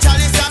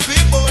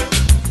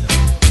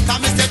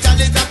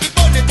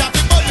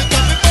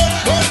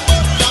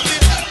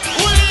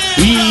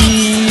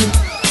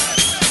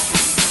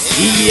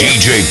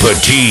 DJ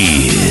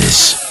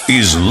PATIZ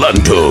is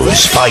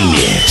Lando's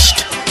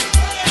finest.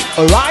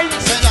 Alright.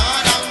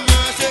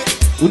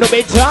 Uno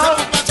better.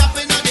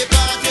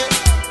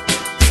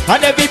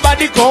 And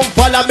everybody come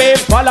follow me.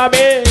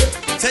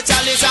 Say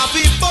Charlie's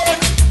happy born.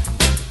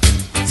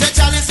 Say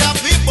Charlie's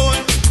happy born.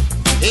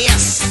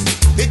 Yes.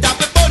 It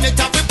happy born.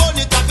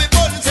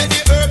 Say the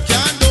herb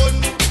can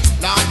done.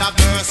 Lord have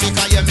mercy,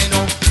 can you me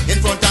know? In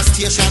front of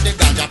station, the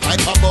ganja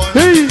pipe a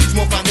burn.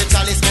 Smoke on the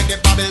chalice, make the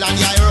Babylon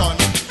yeah run.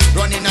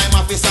 Running I'm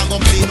office and go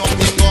clean up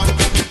the gun.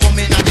 Come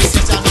in at the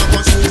station and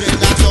go shoot it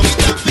like so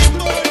it happy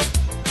born.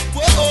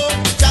 Whoa,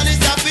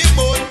 Charlie's happy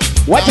born.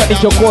 Wacha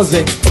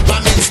nichokoze.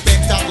 From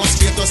inspector go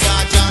straight to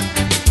sergeant.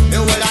 The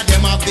whole of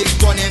them a big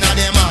gun in a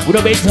them hand. Uno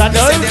better They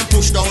say them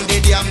push down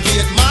the damn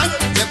gate man.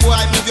 The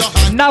boy move your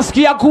hand.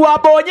 Nasikia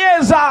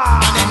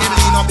kuwabonyeza. And then him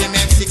lean up the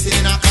M6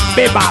 in a car.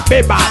 Beba.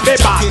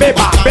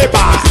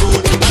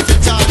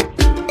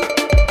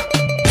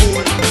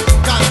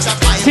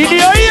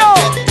 Studio hiyo.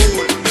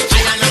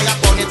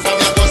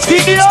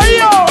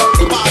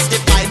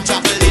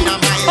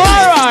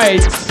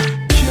 Alright.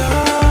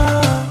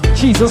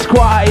 Jesus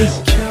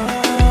Christ.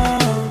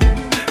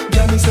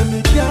 Yeah, me say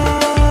me can't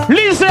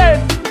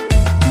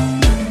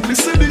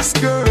Listen this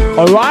girl.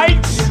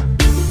 Alright.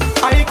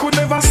 I could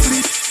never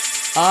sleep.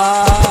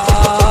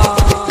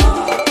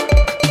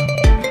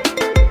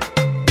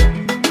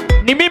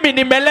 Ni mimi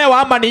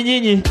nimelewa ama ni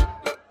nyinyi?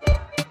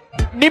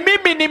 Ni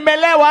mimi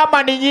nimelewa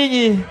ama ni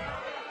nyinyi?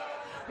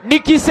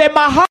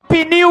 Nikisema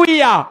Happy New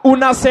Year,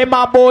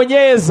 unasema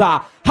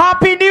bonyeza.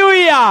 Happy New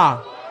Year.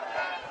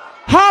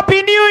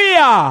 Happy New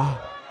Year.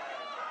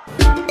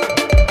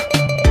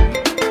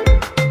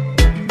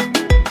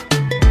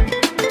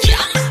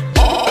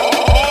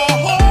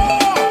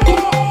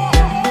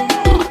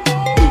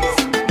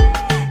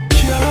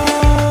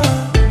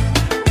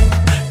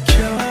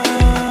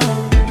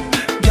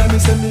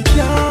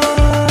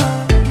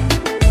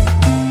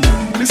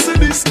 Listen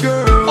this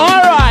girl.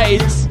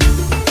 Alright.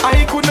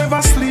 I could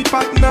never sleep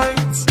at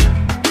night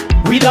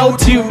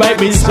without you by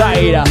my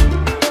side.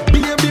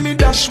 Baby, me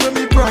dash when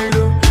me pride.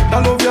 I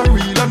love you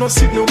real, I no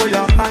sit no where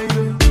you hide.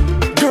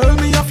 Girl,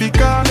 me have to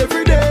call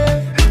every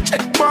day.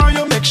 Check for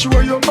you, make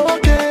sure you're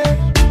okay.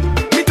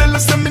 Me tell you,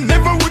 say me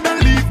never woulda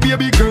leave,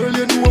 baby girl,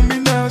 you know me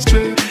not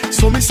stray.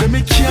 So me say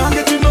me can't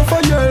get enough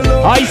of your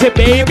love. I say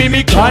baby,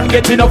 me can't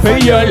get enough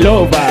of your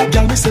love.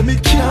 Girl, me say me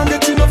can't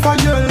get enough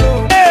of your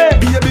love.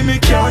 Baby, me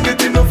can't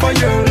get enough of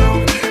your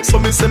love. So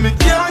me say me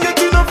can't get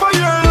enough of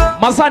your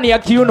love. Masani ya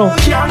kiuno.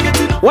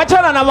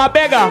 Wachana na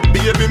mabega.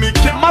 Baby, me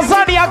can't.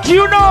 Masani ya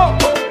kiuno.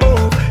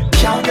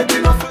 Can't get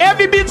enough.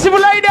 Every beautiful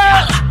lady.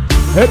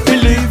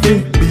 Believe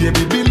me,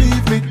 baby,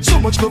 believe me. So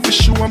much love for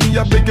sure me,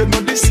 I beg you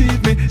not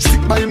deceive me.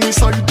 Stick by me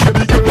side,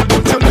 baby girl,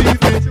 don't you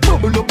leave me.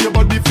 Bubble up your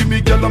body for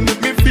me, girl, and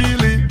make me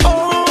feel it.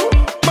 Oh,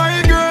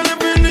 my girl,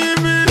 if you need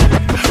me,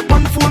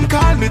 one phone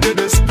call me,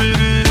 the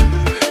spirit.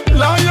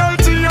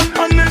 Loyalty and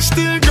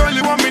honesty, girl,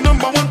 you want me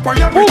number one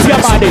priority. Move your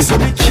body. So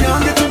me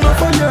can't get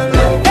enough of your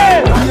love.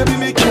 Hey. Baby,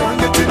 me can't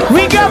get enough.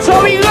 We got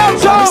so we got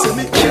so. So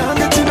me can't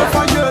get enough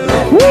of your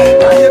love.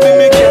 Baby,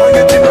 me can't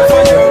get enough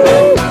of your love.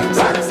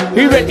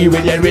 We ready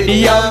when you're ready,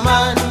 yeah,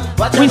 man.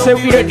 We say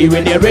we ready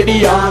when you're ready,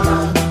 yeah,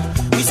 man.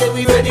 We say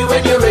we ready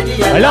when you're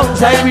ready. A long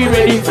time we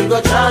ready. We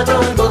got charge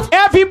on, but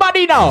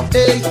everybody now.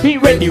 Be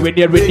ready when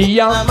you're ready,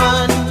 yeah,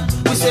 man.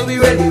 We say we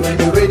ready when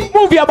you're ready.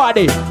 Move your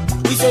body.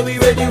 We say we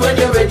ready when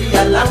you're ready.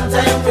 A long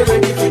time we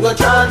ready. We got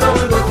charge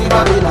on, but we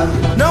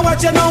Babylon. Now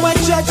what you know, I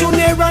chat you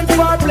near and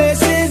far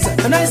places,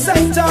 and I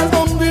sight all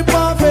hungry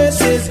poor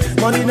faces.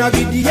 Money na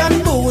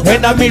Gideon boot,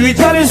 and a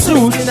military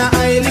suit. In a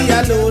highly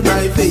alone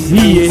my face.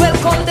 Yeah.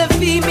 Welcome the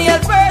female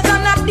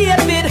version of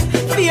David.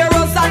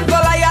 Pharaohs and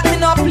Goliath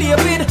in a play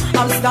with.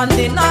 I'm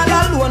standing all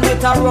alone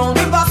with a round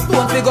river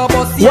stone. Figure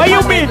bust what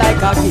you mean?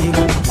 Like a king.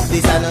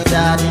 This are no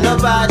daddy, no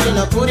body,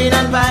 no pudding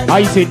and pie.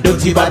 I said don't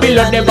see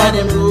Babylon never.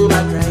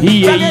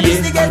 Yeah, yeah.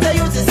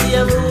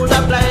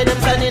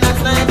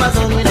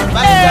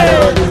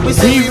 We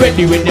say we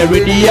ready when they're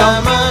ready,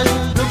 yeah.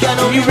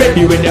 We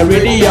ready when they're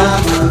ready, yeah.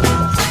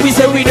 We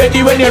say we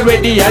ready when you're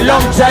ready. A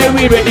long time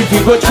we ready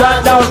to go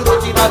shut down.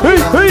 Hey,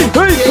 hey,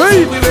 hey,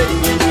 hey.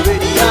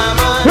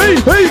 Hey,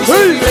 hey,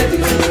 hey.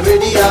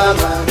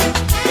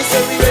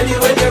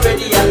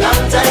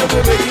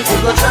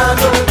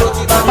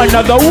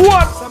 Another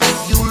one.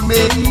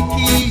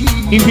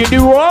 If you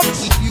do what?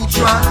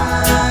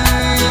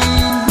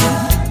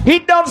 He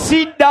don't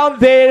sit down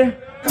there.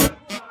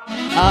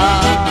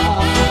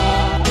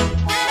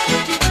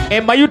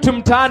 Emma yutu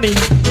mtani.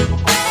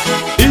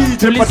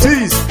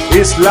 PATIZ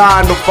is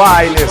land of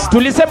finest.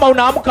 Tulisema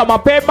unaamka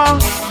mapema,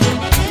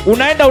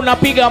 unaenda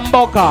unapiga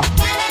mboka.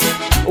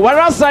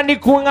 Warasa ni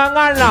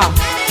kungangana,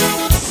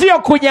 sio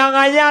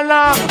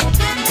kunyanganyana.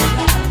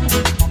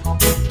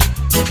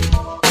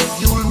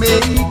 You'll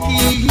make it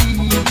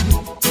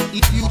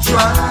if you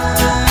try.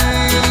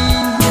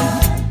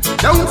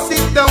 Don't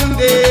sit down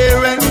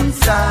there and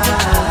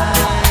sigh.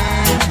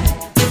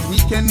 We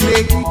can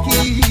make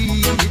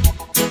it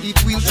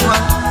if we try.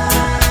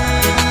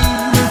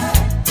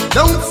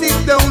 Don't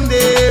sit down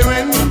there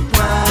and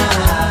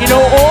cry. You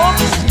know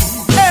what?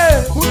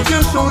 Hey. Put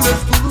your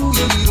shoulders to the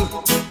wheel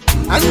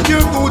and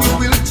your body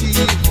will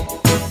achieve.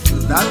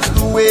 That's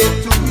the way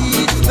to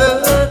reach the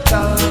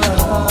top.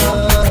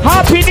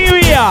 Happy New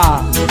Year!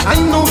 I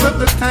know that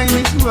the time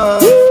is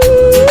rough.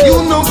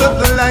 You know that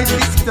the life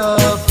is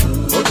tough,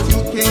 but you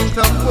can't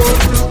afford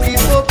to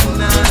give up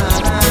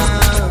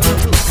now.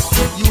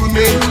 You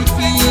may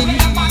feel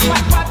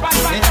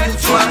and you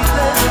try.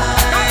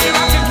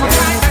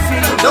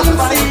 Don't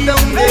sit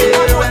down there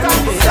and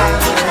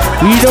sigh.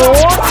 You know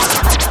what?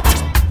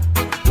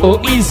 Oh,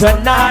 it's a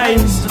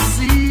nice to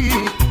see.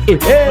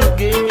 Yeah.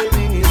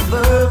 Giving is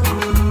the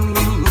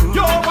rule.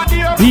 Yo, over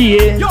there.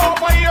 Yeah. Yo,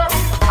 over here.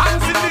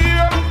 Hands in the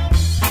air.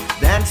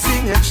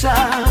 Dancing and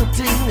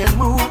shouting and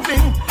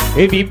moving.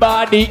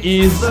 Everybody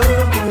is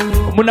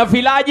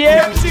Munafilaje.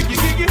 Jiggy,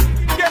 jiggy.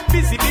 Get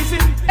busy, busy.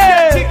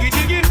 Hey. Jiggy,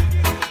 jiggy.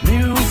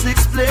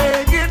 Music's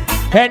playing.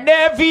 And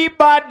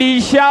everybody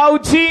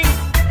shouting.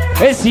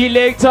 A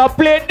selector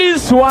play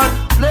this one.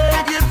 Play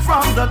it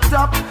from the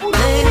top.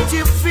 Make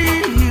you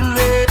feel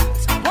it.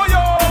 Oh,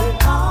 yo.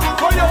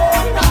 Oh, yo.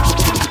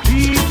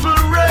 People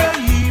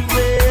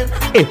raving.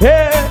 Hey,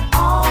 hey.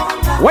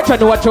 What you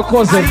know what you're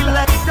causing? I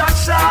like that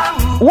sound.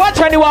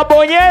 Wacha ni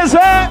wabonyeze.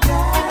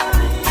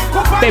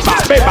 Beba,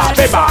 beba,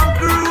 beba.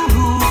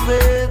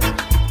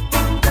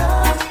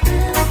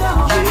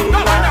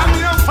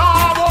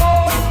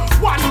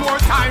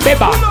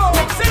 Beba.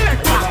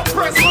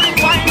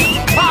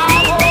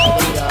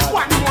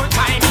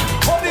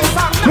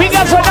 We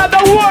got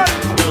another one.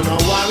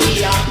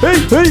 Hey,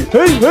 hey,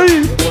 hey,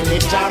 hey.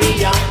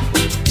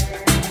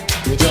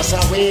 We just a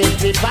wait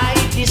to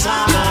fight this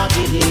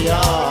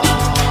Armageddon.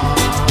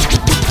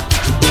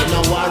 We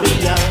no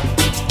warrior.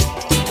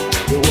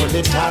 We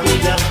only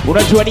tarrier.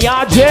 Unajua ni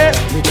aje?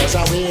 We just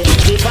a wait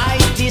to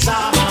fight this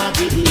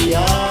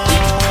Armageddon.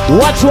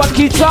 Watu wa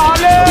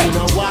Kitale. We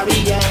no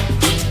warrior.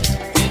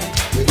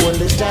 We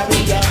only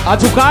tarrier.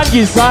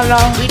 Hatukangi sana.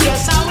 We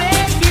just a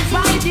wait to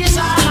fight this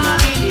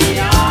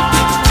Armageddon.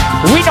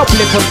 We no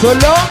play for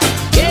solo.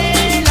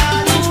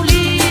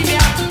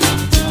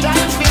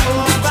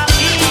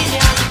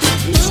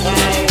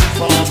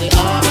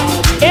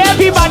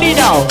 Everybody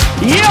now,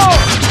 yo!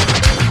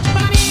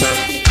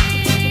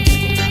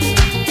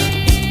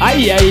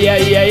 Ay, ay,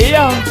 ay, ay,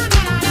 ay.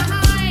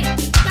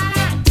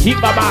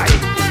 Hibabai.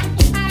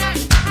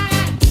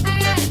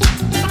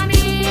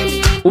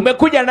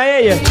 Umekuja na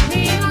yeye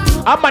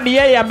ama ni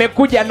yeye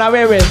amekuja na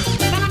wewe?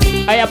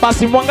 Aya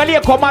basi muangalie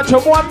kwa macho,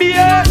 mwambie.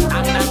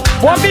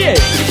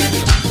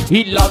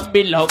 He love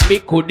me,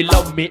 could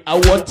love me, I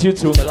want you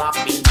to love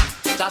me.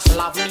 Just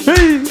love me.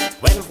 Hey.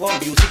 When for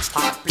music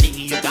start play,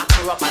 you got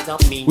to rub it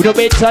up me. We don't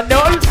better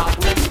know.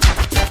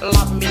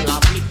 Love me,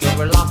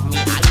 girl, love me.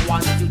 I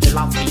want you to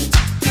love me.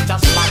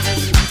 Just love me.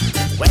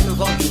 When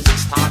for music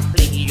start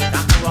play, you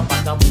got to rub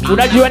it up me.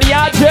 Unajua ni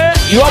aje?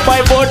 You are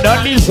my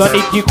Mona Lisa,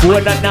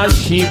 nikikuona na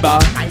shiba.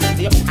 I'm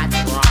the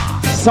Patra.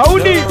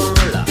 Saudi.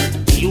 Girl,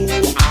 you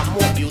are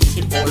more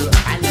beautiful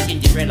than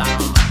Cinderella.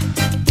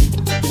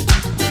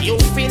 You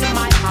fill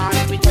my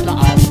heart with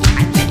love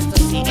and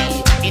ecstasy.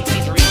 It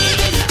is real.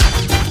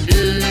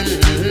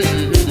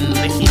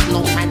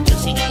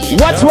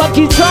 What's what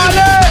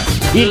Kitale?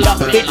 He love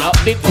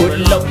me, could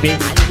love me.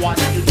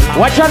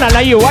 Wachana na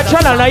hiyo,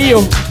 wachana na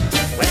hiyo.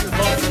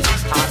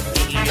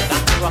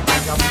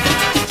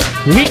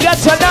 We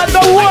got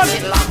another one.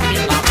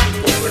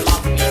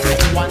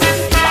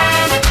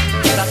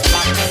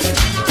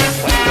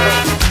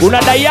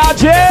 Unadai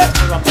aje?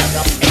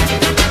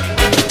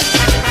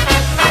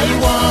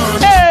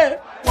 Hey.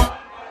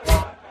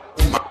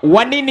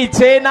 Wanini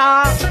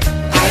tena?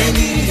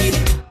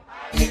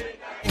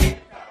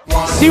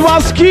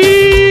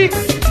 Siwaski.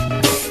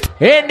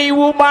 Any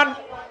woman,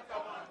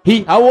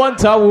 I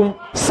want a woman.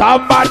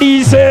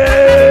 Somebody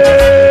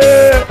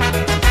say.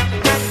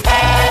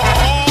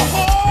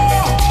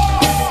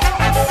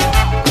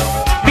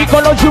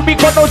 Mikonoju,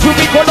 mikonoju,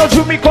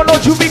 mikonoju,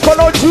 mikonoju,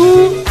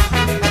 mikonoju.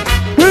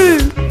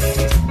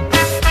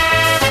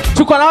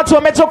 Tuko na watu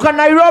wametoka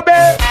Nairobi.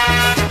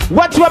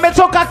 Watu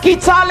wametoka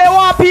Kitale,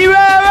 wapi wewe?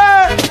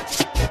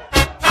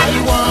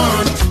 I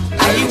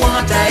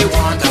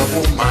want a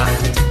woman.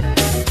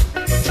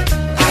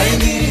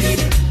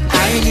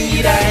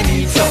 I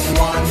need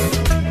someone.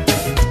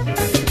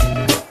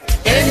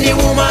 Any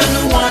woman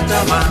who want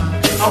a man,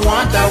 I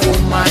want a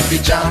woman to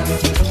jump.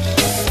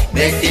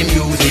 Make the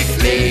music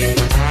play,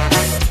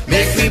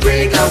 make me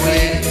break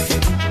away,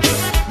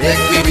 make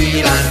me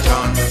reel and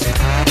turn,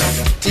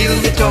 till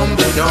we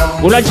tumble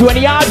down. Unajua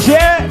ni aje?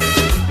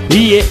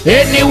 Yeah.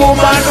 Any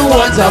woman who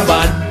wants a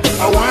man,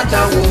 I want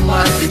a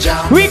woman to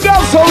jump. We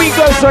go so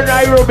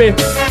Nairobi.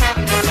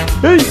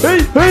 Hey,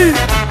 hey, hey.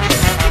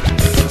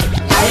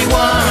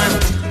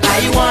 I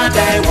want a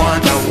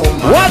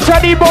woman. Wacha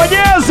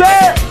nibonyeze.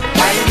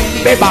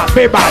 Beba,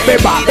 beba,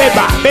 beba,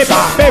 beba, beba,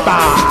 beba.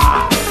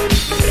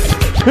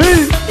 Hey.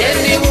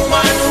 Any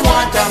woman who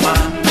want a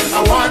man, I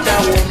want a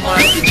woman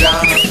to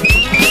jam.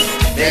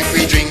 Make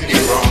we drink the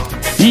rum.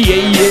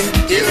 Yeah.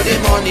 Till the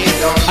money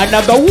done.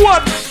 Another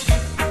one.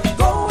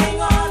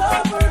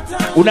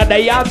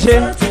 Unadai aje?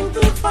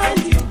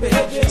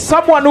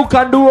 Someone who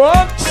can do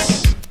what?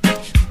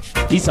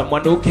 Is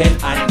someone who can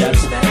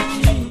understand.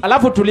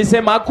 Alafu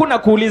tulisema hakuna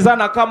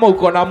kuulizana kama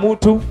uko na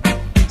mtu.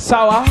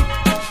 Sawa?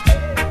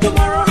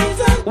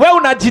 We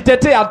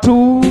unajitetea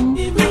tu.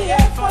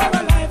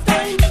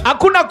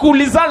 Hakuna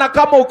kuulizana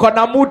kama uko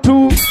na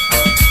mtu.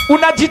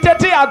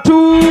 Unajitetea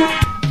tu.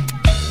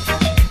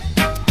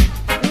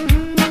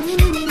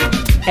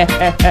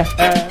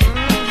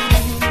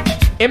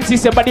 MC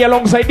Sebadi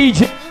alongside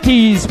DJ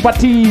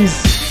PATIZ.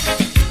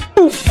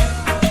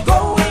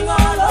 Going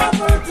all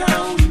over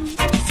town,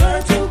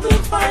 searching to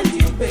find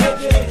you,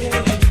 baby.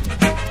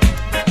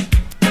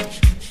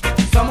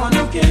 Someone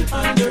who can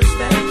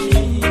understand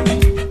me.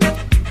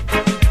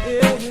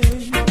 Yeah.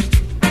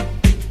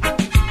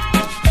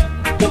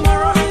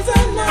 Tomorrow is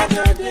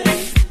another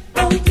day.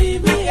 Don't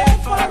leave me here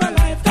for a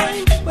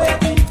lifetime,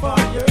 waiting for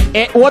you.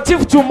 What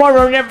if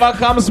tomorrow never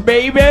comes,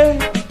 baby?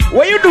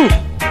 What you do?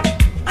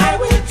 I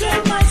will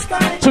change my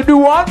style. To do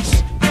what?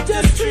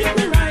 Just treat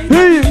me right.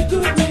 Hey.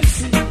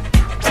 Goodness.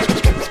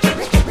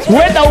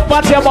 Wenda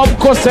upate ama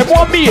mkose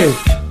mwambie.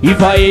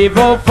 If I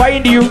ever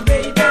find you,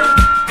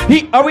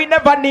 I will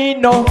never need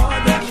no.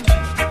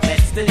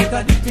 let's take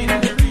a dip in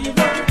the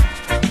river.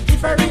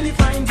 If I really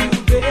find you,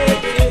 baby.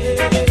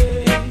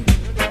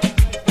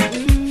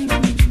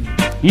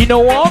 You know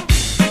what?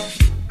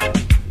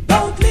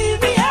 Don't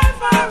leave me here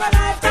for a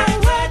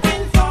lifetime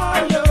waiting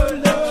for your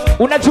love.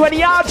 Unajua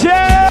ni aje?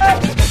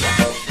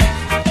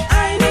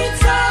 I need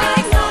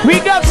someone. We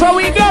got so,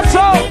 we got so.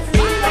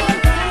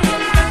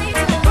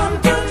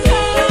 Come to me.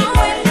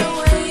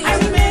 I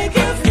will make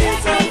you feel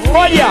so good.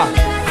 Oh yeah. I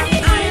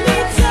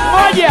need someone.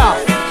 Oh yeah.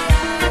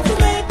 To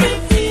make me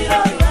feel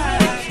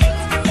alright.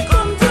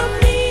 Come to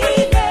me,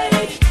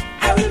 baby.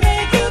 I will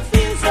make you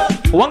feel so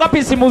good.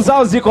 Wangapi simu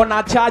zao ziko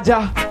na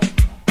charger?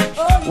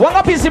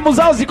 Wangapi simu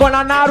zao ziko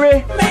na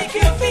nare?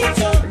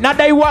 Na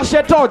dai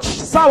washe torch,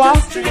 sawa?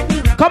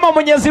 Kama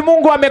Mwenyezi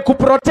Mungu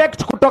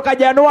amekuprotect kutoka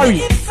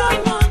Januari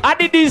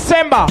hadi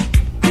December,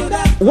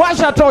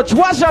 washa torch,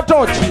 washa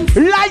torch.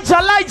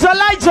 Lighter, lighter,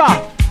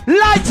 lighter.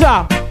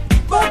 Lighter.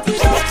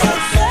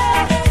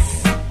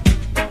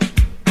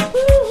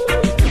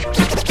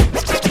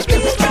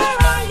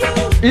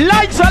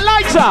 Lighter,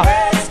 lighter.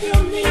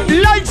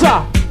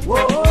 Lighter.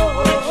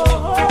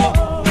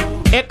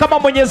 Kama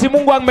Mwenyezi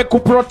Mungu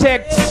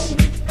amekuprotect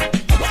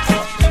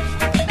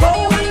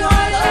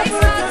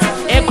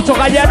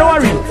kutoka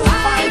Januari,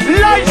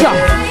 lighter,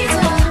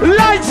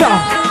 lighter,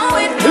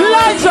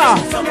 lighter,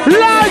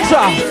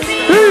 lighter,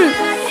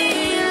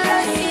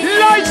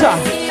 lighter.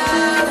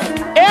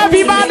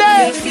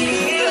 Everybody,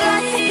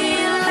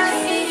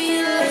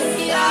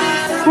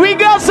 we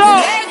go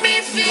so.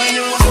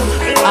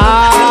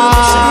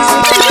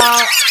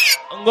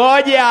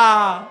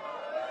 Ngoja.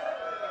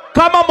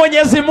 Kama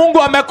Mwenyezi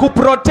Mungu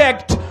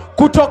amekuprotect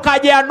kutoka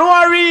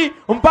Januari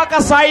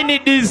mpaka saini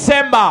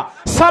December,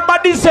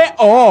 somebody say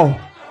oh,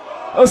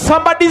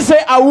 somebody say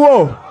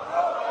awo.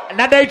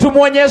 Nadai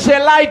tumuonyeshe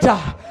lighter,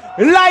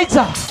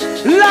 lighter,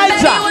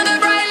 lighter,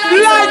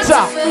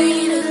 lighter.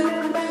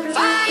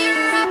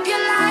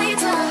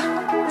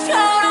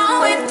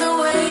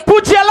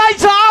 Put your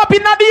lighter up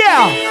in the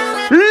air.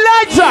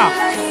 Lighter.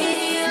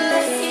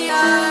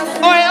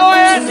 Oye,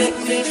 oye.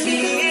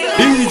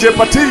 DJ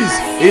PATIZ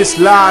is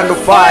land of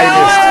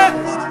finest.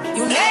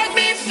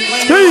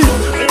 Hey.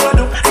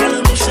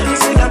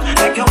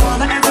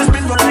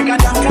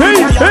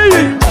 Hey,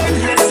 hey.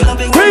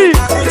 Hey.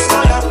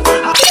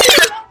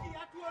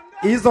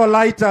 Hizo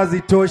lighter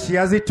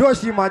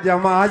hazitoshi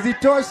majamaa,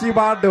 hazitoshi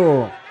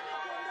bado.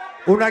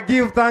 Una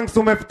give thanks,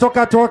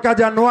 umetoka toka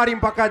Januari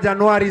mpaka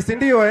Januari, si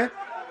ndio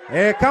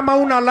kama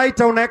una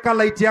lighter unaweka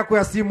light yako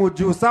ya simu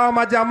juu, sawa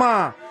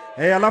majamaa?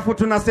 Alafu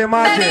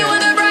tunasemaje?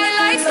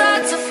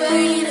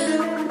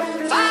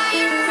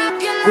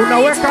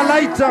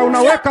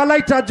 Unaweka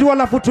lighter juu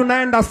alafu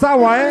tunaenda,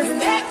 sawa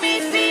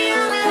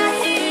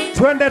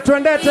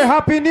Twende,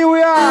 happy new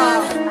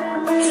year.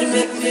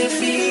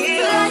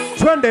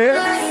 Twende.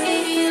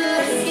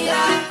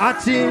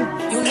 Ati.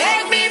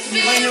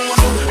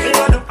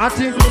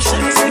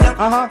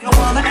 Aha.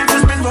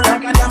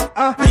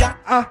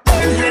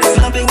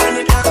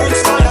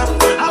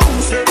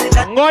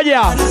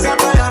 Ngoja.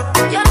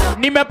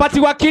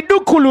 Nimepatiwa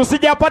kidukulu,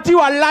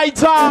 sijapatiwa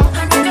lighter.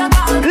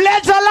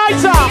 Lighter,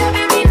 lighter.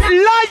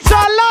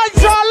 Lighter,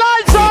 lighter,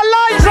 lighter,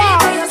 lighter.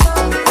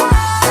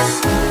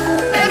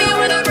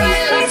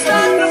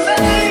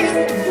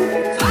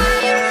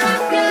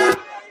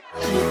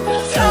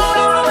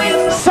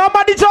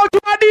 Somebody talk to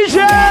my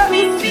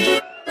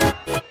DJ.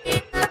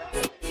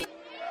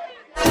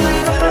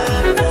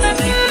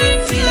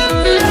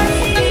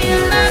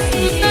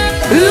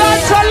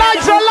 Lighter,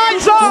 lighter,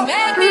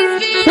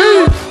 lighter.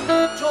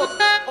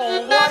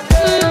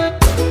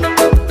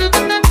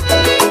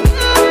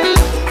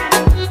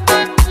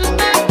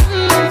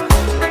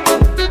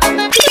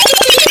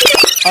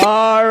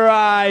 All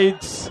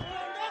right.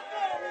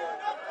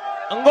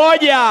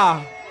 Ngoja.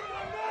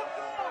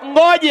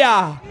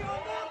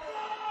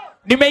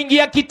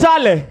 Nimeingia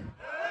Kitale.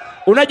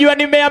 Unajua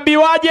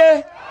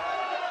nimeambiwaje?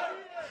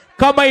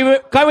 Kama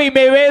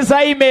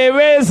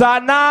imeweza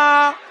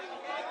na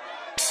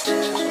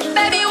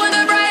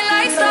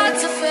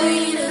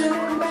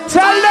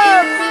tell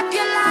them.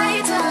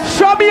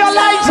 Show me your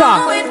lighter.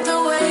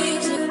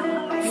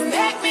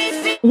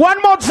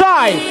 One more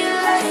time.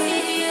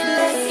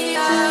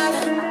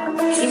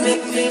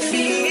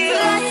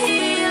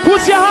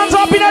 Put your hands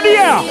up in the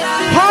air.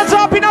 Hands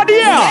up in the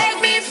air.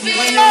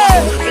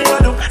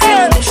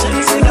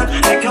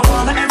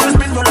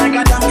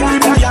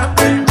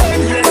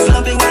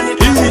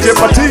 DJ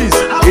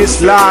PATIZ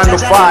is land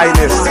of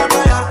finest.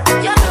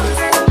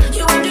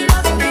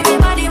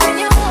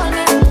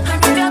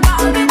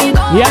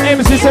 Yeah,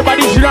 MC SEBAR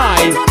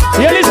live.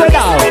 Yeah, listen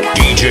now.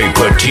 DJ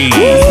PATIZ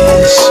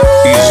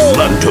is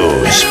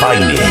Lando's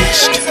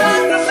finest.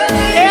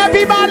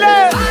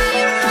 Everybody.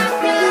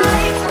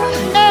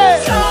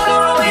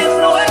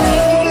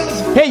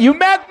 Hey, you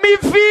make me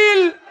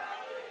feel.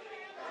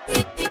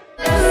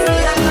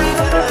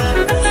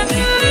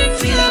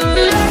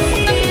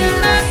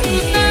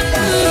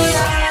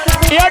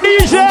 Yeah,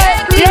 DJ.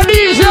 Yeah,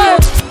 DJ.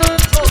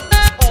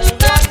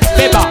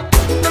 Beba.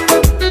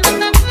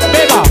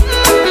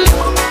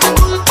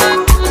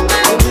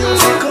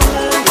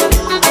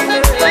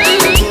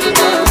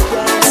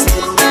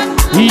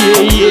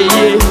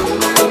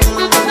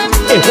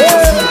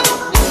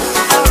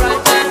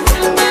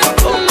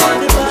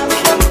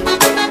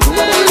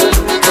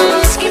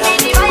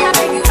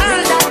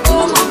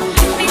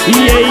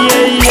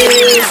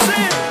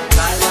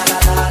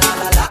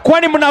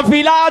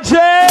 mnafilaje?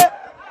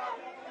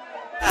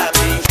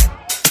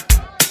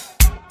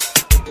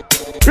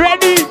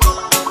 Ready?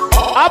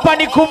 Hapa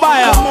ni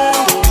kubaya.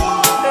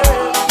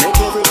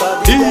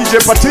 DJ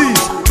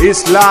PATIZ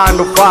is land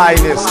of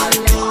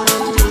finest.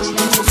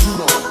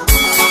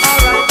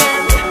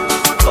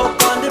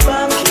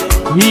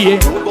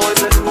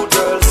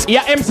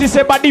 Ya MC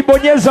Sebadi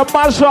bonyeza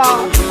masha.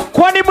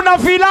 Kwani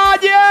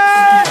mnafilaje?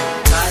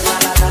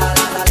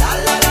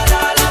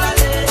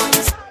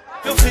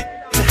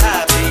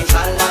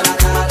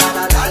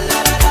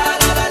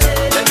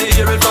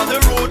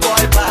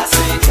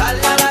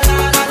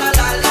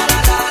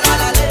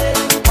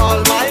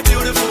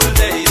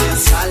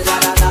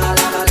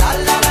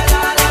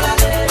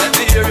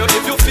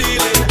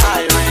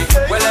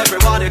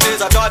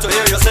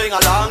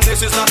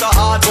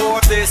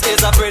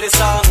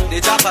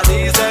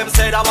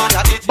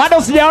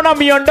 Bado sijaona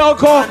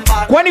miondoko.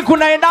 Kwani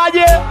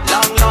kunaendaje?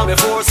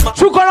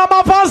 Tuko na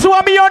mafansi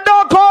wa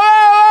miondoko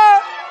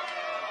wewe.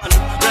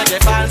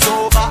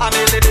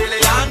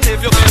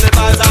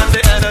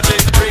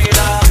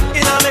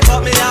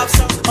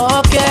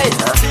 Okay.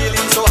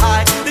 Feeling so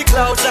high, the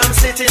clouds I'm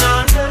sitting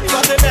on.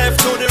 From the left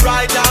to the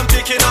right, I'm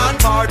picking on.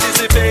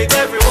 Participate,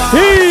 everyone.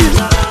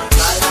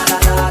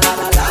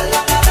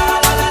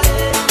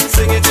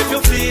 Sing it if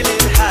you're feeling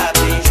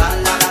happy.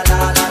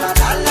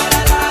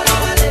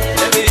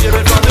 Let me hear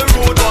it from the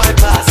road boy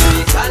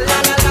passing.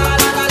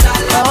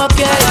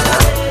 Okay.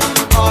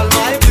 All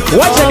my beautiful.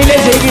 Watch the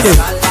delay again.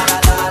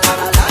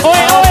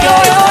 Oi, oi,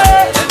 oi, oi.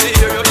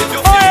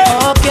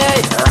 Okay.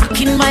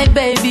 Rocking my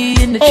baby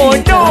in the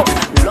tree. No.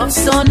 Love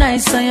so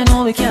nice, and you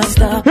know we can't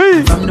stop.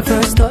 From the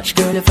first touch,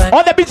 girl, if I.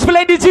 On the beach,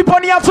 play the tip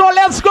on your toe.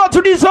 Let's go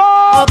to this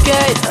home.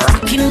 Okay.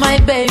 Rocking my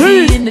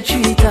baby in the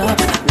treetop.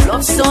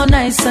 Love so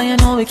nice, and you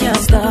know we can't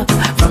stop.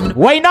 From the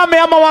Wainame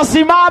ama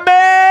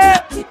wasimame.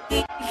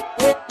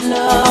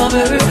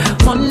 lover.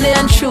 Monday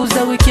and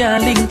Tuesday we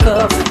can't link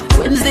up.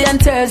 Wednesday and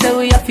Thursday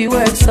we have to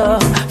work so.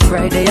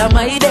 Friday are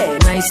my day,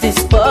 nice this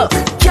fuck.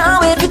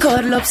 Can't wait to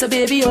cuddle up, so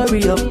baby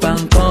hurry up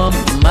and come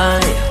my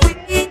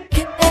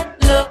weekend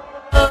love.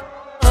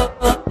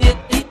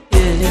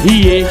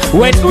 Yeah.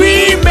 When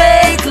we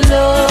make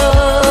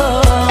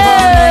love all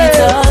night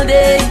all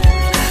day.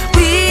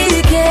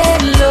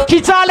 Weekend love.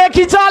 Kitale,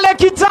 Kitale,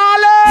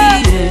 Kitale.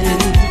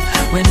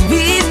 Yeah. When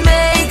we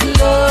make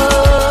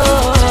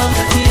love,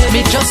 yeah.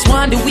 Me just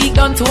want the week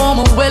done to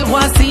home, well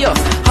want see you.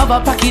 Have a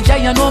package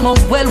I know me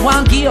well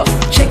want gear.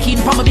 Check in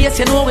from my base,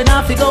 you know when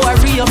I fi go a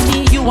real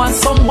me. You want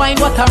some wine,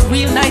 what a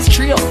real nice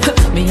trio.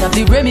 Me have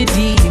the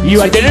remedy.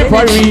 You are the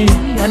referee.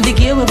 And the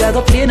game we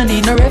go play, no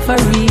need no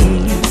referee.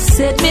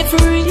 Set me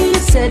free,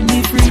 set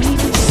me free.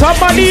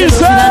 Somebody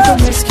say,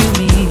 rescue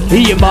me.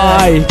 He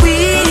my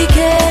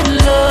Weekend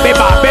love.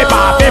 Beba,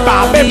 beba,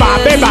 beba, beba,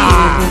 beba.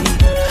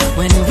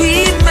 When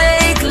we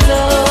make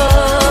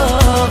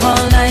love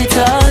all night,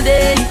 all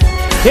day.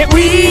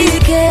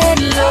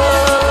 Weekend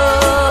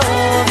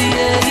love,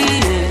 yeah,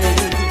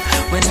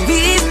 yeah. When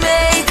we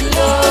make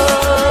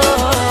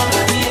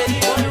love,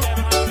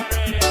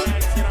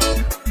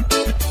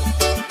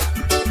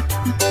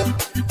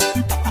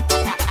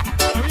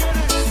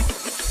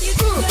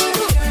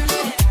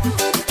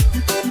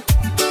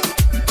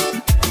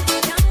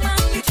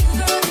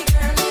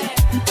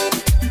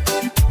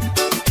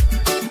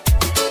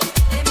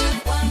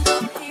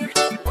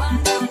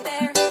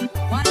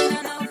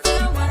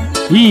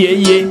 yeah,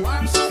 yeah.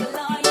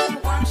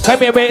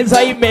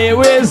 Kameweza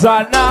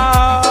imeweza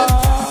na.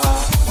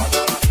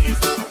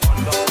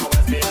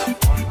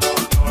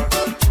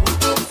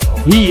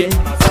 Yeah.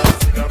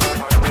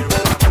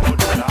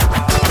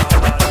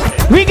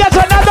 We got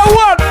another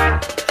one.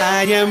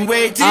 I am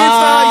waiting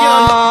for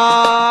your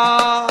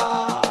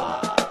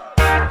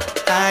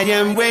I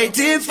am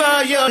waiting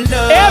for your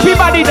love.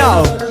 Everybody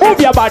now,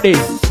 move your body.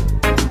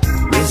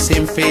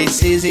 Missing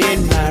faces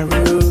in my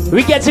room.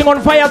 We getting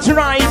on fire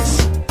tonight.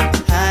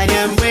 I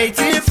am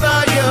waiting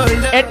for your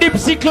love. A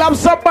Dipsy Club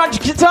Sabaj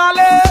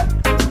Kitale.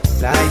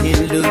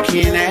 Lying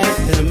looking at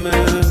the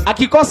moon.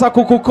 Akikosa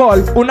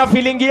kukukol, una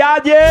feelingi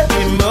aje?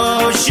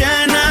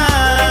 Emotional.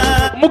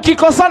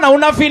 Mukikosana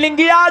una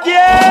feelingi aje?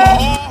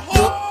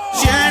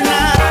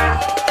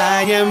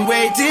 I am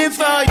waiting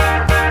for you.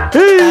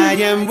 I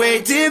am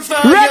waiting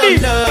for your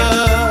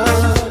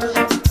love.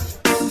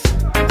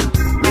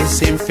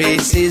 Missing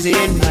faces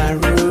in my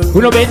room.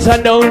 Uno better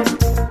know.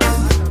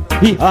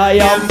 I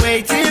am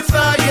waiting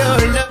for your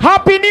love.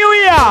 Happy New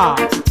Year!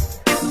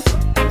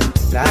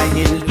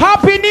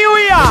 Happy New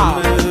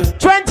Year!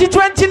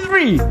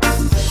 2023!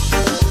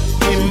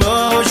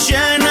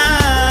 Emotional,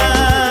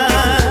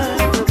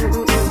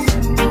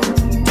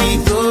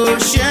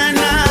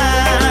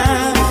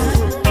 devotional.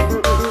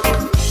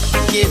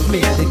 Give me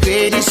the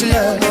greatest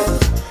love.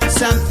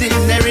 Something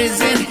there is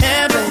in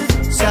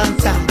heaven.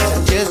 Sometimes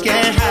I just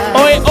can't hide.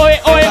 Oi, oi,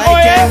 oi, Why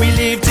oi. can't we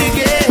live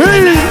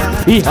together now?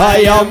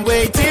 I am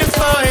waiting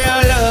for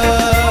your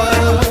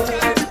love.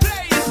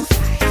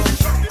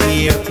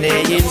 We are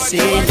playing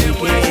silly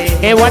games.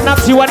 Hey,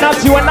 wanati.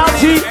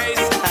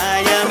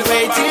 I am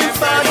waiting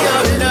for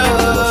your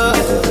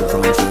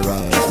love.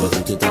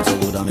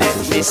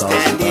 we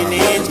standing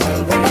in.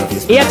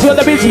 Here to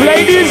the beach,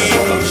 ladies.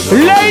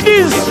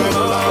 Ladies.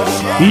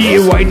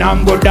 Yeah, wine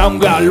and go down,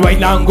 girl.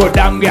 Wine and go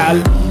down,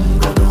 girl.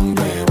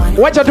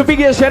 Wacha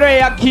tupige sherehe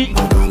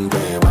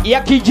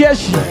ya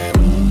kijeshi.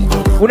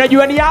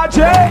 Unajua ni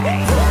aje?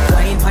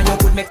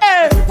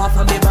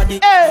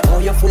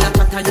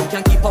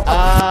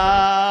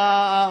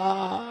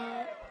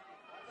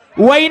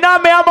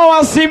 Wainame ama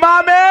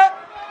wasimame?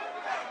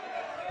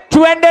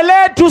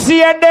 Tuendelee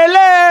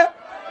tusiendelee?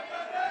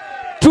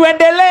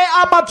 Tuendelee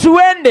ama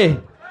tuende?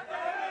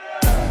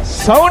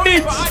 Sound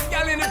it.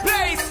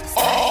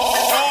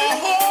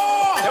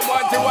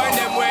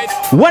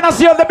 When I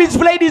see on the beach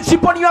ladies,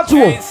 chip on your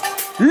tour.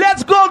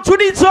 Let's go to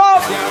the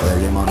top.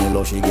 Early money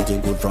low, she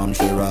getting good from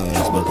she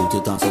rise. But put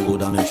it on so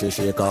good and make she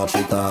shake off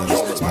she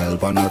ties. Smile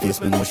upon her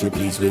face, me know she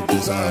pleased with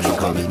this eye.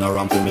 Call it no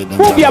ramp to make them.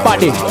 Move your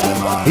body.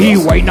 He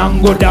wine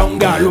and go down,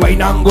 girl.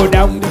 Wine and go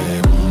down.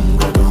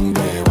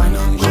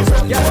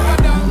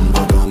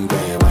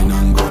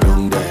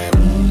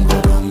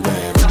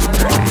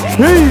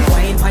 Hey.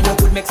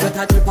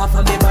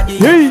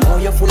 Hey.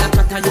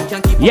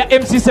 Yeah,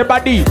 MC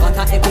Sebadi.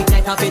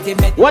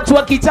 Watu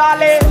wa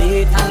Kitale.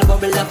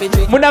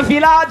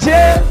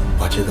 Munafilaje?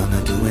 What you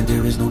gonna do when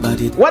there is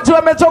nobody? Watu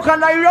wametoka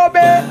Nairobi,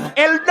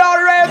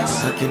 Eldoret.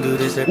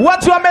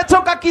 Watu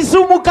wametoka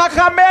Kisumu,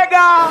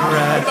 Kakamega.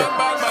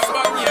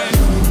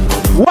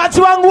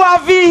 Watu wangu wa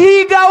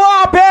Vihiga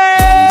wape?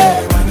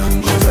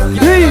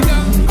 Hey.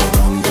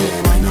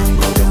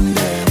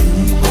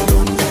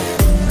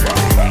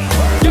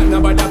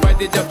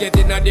 Just get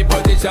in the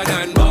position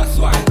and boss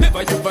one.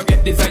 Never you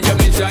forget this and your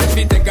mission. If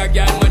you take a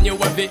girl, man, you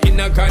have it in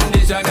a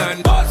condition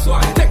and boss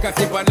one. Take a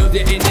sip and lose the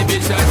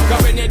inhibition.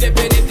 Cause when you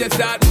depend it, you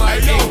start my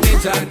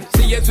ignition.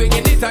 See you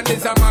swinging it and this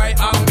is my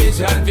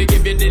ambition. We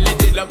give you the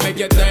little love, make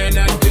you turn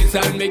and twist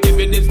and make you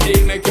this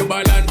thing, make you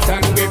balance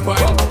and grip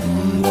on.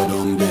 Go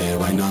down there,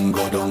 why not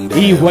go down there?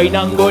 He why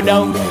not go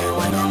down?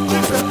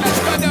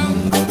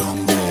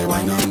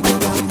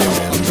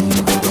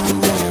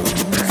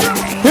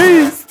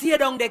 Stay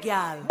down there,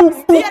 girl.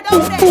 Stay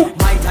down there.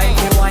 My time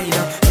to wine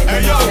up.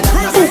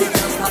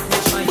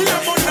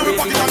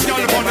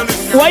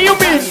 What you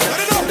mean?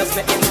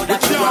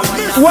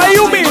 What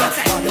you mean?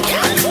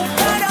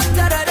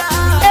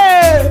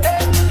 Hey.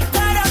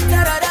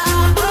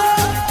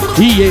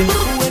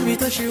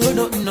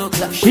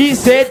 He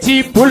said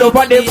he pull up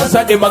on them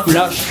and them a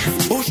glash.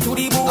 Push to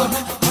the bone,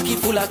 pocket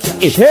full of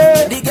cash.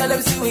 Hey. The girl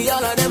them see we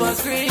all of them a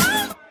scream.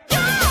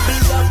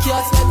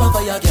 Can't swipe on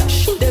fire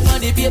cash. Them on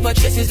the paper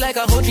chases like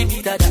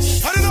 100-meter dash.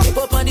 Step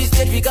up on the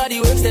stage because the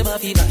works them a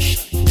fi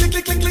mash. Click,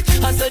 click, click, click.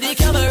 And so the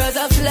cameras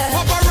are flash.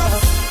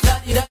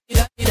 Daddy, daddy,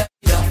 daddy, daddy,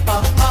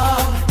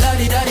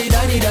 daddy, daddy,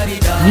 daddy,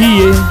 daddy.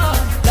 Yeah.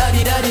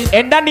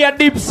 And ndani ya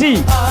Deep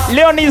Sea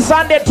leo ni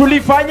Sunday,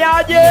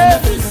 tulifanyaje?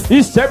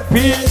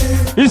 Isepi,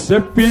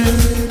 isepi,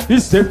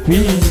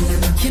 isepi.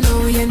 You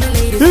know we and the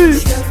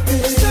ladies.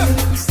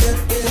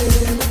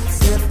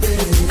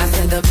 I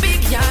said the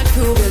big yard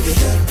crew will be.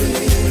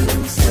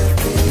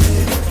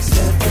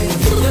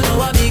 You know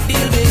what big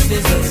deal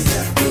business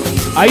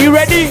is. Are you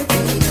ready?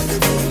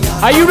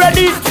 Are you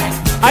ready?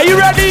 Are you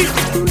ready?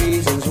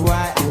 Reasons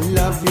why I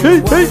love you.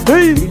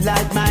 Hey. You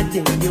like my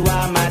thing, you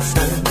are my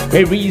son.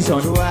 A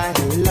reason why I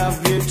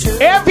love you too.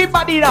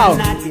 Everybody now.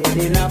 Not get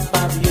enough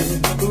of you.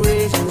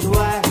 Reasons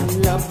why I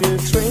love you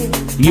too.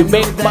 You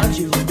make much.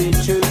 You be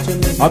true to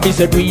me. I miss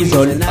a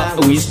reason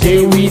we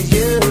stay with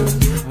you.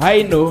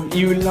 I know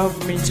you love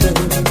me too.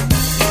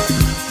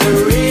 The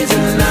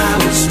reason I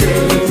will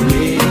stay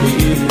with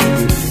you.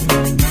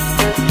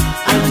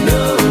 I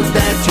know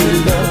that you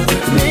love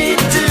me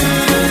too.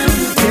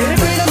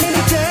 Every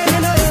minute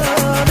turning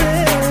of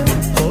it.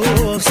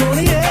 Oh,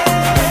 Sony, yeah.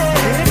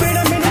 Every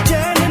minute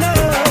turning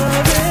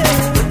of it.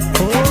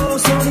 Oh,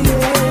 Sony,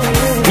 yeah.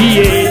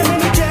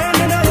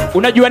 Yeah.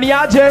 Unajua ni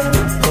aje?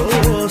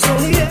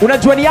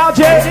 Unajua ni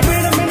aje?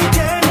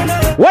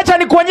 Wacha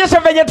nikuonyeshe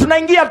venye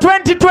tunaingia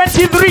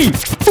 2023.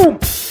 Boom.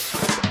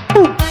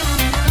 Boom.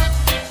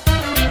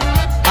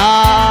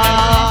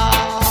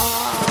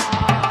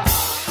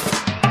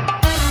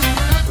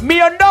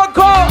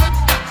 Miondoko.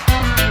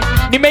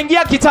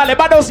 Nimeingia Kitale,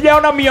 bado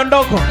sijaona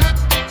miondoko.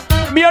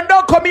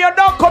 Miondoko,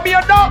 miondoko,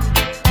 miondoko.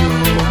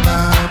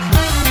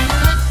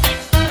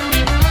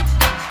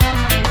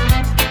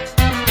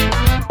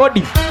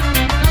 Odi.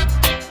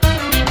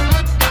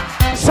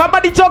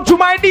 Somebody talk to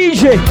my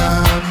DJ.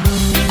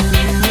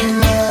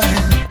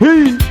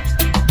 Hey.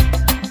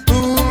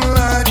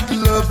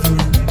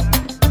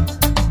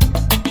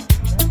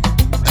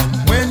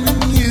 When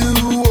you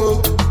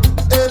walk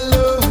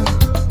alone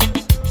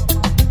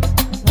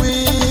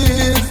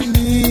with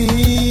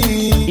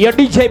me, Your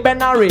DJ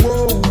Benari.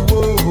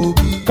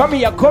 Come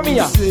here, come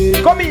here,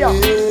 come here.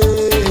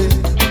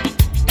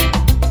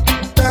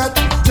 That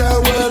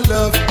our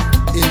love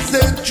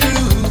isn't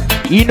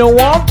true. You know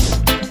what?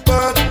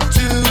 But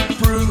to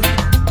prove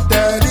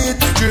that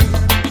it's true,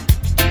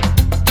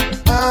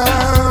 I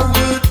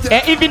would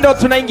Even though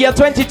tunaingia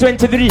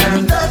 2023.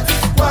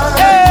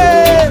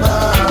 Hey!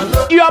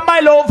 You You are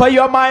my lover,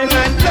 you are my. Hey,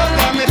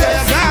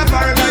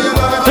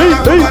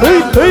 hey,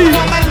 hey,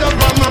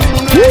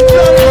 hey.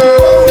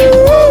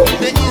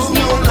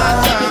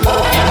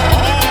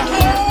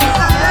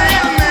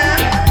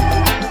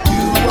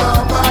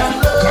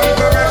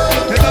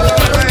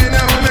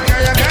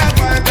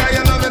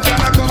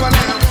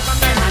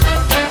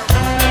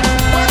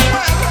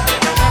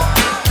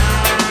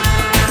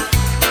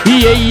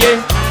 Yeah, yeah.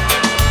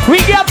 We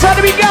got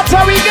her, we got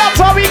her, we got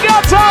her, we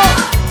got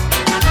her.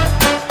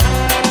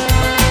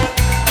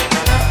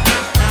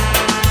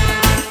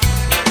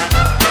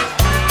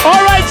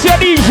 All right, your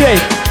DJ.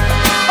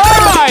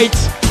 All right.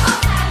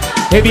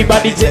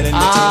 Everybody say,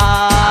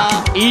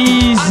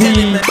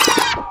 easy.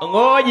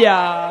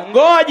 Ngoja,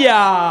 ngoja.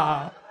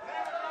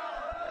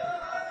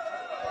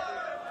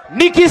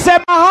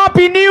 Nikisema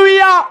Happy New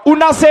Year,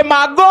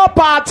 unasema go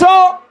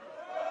pato.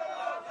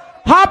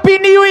 Happy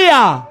New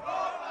Year.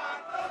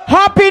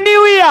 Happy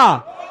New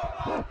Year.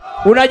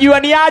 Unajua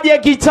ni aje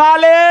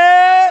Kitale?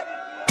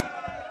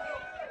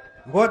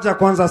 Ngoja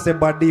kwanza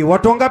Sebadi.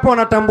 Watu wangapi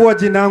wanatambua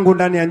jina langu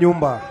ndani ya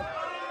nyumba?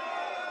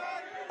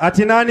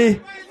 Ati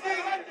nani?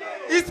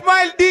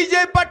 Ismail DJ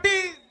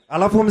PATIZ.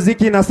 Alafu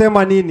mziki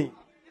inasema nini?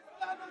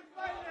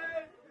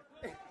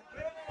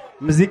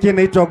 Mziki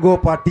inaitwa Go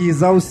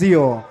PATIZ au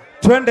sio?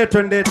 Twende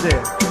twendete.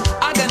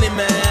 Agani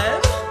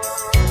man.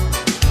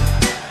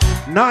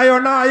 Nayo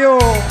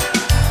nayo.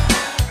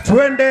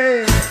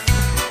 Twende.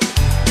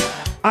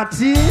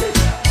 Ati.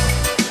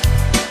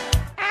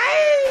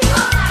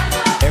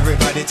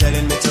 Everybody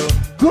telling me to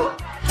go.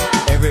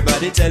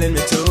 Everybody telling me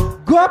to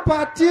go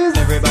PATIZ.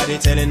 Everybody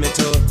telling me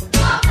to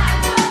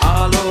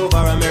all over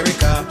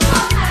America.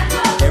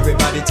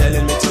 Everybody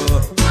telling me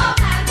to.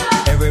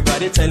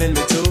 Everybody telling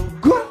me to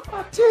go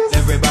PATIZ.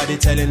 Everybody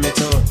telling me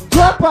to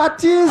go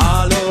PATIZ.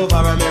 all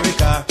over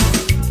America.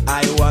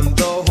 I want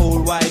the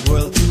whole wide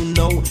world to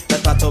know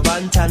that Pato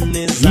Bantan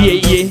is on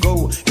the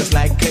go. Just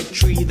like a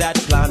tree that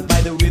planted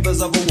by the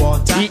rivers of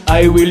water.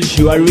 I will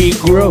surely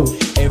grow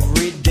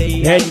every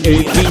day and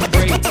every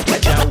pray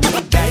that I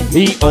will guide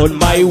me on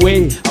my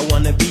way. I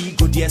wanna be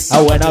good, yes,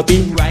 I wanna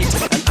be right,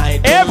 and I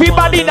don't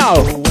everybody now.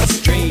 go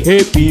astray.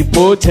 Hey,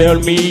 people tell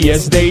me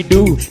yes they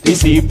do. They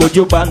say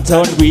Bojo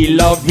Banton, we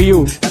love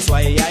you. That's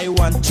why I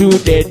want to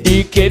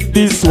dedicate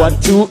this one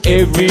to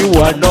every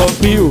one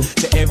of you.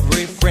 To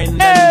every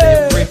friend and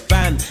every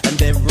fan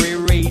and every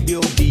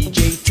radio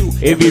DJ too.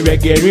 Every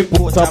reggae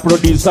reporter,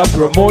 producer,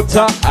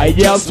 promoter. I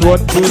just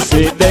want to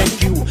say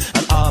thank you.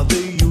 And all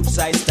the youths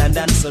I stand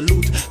and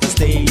salute for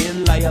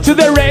staying loyal to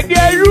the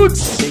reggae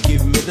roots. They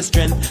give me the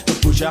strength to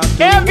push out.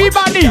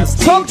 Everybody,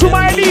 talk to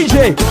my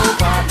DJ.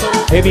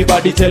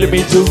 Everybody telling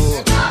me to.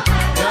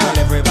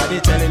 Everybody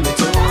telling me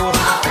to.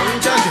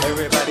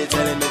 Everybody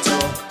telling me to.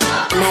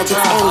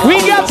 We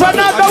got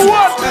another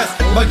one.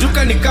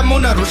 Bajuka ni kama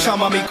unarusha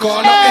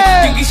mamikono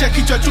tingisha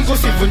kichwa chungu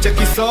sivunje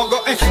kisogo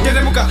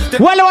teremuka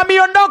wale wa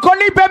miondoko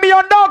nipe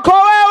miondoko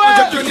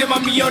wewe twende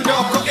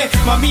mamiondoko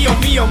mamio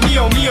mio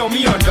mio mio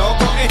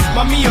miondoko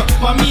mamio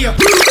mamio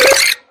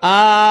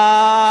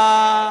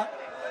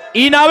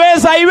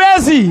inaweza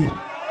iwezi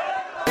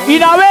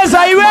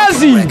inaweza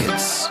iwezi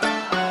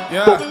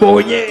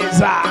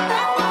bonyeza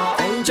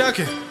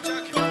chake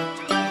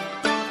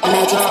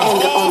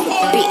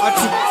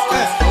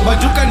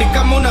Bajuka ni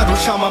kama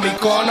unarusha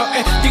mamikono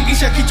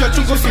tingisha kichwa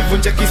chungu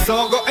sivunje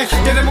kisogo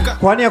teremuka.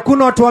 Kwani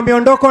hakuna watu wa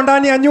miondoko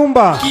ndani ya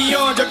nyumba?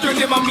 Kionjo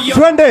twende mamio.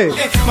 Twende.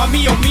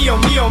 Mamio mio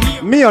mio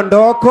mio.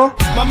 Miondoko.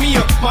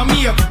 Mamio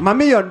mamio.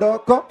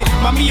 Mamiondoko.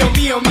 Mamio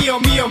mio mio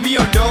mio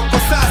miondoko.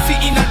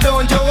 Sasi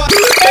inadonjo wa.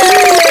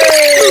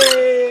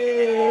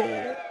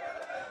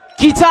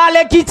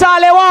 Kitale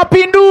Kitale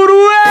wapi nduru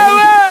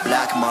wewe?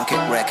 Black Market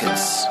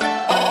Records.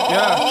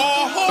 Yeah.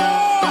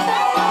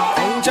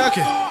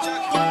 Chake.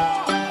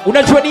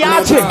 Unajua ni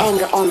aje?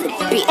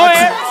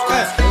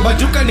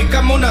 Bajuka ni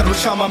kama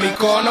unarusha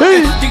mamikono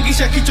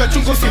tingisha kichwa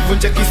chungu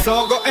sivunje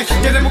kisogo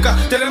teremuka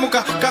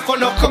teremuka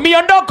kakonoko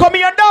miondoko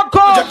miondoko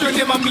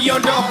twende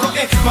mamiondoko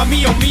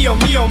mamio mio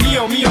mio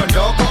mio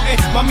miondoko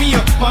mamio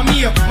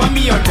mamio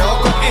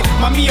mamiondoko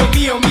mamio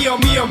mio mio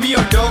mio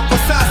miondoko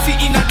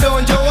sasi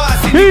inadonjo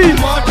wasi ni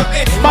moto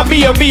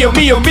mamio mio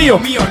mio mio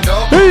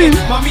miondoko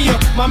mamio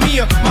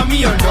mamio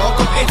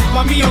mamiondoko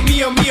mamio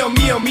mio mio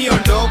mio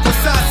miondoko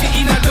sasi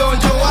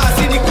inadonjo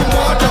wasi ni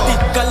kumoto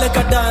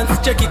kaleka dance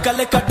cheki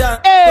kaleka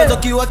dance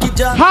kiwa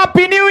kijana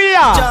Happy New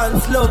Year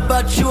dance slow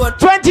but sure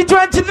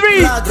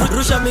 2023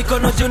 rusha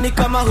mikono juu ni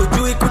kama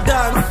hujui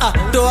kudance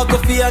toa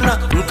kofia na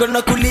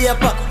mkono kulia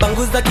pa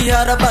panguza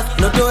kihara bas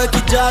notoe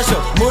kijasho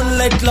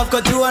moonlight love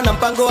kwa jua na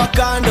mpango wa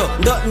kando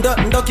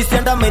ndo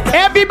kisianda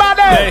maida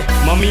everybody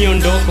mami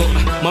ondoko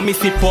mami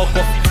sipoko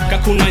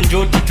kakuna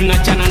njoti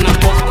tunachana na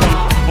popcorn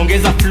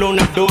ongeza flow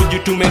na doju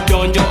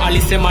tumedonjo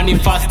alisema ni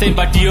fast time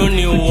but hiyo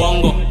ni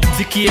uongo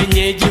si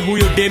kienyeji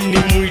huyo dem ni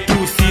mwitu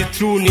see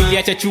through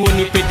niliacha chuo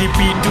ni pedi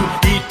bitu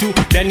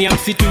itu ndani ya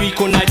msitu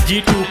iko na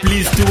jitu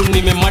please tu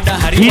nimemada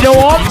haribu You know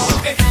what?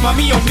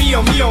 Mamio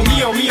mio mio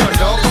mio mio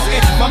dog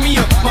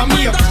mamio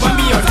mamio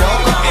mamio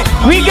dog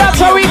We got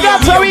her, we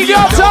got her, we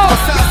got her.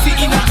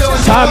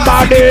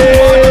 Somebody.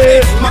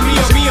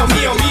 Mamio mio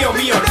mio mio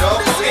mio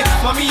dog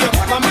mamio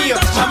mamio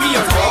mamio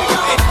dog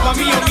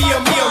mamio mio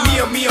mio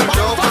mio mio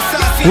dog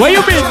What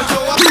you mean?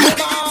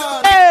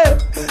 Hey.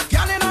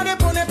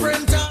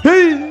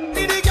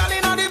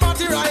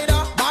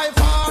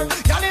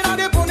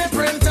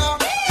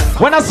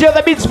 When I see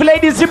the beats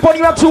ladies, zip on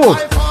your tool.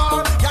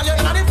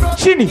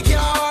 Chini,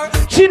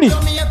 chini,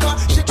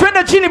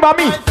 twende chini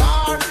mami.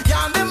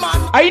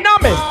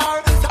 Ainame,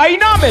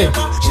 ainame.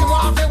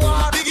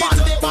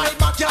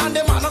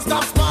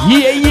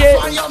 Yeah,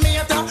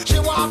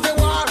 yeah.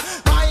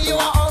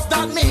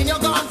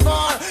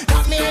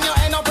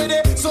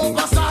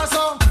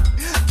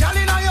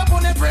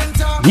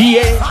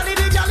 Yeah.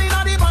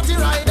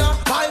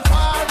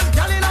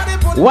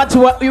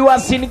 Watu wa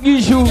Uasin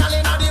Gishu.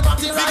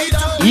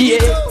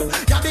 Yeah.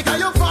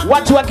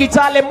 Watu wa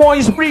Kitale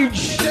Moy's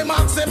Bridge.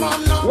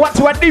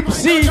 Watu wa Deep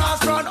Sea.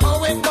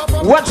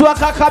 Watu wa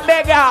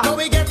Kakamega.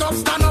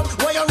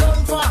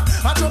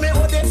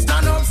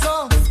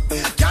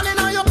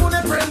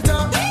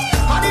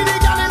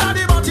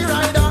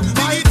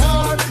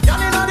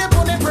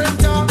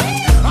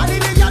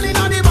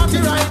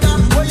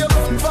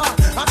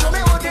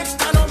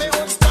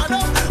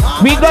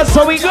 We go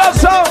so, we go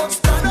so.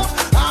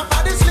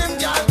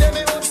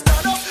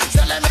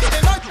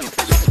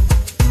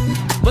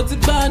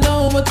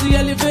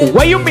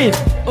 What you mean?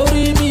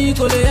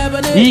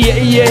 Yeah,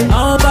 yeah.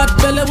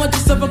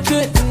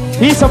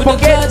 He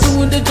suffocates.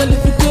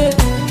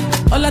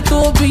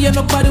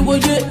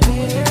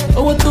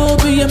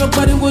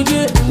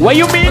 What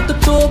you mean?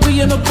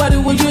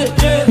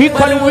 He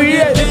calling with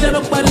you.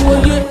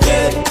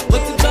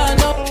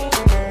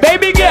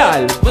 Baby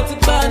girl,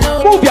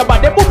 move your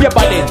body, move your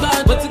body.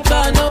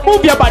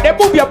 Move your body,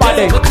 move your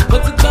body.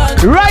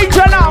 Right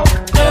now.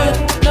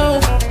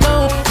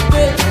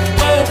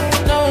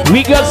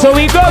 We go so,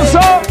 we go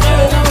so.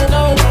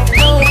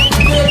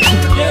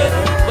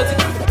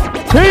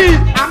 Hey.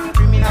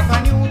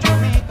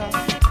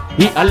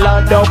 He a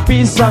land of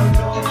peace and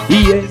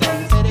yeah.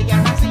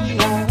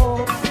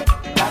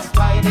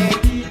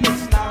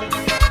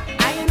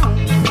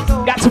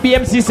 Got to be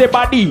MC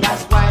Sebadi.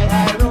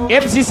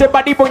 MC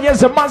Sebadi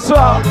bonyeza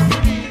maswa.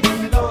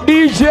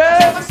 DJ.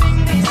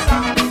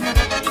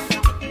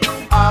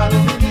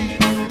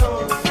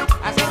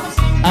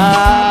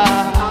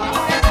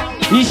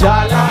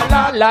 Isha la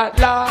la la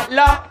la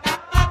la.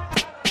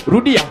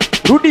 Rudia,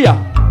 rudia.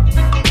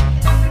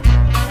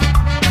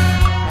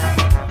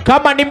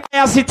 Kama ni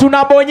mbaya si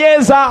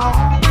tunabonyeza.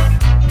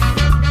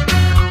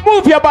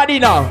 Move your body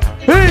now.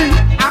 Hey.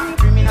 I'm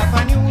dreaming of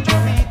a new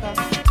Jamaica,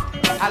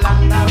 a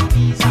land of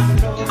peace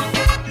and love.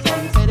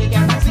 Some say they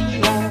can't see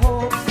no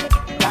hope,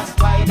 that's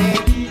why they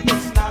leave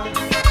this now.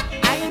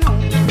 I know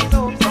there's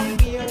hope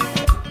somewhere,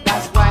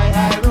 that's why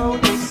I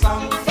wrote this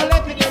song. So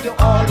let me tell you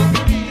all who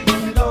believe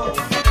in love.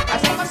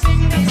 As I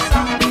sing this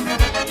song,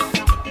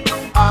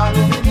 all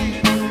who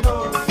believe in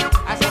love.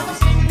 As I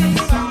sing this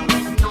song,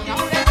 I'm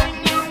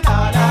singing la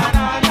la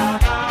la la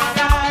la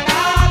la la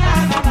la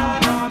la.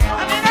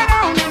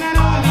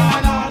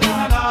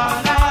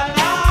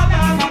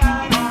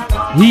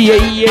 Yeah,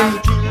 yeah.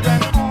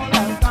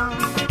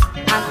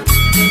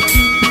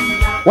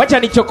 Wacha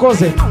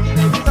nichokoze.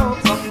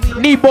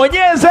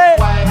 Nibonyeze.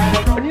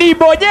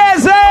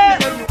 Nibonyeze.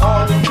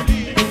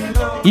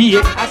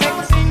 Yeah.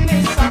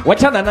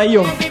 Wachana na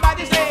hiyo.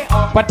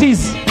 PATIZ.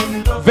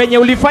 Venye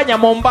ulifanya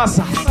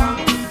Mombasa.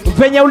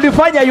 Venye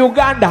ulifanya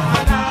Uganda.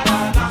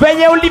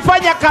 Venye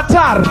ulifanya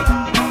Qatar.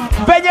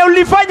 Venye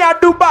ulifanya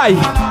Dubai.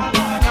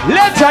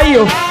 Leta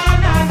hiyo.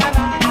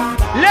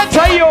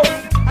 Leta hiyo.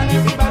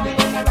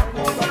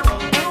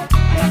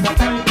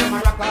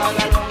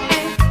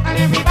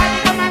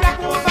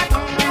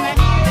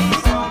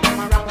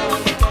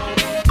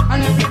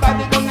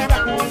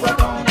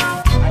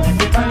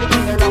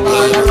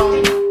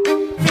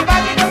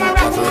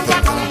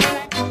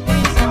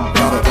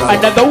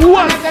 Another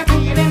one.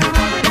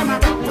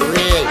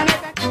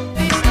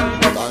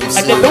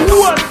 Another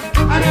one.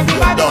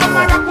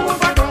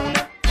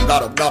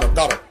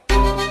 Got it.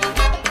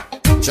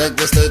 Check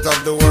the state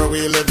of the world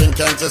we live in,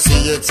 can't you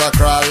see it's a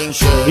crying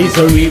shame? It's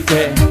a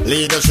replay.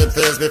 Leadership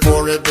fails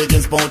before it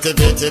begins,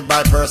 motivated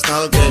by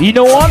personal gain. You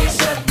know what?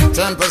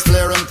 Tempers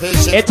clear and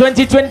patient.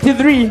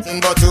 2023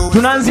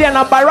 tunaanzia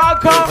na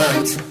baraka.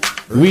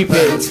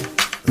 Repent.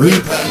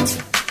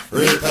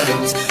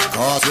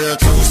 Cause we're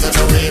two steps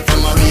away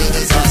from a real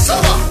disaster.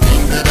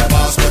 Think that the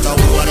boss but a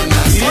woman in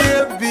master.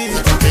 At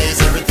the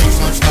pace everything's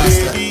much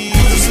faster.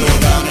 To slow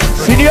down and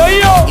pray. Sindio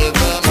hiyo. Give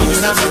them two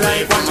steps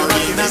away from a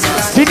real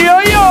disaster. Sindio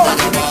hiyo.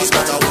 The boss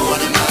but a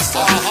woman in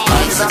master.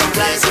 Minds at the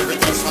place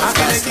everything's much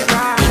faster.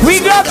 We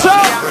got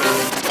some.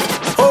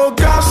 Oh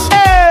gosh.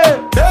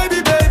 Hey.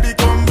 Baby,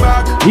 come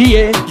back.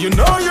 Yeah. You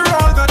know you're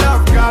all that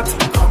I've got.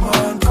 Come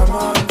on.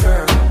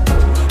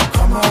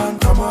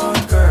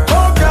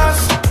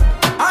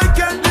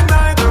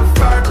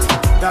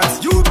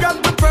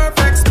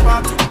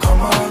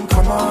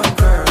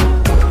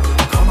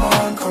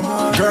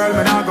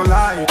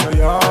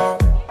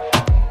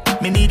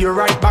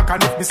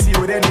 and if me see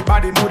with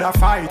anybody, would I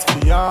fight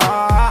for ya?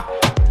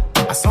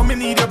 I saw me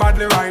need you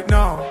badly right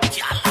now.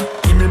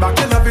 Give me back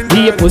your loving.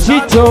 He push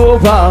it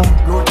over.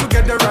 Grow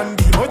together and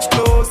be much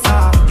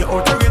closer. You're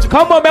out of reach.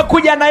 Kama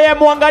umekuja na yeye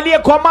muangalie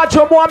kwa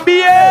macho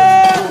mwambie.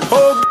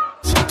 Oh,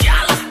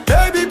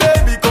 baby,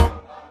 baby, come.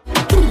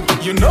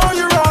 You know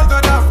you're all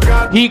that I've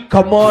got. He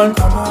come on.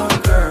 Come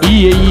on, girl.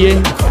 Yeah,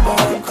 yeah. Come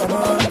on,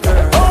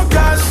 girl. Oh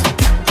gosh,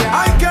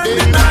 I can't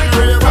deny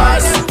your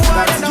past.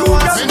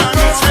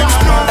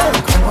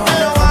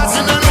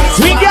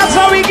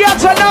 We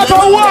get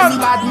another one.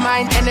 Bad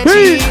mind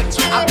energy.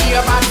 I'll be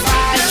a bad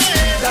fight.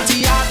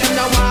 Dirty heart, them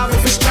know why we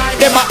strive.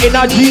 Them are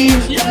energy.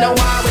 Them know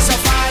why we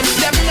survive.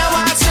 Them know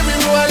why we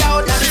roll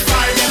out and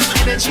fight. Them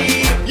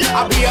energy.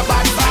 I'll be a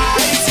bad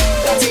fight.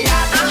 Dirty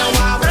heart, them know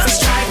why we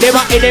strive. Them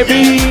are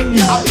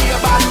enemies. I'll be a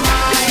bad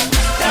mind.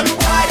 Them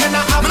why they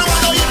not have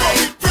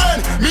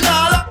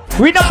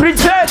we not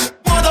pretend.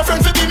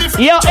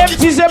 Yeah,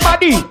 empty the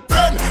body.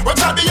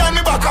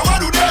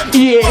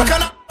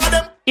 Yeah.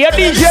 Yeah,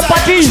 DJ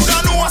PATIZ.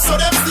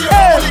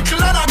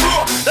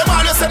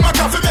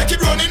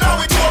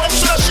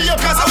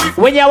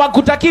 When you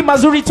wakutaki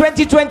mazuri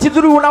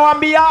 2023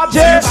 unawambiaje?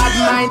 bad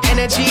mind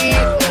energy.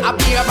 I'll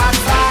be a bad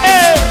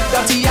fight.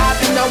 Dirty heart,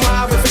 them know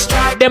why we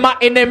strive. Them are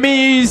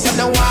enemies. Them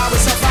know why we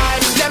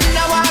survive. Them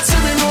know why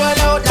we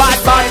roll out.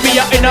 Bad be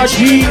your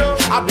energy.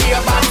 I'll be a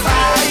bad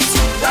fight.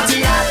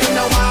 Dirty heart, them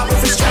know why we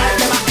strive.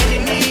 Them are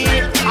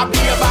enemy. I'll be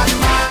a bad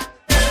man.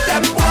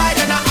 Them boy,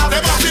 they not have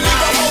a bad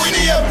mind.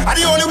 And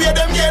the only way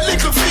them get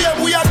little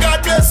fame, we are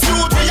God bless you.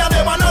 We are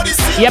them and not the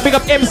same. Yeah, pick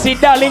up MC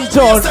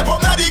Darlington. Step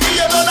up now the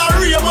game, none of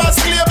ravers,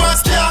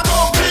 clavers can't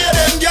complain.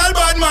 Them girl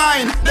bad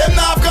mind, them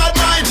not have God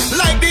mind.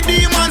 Like the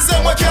demons,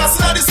 them we can't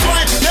slide the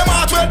swine. Them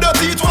heart well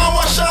dirty, it won't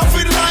wash off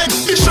with lime.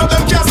 Bishop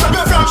them can't stop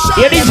you from shine.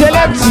 Yeah, DJ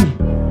Lemzi.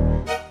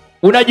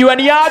 Unajua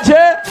ni aje?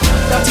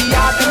 Dirty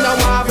heart, them know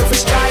why we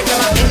strive.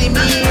 Them are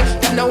enemy.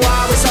 Them know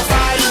why we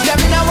survive.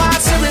 Them know why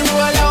we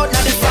roll out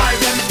and the fight.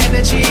 Them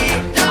energy.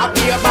 I'll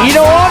be a bad You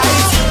know what?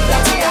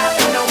 Dirty heart,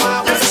 them know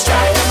why we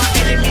strive. Them are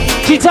enemy.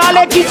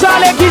 Kitale,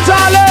 kitale,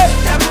 kitale.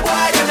 Them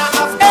boy, they not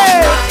have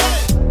bad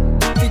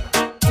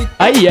mind.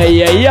 Ai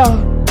ai ai ya.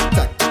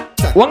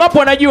 Wangapo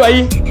wanajua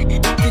hii?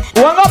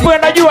 Wangapo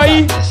wanajua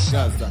hii?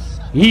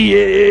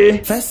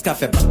 Yeah. First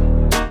cafe.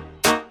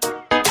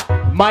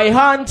 My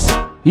hands,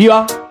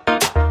 yeah,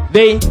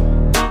 they,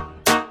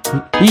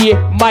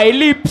 yeah, my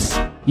lips,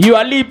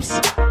 your lips,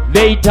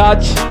 they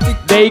touch,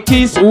 they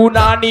kiss,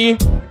 unani,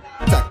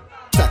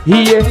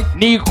 yeah,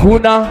 ni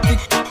kuna,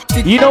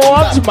 you know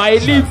what, my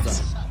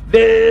lips,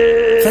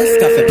 they,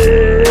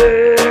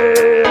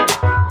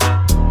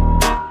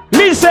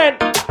 listen,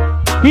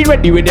 be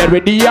ready when you're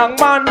ready, young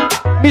man,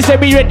 me say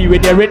be ready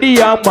when you're ready,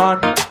 young man,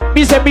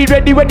 me say be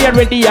ready when you're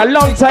ready, a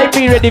long time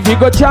be ready, if you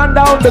go chant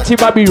down, the team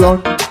be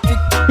run.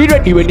 Be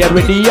ready when you're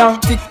ready, young.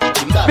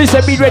 Me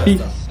say be ready.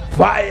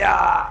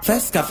 Fire.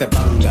 First cafe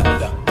banga,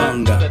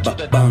 banga,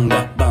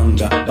 banga,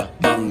 banga,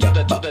 banga,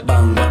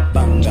 banga,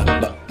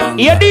 banga.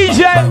 Yeah,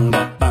 DJ.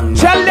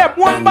 Tell them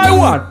one by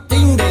one.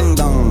 Ding ding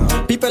dong.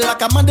 People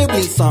like Amanda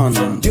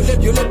Wilson.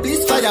 You le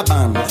please fire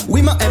ban.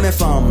 Oui ma aime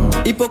femme.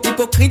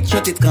 Hypocrite, je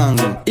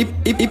t'étrangle.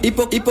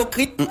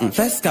 Hypocrite.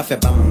 First cafe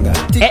banga.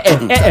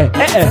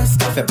 First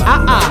cafe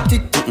banga.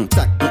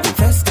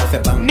 First cafe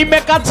banga.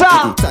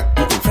 Nimekataa.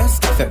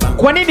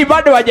 Kwa nini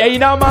bado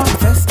hajainama?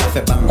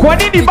 Kwa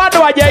nini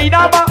bado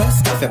hajainama?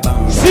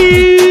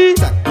 Si.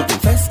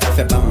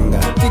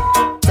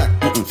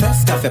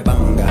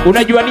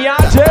 Unajua ni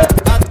aje?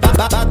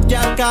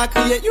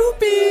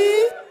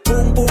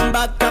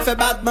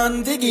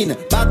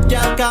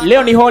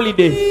 Leo ni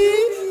holiday.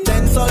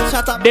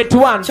 Date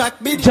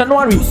 1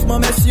 January.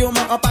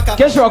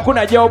 Kesho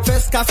hakuna job.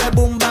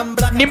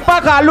 Ni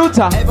mpaka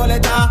aluta.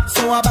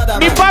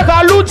 Ni mpaka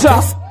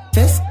aluta.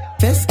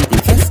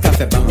 First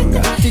cafe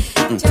banga.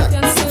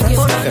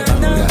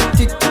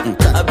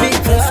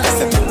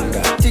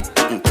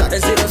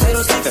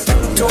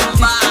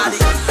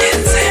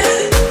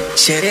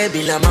 Sherehe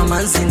bila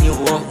mamanzi ni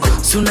uongo.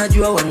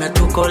 Sunajua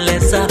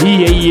wanatukoleza.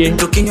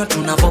 Tukinywa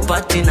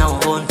tunapopati na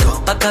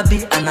uhondo. Paka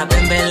bi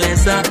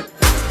anabembeleza.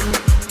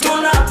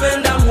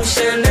 Tunapenda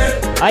mushene.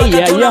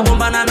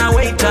 Tunagombana na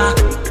waiter.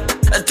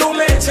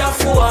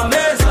 Tumechafua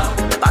meza.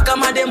 Paka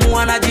mademu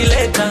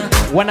wanajileta.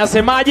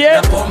 Wanasemaje?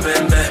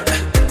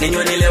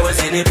 Ninywe nilewe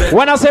sinipe.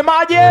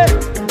 Wanasemaje?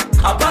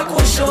 Hapa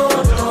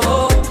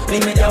kushoto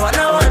nimejawa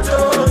na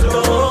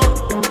watoto.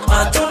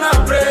 Hatuna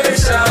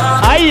pressure.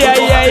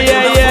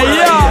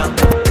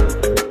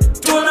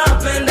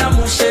 Tunapenda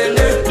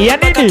mushene. Ya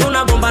nini?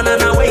 Tunagombana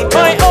na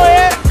waiter.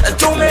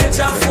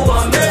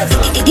 Tumechafua meza.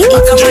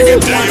 Paka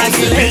mademu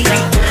wanajileta.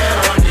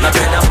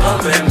 Napenda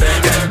pombe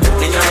mbele.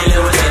 Ninywe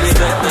nilewe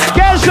sinipe.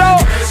 Kesho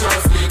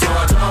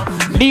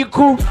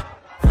Niku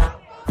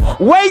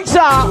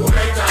waiter.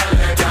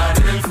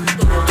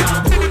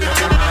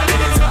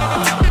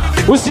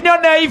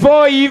 Usinione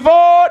hivyo hivyo,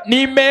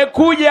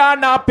 nimekuja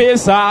na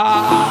pesa.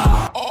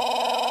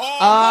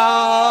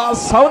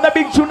 Sound the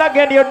big tune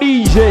again, your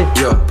DJ.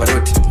 Yo,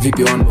 Paroti,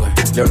 vipi one boy?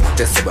 Leo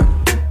test bana.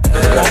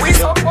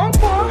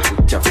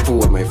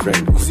 Jafu, my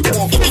friend.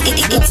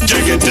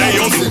 Day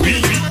on the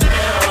beat.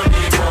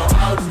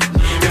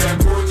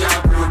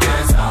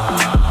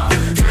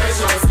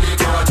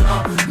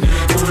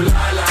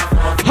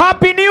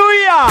 Happy New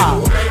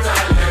Year!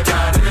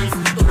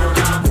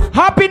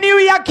 Happy New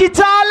Year,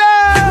 Kitale!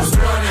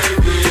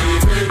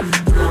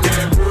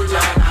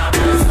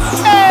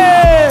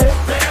 Hey!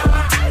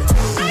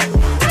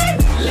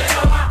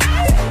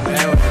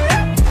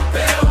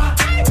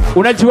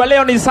 Unajua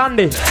leo ni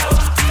Sunday.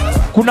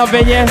 Kuna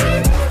venye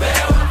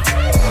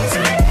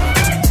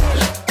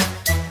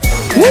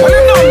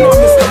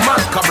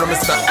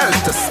Mr.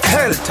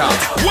 Helter.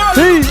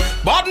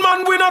 Bad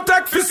man, we not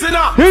take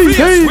fisina. We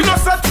not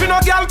set for no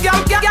gal.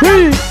 Gal,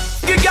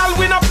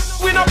 we not.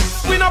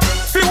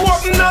 Fi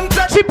walking and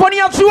take. Chip on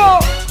your toe.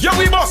 Yeah,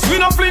 we boss, we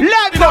not flip.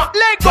 Let go.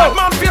 Bad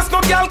man, face no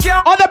gal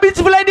care. All the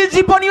beautiful ladies,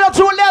 chip on your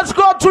toe. Let's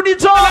go to the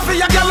door.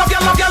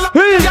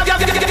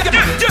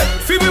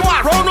 Fi we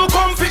walk round no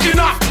comfy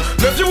dinner.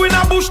 Left you in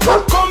a bush,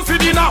 comfy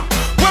dinner.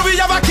 Where we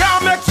have a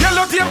car, make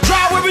yellow tape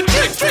try. Where we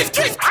trick.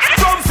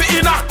 Comfy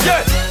dinner,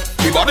 yeah.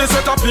 Nobody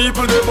set up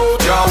people, they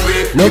both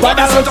Yahweh.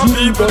 Nobody set up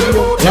people, they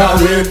both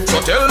Yahweh.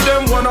 So tell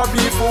them wanna be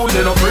fool,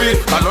 they no free.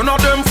 And none of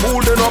them fool,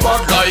 they no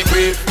bad like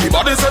we.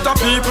 Nobody set up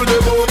people, they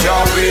both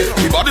Yahweh.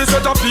 Nobody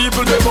set up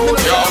people, they both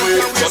Yahweh.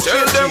 So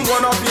tell them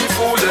wanna be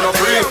fool, they no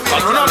free.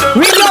 And none of them.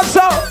 We got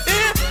so.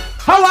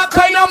 How a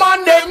kind of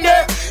man them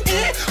there?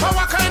 How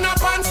a kind of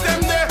pants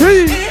them there?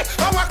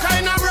 How a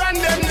kind of brand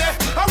them there?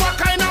 How a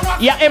kind of.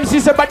 Yeah, MC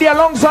Sebadi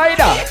alongside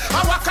her.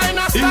 How a kind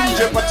of style.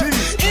 DJ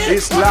PATIZ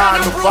is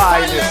land of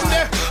finest.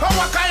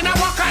 What kind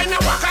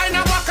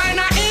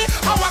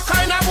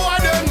of boy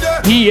them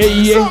there?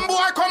 Yeah. Some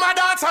boy come a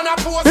dance and a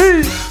post.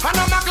 And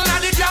a muckle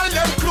at the girl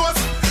them close.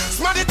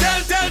 Smarty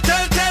tell them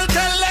don't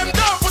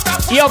put a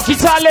foot. Yo,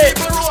 Kitale.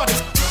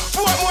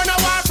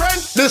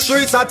 The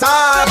streets are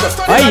tired.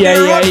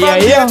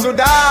 Yeah.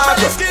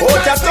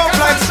 Oh, just up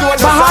like stone.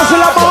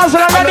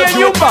 Bahasula, ready and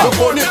yumba.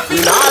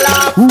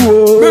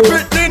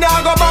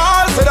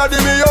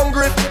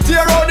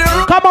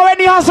 Come on, when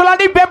the hustle and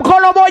the babe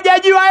kono moja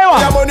juu ayo.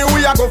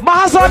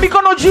 Mahasula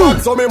mikono juu.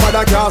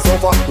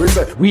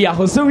 We are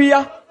hustle, we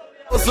are.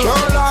 We are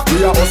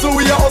hustle.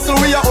 We are hustle.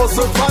 We are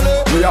hustle.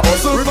 We are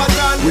hustle. We are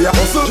hustle. We are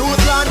hustle.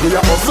 We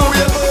are hustle.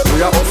 We are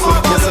hustle.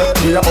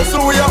 We are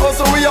hustle. We are hustle.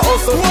 We are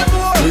hustle.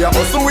 We are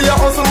hustle. We are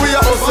hustle. We are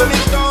hustle.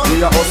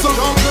 We are hustle.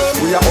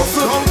 We are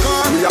hustle.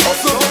 We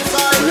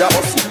are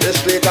hustle. The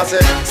street has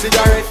a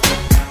cigarette.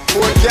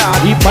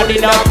 Keep money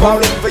now,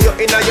 come for you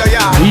in your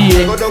yard.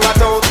 Go down a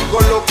town, go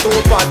look too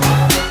bad.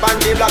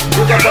 Bandy black,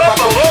 you get up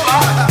a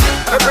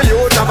cup. Every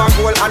youth have a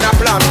goal and a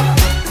plan.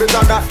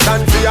 Better that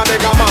than be a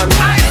mega man.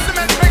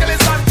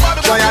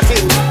 Try a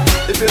thing.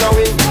 If you know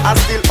win, I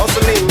still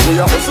hustling. We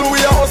are hustle,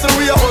 we are hustle,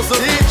 we are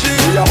hustle. We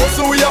are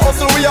hustle, we are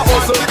hustle, we are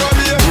hustle.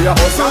 We are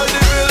hustle,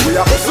 we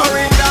are hustle.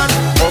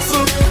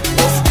 Hustle,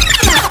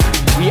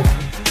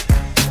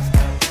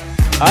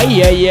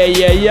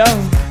 Yeah.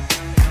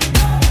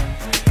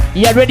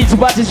 Yeah, ready to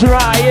party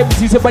tonight.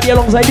 MC somebody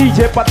alongside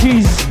DJ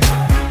PATIZ.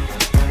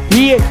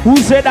 Yeah, who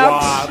said that?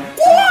 What?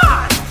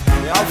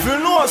 I feel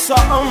no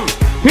something.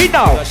 He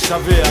now.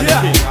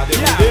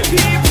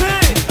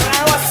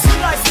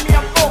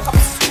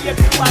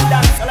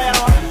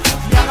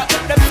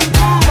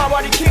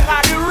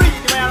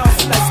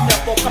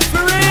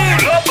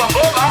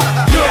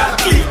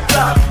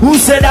 Who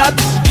said that?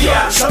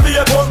 Yeah, Shabby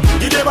a gun,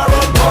 give them a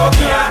run.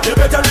 Yeah, you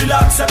better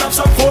relax and have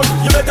some fun.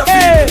 You better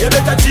feel, you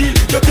better chill,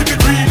 you keep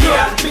it real.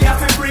 Yeah, me have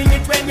to bring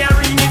it when you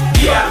ring it.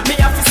 Yeah, me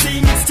have to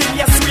sing it still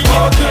you swing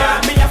it.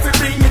 Yeah, me have to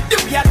bring it, do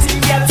your thing,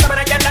 girl. Some of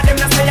the girls that them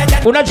not say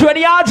again. Unajua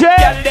ni aje?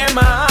 Girl them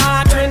a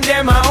hot when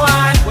them a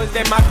want. Was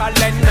them a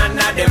calling none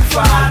of them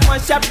fall. One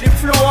shop the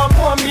floor,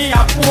 pour me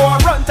a pour.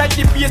 Run touch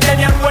the bass, then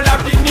you roll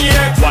up the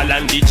neck. While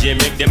and DJ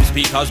make them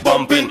speakers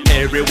bumping.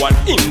 Everyone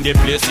in the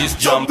place is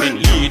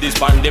jumping. Ladies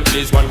band them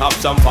place one have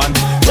some fun.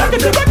 Jack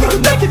it, give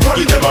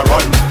them a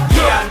run.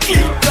 Yeah,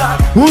 keep that.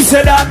 Who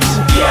said that?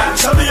 Yeah,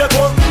 Shabby a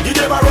gun, give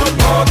them a run.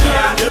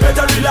 Yeah, you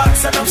better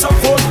relax and have some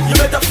fun. You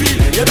better feel,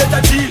 you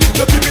better chill,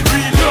 you keep it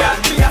real. Yeah,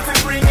 me have to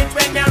bring it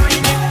when you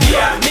ring it.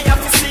 Yeah, me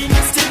have to sing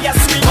it still you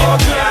swing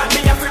it. Yeah,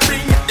 me have to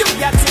bring it, do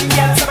your thing,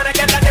 girl. Some of the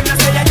girls that them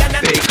not say again.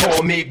 They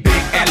call me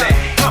Big L.A.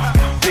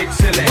 Big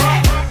Silly,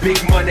 Big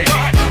Money,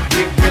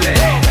 Big Billy.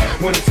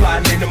 When I'm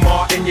sliding in the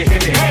mall and you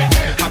hear me,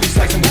 I be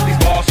slicing with these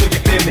balls so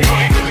you feel me.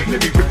 Let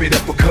me rip it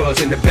up for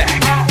cuz in the back.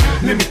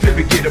 Let me flip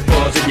it, get a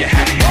buzz in your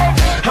hat.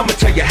 I'ma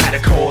tell you how to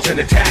cause an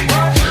attack.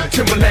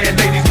 Timberland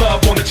ladies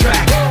love on the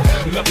track.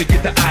 Love to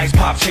get the ice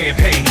pop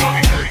champagne.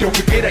 Don't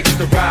forget I used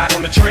to ride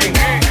on the train.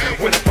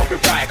 When I pump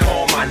it right,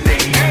 call my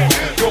name.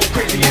 Go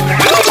crazy in the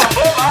house.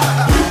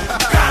 Who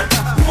can?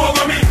 Who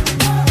over me?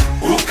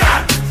 Who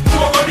can? Who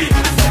over me?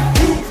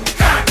 Who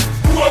can?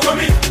 Who over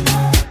me?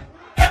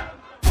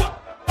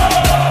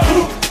 Who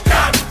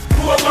can?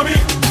 Who over me?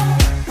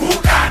 Who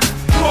can?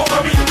 Who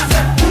over me? I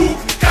said, who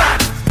can?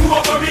 Who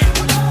over me?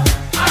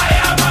 I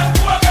am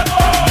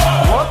unworkable.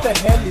 What the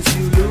hell is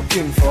you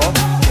looking for?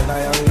 When I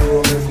am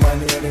low, make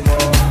money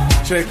anymore.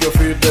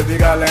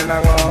 baby girl and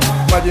I go.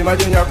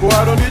 Imagine you go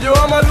out did you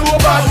want to do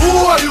about who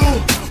are you?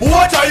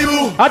 What are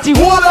you? Ati,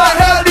 who the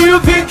hell do you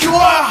think you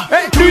are?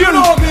 Hey, do you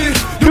know me?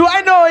 Do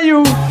I know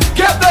you?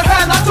 Get the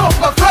hand out of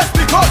my face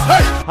because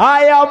hey,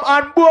 I am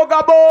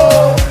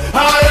unbogable.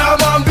 I am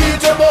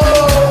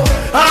unbeatable.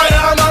 I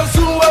am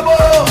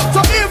unsuable. So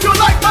if you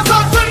like my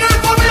song, sing it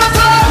for me. I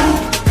say, who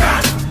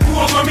can who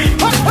over me?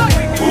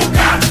 Who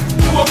can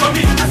who over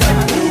me? I say,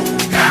 who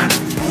can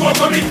who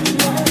over me?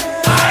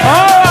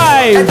 All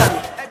right.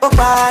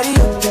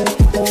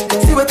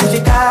 See what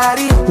you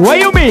carry. What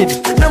you mean?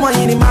 No more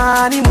any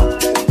money.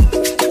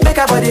 Make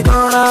a body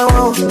gone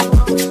out.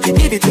 You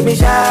give it to me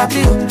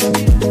sharply.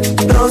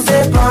 Don't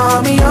say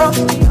for me, oh.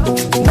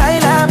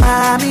 Baila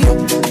mami,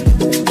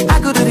 oh. I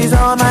could do this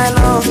all night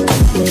long.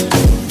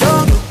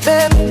 Don't,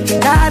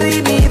 babe,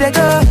 carry me the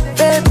go,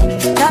 babe.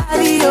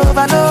 Carry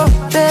over, no,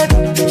 babe.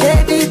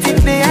 Take it in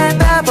the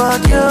end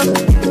about you.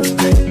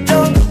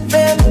 Don't,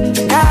 babe,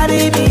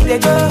 carry me the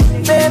go,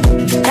 babe.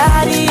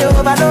 Carry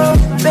over, no,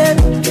 babe.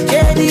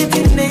 Take it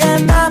in the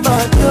end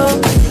about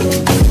you.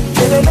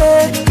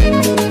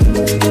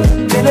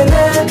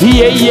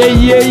 Yeah.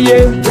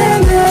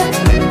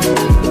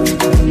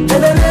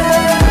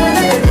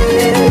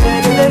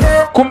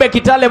 Kumbe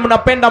Kitale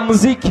mnapenda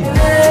muziki.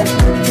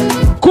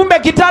 Kumbe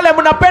Kitale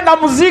mnapenda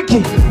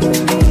muziki.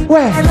 We.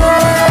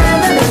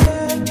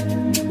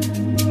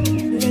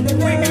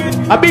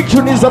 A big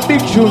tune is a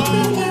big tune.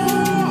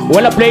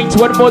 Well, I play it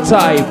one more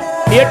time.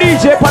 Here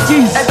DJ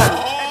PATIZ.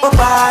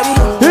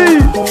 Hey.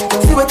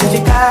 See what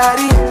you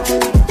carry.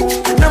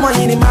 No more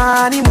any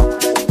money.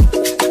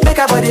 Make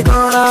a body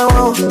gone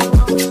out.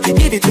 You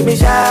give it to me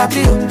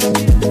sharply.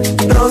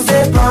 Don't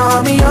say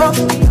for me, oh.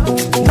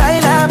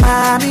 Baila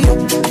mami, oh.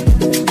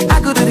 I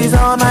could do this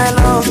all night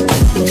long.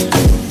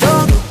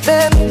 Don't,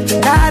 babe,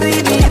 carry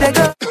me the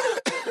go.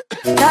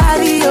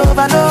 Carry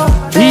over, no.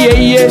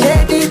 Yeah.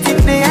 Take it in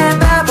the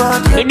end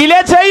about you.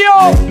 Nilete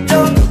hiyo.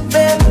 Don't,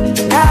 babe,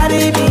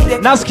 carry me the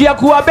go. Nasikia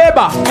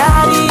kuwabeba.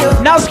 Carry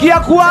over. Nasikia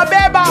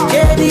kuwabeba.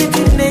 Take it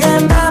in the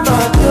end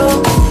about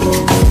you.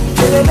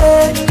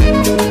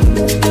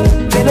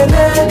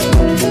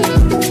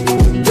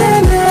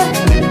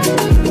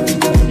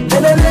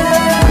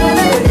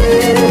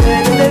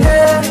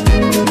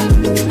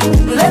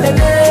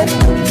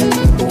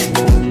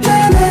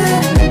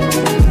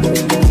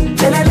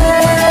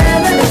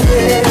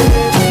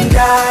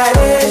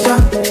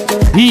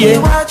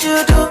 Yeah.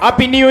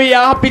 Happy New Year,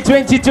 happy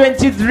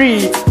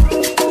 2023.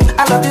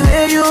 I love the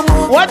way you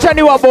move. Wacha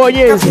ni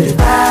wabonyezi.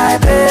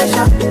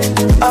 Vibration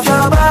of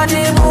your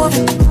body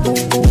moving.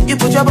 You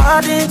put your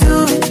body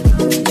into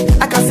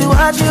it. I can see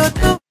what you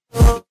do.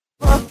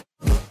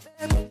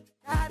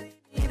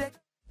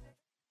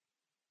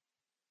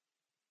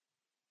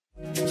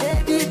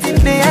 Take it in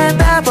the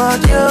end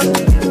about you.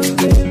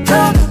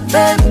 Go,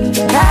 baby,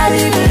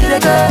 carry me the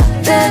go,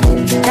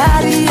 baby,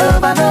 carry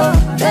over, no,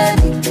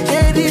 baby.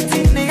 Take it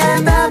in the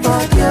end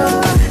about you.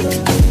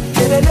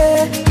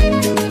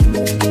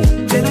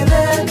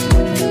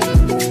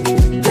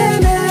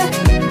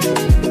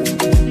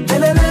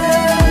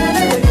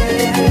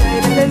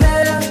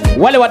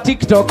 Wale wa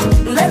TikTok.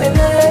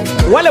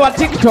 Wale wa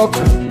TikTok.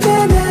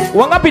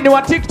 Wangapi ni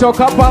wa TikTok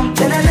hapa?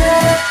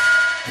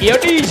 Yo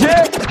DJ.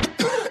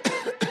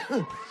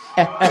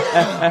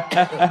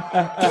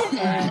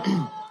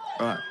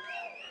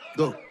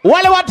 Go.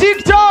 Wale wa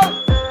TikTok.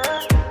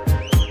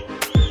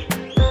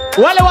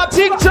 Wale wa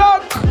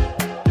TikTok.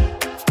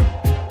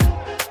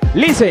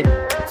 Listen.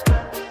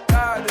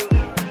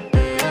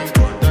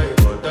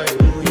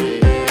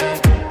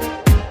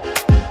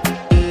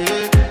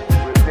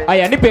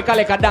 Aya, nipe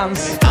kale ka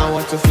dance. I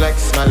want to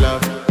flex my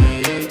love.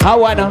 How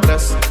wanna?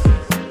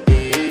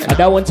 And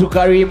I want to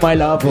carry my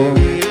love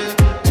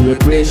to a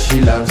place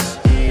she loves.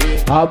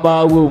 I'm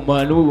a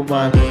woman.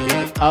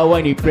 I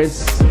want to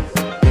press.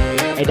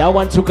 And I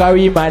want to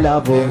carry my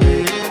love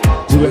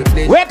to a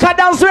place. Wake her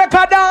dance.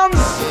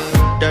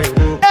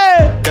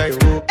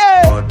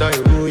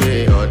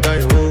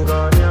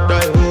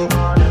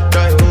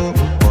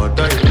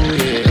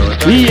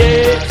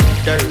 Yeah.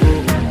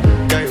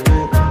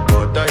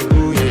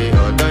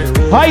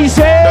 I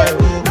say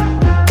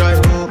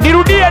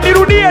nirudie.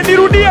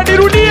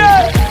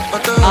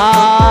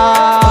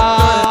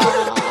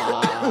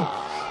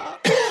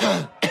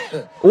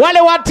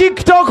 Wale wa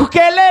TikTok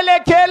kelele.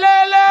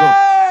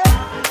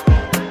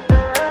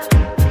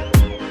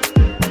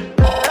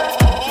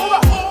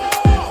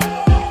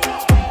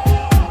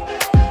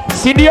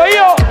 Si ndio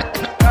hiyo?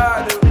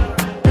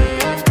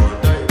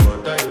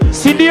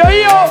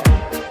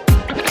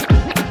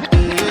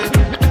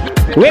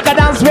 Weka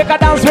dance.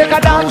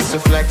 To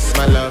flex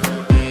my love.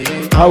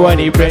 I want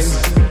to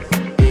press.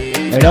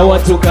 And I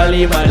want to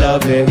carry my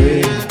love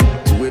away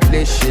to a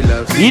place she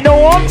loves. You know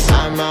what?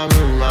 I'm a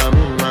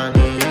man.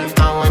 I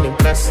want to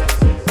impress.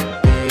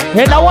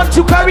 And I want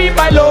to carry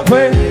my love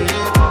away.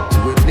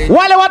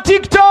 Wale wa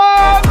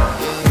TikTok.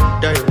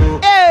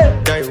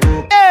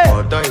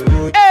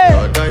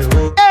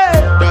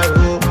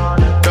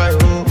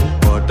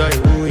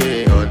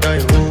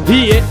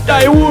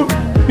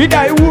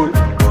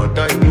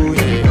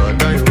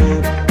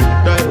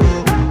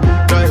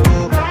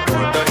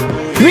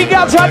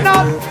 turn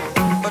up.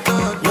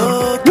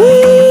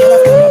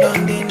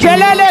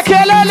 Kelele,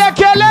 kelele,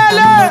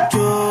 kelele.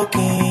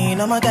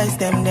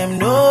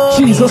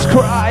 Jesus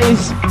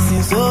Christ.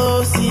 Since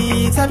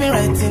 06, I've been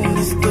writing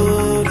this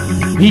story.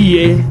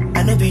 Yeah.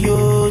 I know the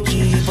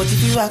OG, but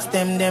if you ask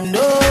them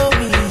know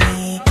me.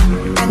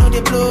 I know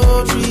they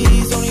blow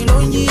trees, only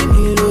lonely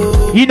me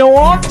low. You know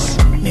what?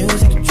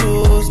 Music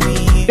chose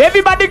me.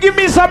 Everybody give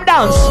me some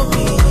dance.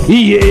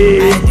 Yeah. I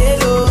get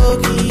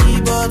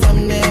low-key, but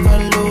I'm never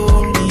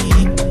lonely.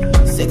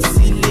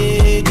 Sexy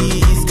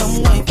ladies,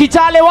 come on.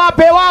 Kitale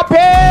wape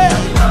wape.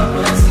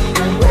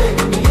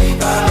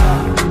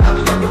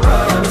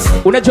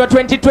 Unajua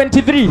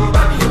 2023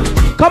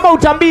 kama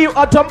utambui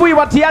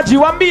watiaji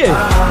waambie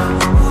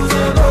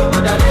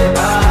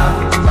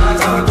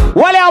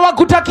wale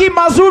hawakutaki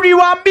mazuri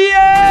waambie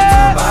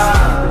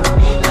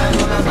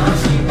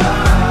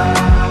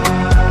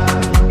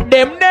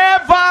them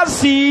never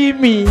see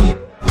me.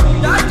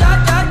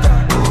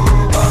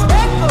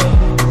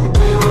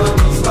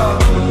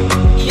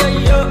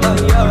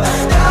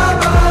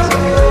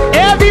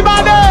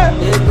 Everybody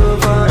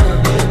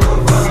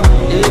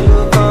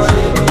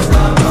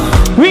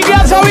we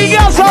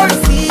got some.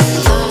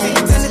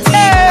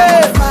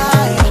 Hey.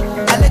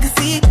 A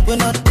legacy will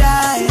not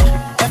die.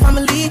 My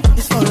family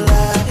is for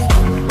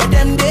life. But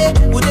them day,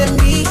 would them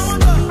be?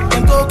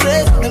 Them go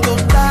crazy, them go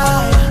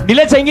die.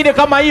 Nileta ingine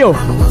kama hiyo.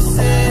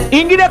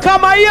 Ingine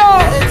kama hiyo.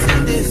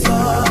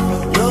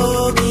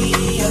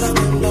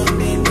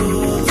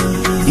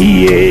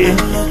 Yeah.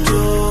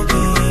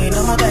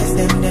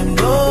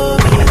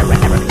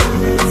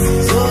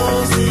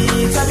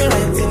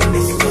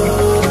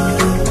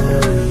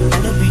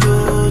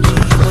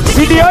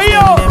 Video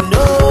hiyo.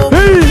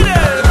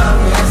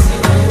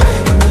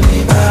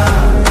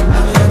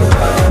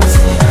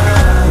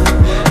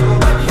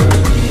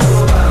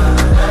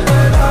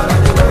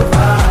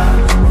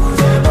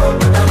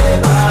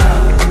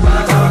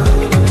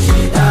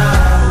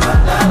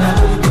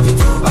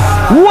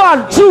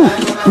 One, two,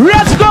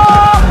 let's go.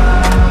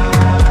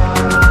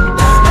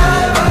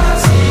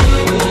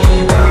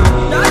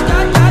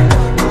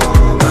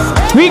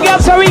 We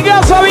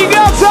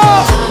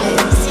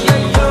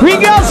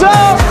got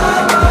some.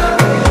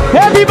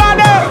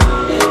 Everybody.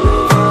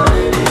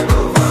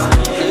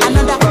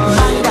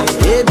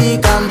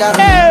 Baby, calm down.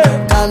 Hey.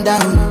 Calm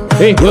down.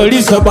 Hey, girl,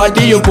 is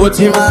somebody you put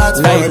him out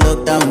like.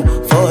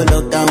 For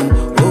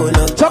lockdown.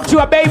 Talk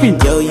to a baby.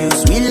 Yo, you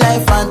sweet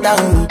life,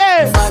 phantom.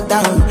 Hey.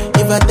 Phantom.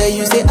 If I tell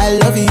you, say I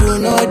love you, you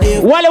know they.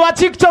 Wale wa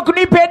TikTok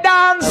nipe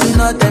dance.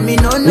 No, tell me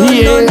no.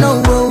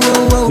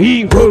 Whoa.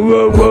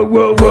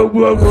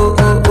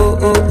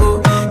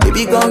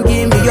 Baby, gon'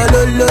 give me your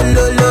lo.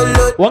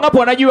 Wangapo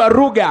wanajua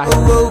Ruga.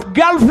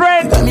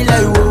 Girlfriend.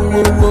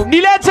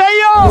 Nilete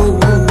yo.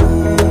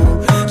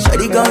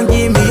 Shawty gon'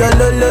 give me your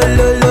lo.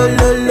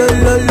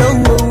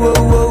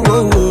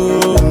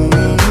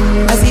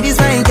 I see this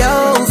fine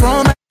girl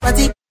from my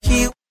party,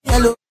 she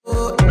hello.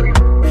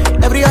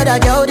 Every other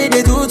girl they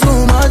do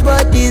too much,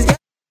 but this girl.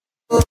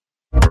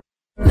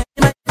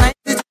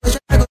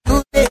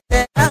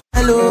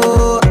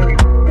 Hello.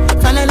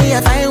 Finally,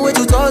 I find way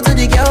to talk to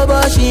the girl,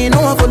 but she ain't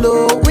no one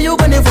follow. When you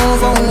gonna phone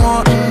for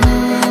one?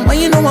 When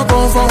you know I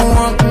come for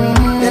one?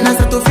 Then I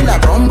start to feel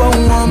like bum.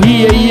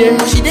 Yeah.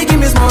 But she dey give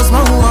me small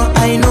one.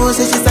 I know,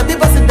 say she start to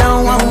pass it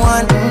down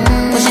one.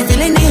 But she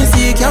feeling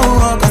insecure,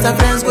 cause her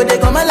friends go they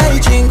come a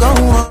light ring go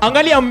on.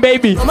 Angalia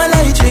baby. Come a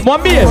light ring.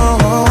 Mwambie.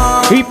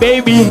 Hey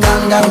baby.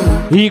 Calm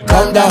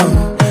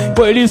down.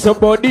 Well, it's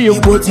somebody you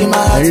put him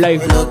out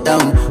like.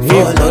 Lockdown.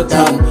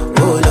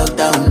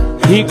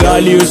 He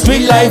got you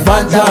sweet life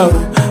phantom.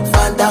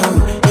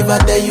 If I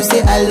tell you,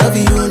 say I love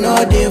you, no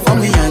day for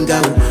me, young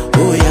girl.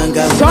 Oh, young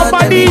girl.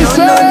 Somebody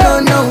say no.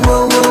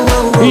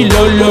 He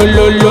lo.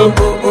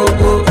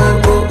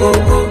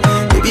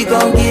 Baby,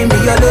 gon' give me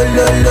your lo.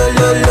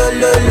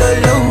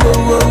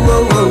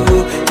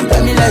 You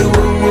got me like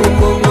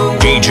whoa.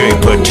 DJ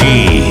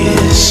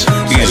PATIZ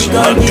is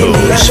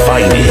Lando's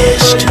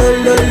finest.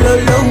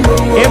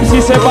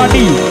 MC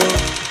Sebadi.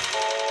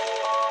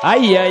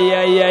 Ay.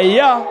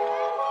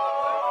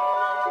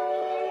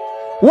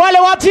 Wale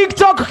wa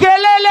TikTok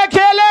kelele.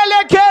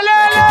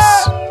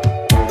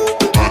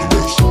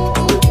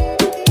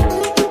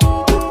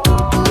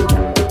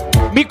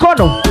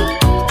 Mikono.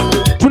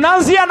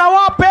 Tunaanzia na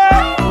wape?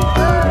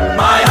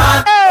 My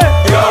heart,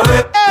 you're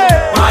with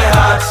my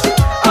heart,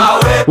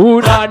 awe.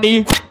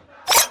 Unani.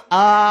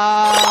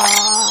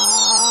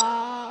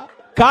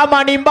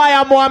 Kama ni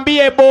mbaya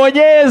mwambie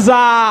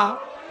bonyeza.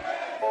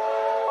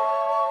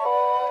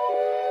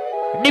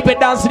 Nipe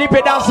dance. DJ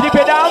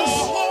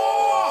PATIZ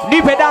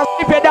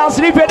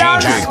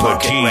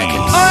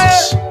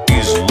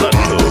is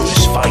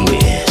Lando's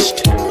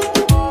finest.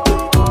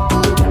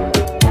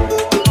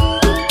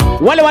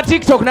 Wale wa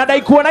TikTok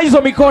nadai kuona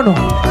hizo mikono. My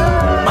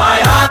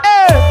heart,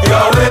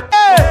 you're with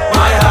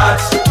my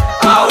heart,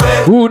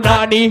 awe.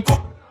 Unani.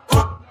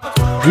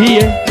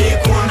 Yeah.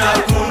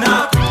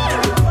 Kuna.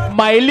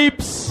 My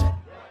lips.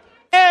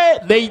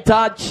 They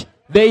touch.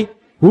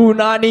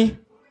 Unani.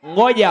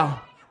 Ngoja.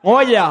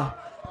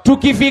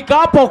 Tukifika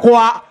hapo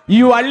kwa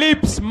your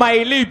lips,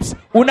 my lips,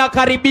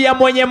 unakaribia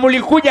mwenye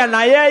mulikuja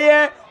na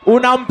yeye,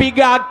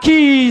 unampiga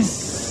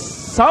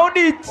kiss. Sound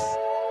it.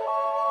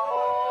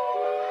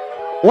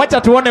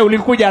 Wacha tuone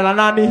ulikuja na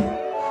nani?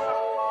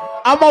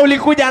 Ama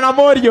ulikuja na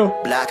Morio?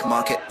 Black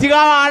market.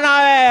 Tigawa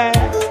nawe.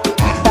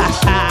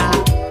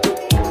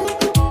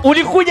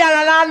 Ulikuja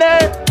na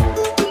nani?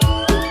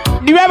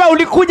 Ni wewe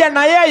ulikuja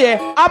na yeye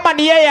ama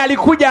ni yeye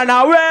alikuja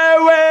na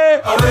wewe?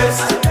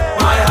 Always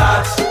my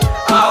heart,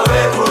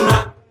 awe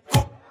kuna.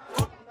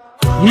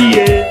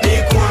 Yeah.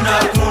 Ni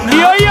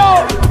kuna. Yo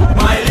yo.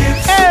 My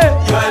lips,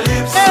 your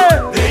lips,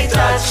 they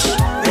touch,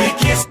 they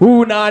kiss.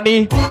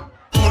 Unani?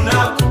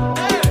 Kuna.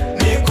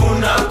 Ni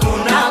kuna.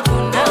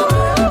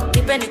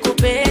 Nipe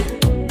nikupe.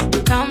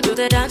 Come to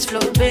the dance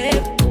floor,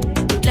 babe.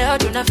 Leo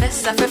tuna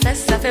festa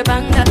fe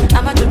banga.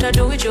 Ama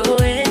tutadu it your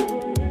way.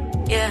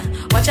 Yeah,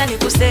 wacha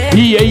nikuse.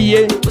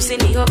 Yeah.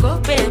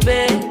 Usiniogope,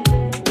 babe.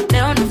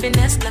 Leo na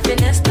finesse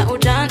na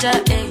ujanja,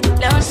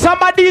 Leo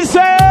somebody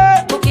say.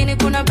 Ukini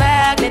kuna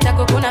bag,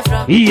 nitakukuna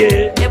from.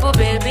 Yeah. Ebo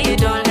baby,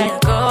 don't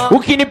let go.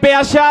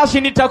 Ukinipea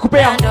shashi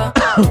nitakupea.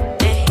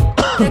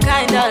 The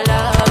kind of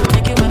love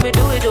make you when me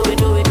do it.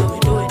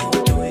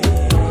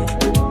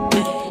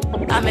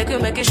 I make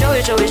you show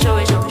it.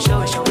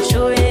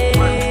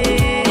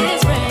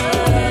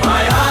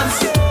 My hands,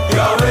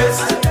 your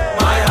waist,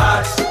 my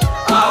heart.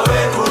 Awe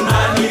kuna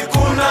ni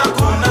kuna.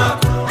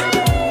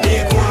 Ni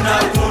kuna.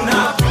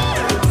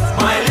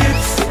 My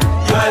lips,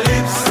 your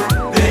lips,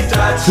 they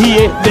touch.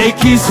 Yeah, they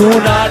kiss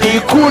unani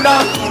kuna.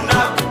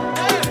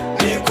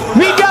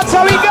 We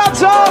got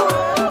so.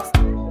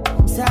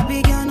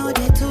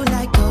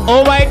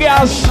 Oh my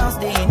gosh.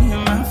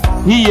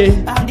 Yeah.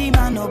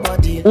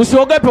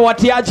 Usiogope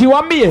watiaji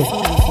wambie. Yeah.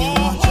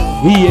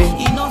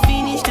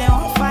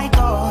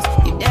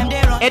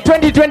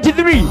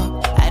 2023.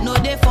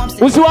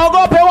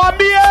 Usiogope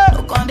wambie.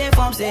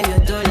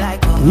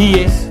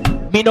 Yeah.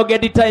 Me no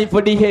get the time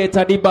for the hate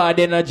or the bad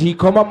energy.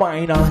 Come on,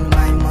 mine now.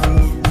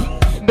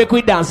 Make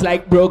we dance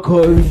like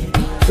broccoli.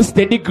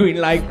 Steady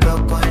green like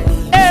broccoli.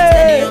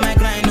 Hey.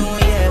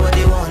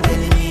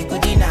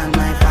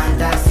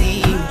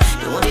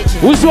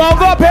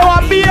 Usiogope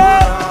wambie.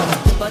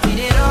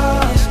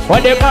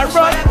 What they can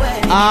run?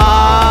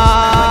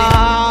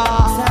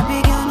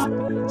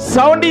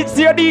 Sound it's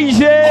your DJ.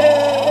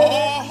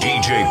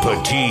 DJ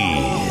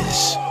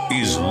PATIZ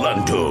is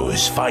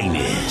Lando's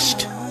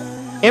finest.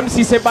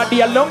 MC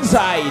Sebadi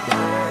alongside.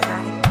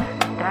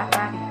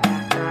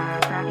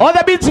 All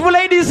the beautiful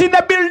ladies in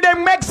the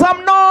building, make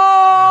some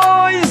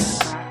noise.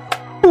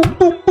 Boom,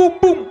 boom, boom,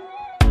 boom.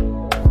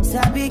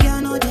 Sabi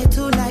girl no they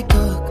too like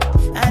cook.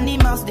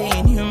 Animals they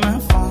in human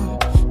form.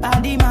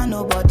 Body man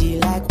nobody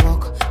like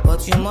walk,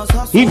 but you must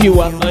hustle. If you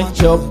want a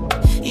job,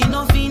 you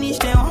no finish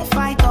they won't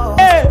fight off.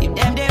 Hey. If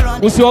them they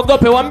run,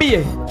 usiogope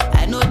wambie.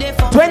 I know they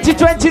form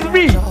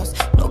 2023.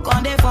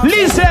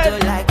 Listen.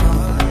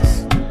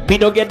 Me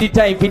don't get the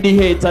time for the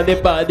hate and the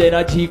bad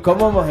energy.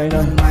 Come on, man.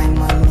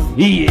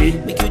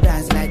 Yeah. Make you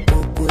dance like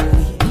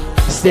broccoli.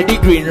 Steady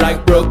green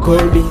like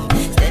broccoli.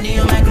 Steady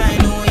on my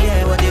grind, oh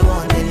yeah. What they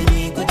want telling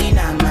me good in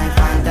my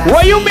fantasy.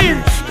 What you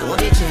mean? They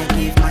want to check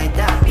if my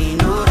tap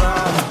ain't no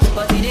wrong,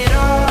 but it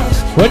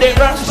rush. When they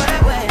rush,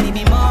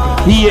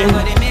 yeah.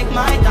 They make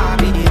my tap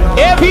be the rush.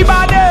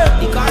 Everybody.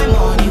 The kind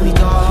money we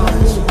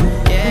touch,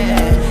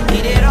 yeah.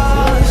 It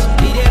rush,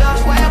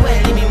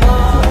 where it be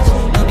much.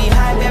 No be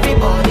hype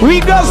everybody. We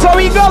go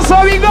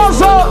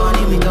so.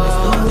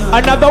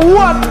 Another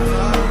one.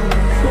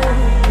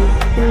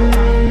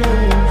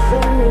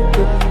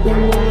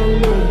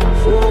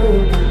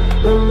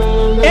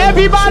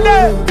 Everybody.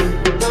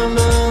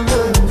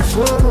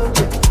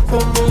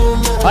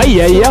 Ay.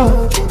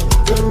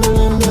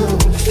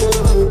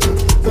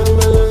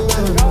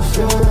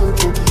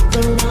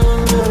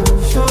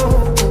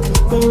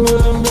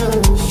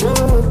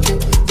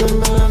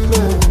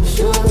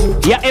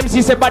 Yeah,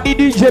 MC Sebadi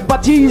DJ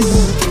PATIZ.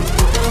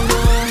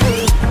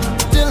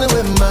 Dealing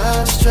with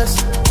my stress,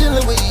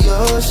 dealing with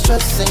your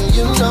stress, and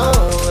you know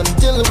I'm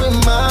dealing with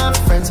my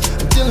friends,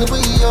 I'm dealing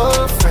with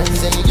your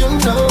friends, and you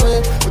know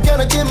it. We're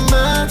gonna get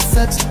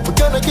mindsets,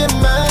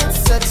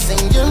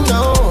 and you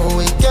know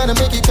we gotta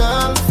make it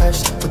come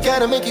fresh, we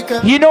gotta make it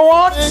come. You know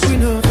what? Make we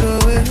no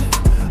throw it,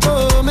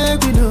 oh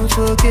make we no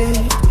forget,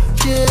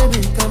 yeah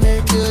we can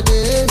make your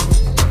day,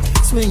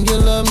 swing your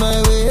love my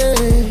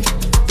way,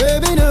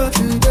 baby not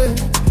today.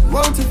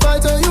 Want to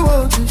fight or you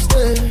want to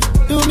stay?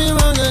 Do me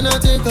wrong and I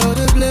take all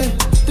the blame.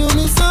 Do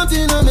me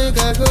something I make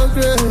I go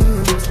crazy.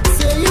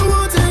 Say you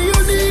want and you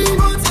need.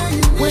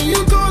 When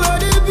you call all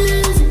the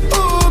busy,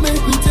 oh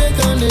make me take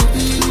on the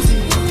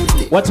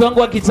easy. Watu wangu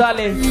wa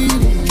Kitale.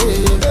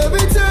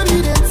 Every time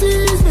you they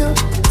tease me,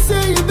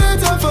 say you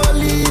better for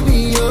leave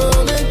me.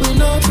 Oh make me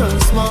not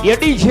transform. Your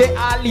DJ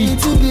Ali.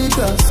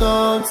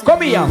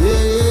 Come here.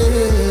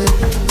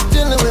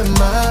 Dealing with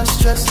my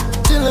stress,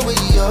 dealing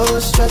with your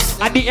stress.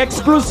 And the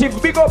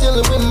exclusive big up.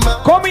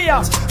 Come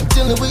here.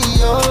 chilling with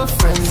your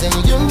friends and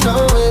you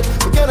know it.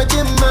 We're gonna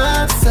get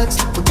mad sex,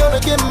 we're gonna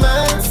get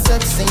mad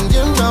sex, and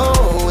you know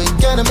we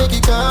gotta make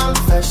you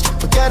confess,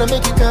 we gotta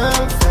make you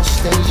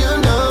confess, then you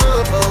know,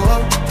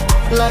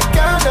 like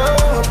I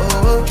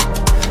know,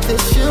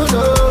 this you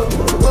know,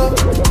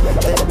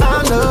 that I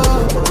know.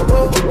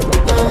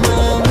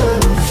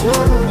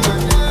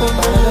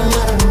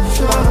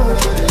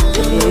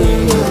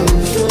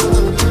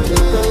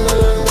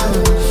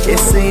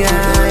 Yes,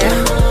 yeah.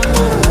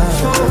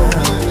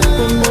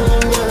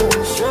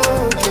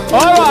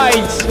 All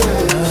right.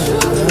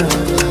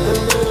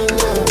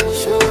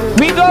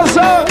 We go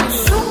so.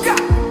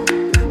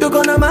 You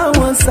gonna my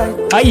one side.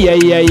 Ay.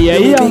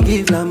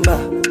 Give number.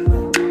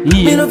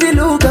 Me no feel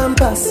look and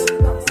pass.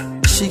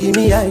 She give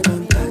me eye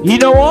contact. You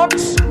know what?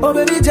 Oh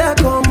baby Jack,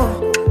 come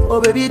on.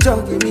 Oh baby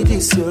John, give me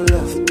this your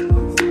love.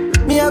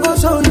 Me I go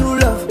show you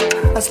love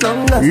as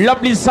long as.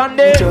 Lovely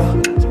Sunday.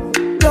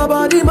 Your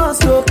body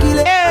must go kill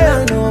it.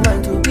 I know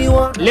mine to be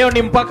one. Leo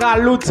ni mpaka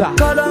Aluta.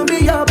 Call me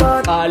your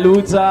body.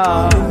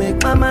 Aluta. You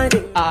make my mind.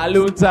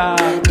 Aluta.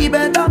 You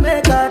better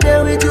make a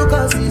day with you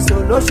cause it's so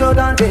low show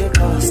than they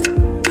cost.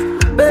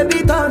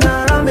 Baby turn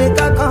around, make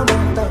a come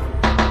on top.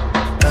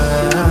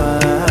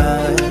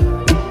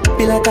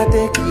 Feel like I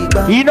take it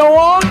back. You know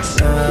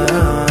what?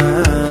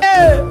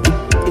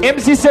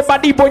 MC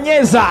Sebadi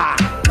Bonyeza.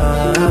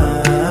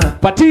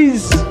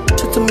 PATIZ.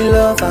 To me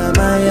love, I'm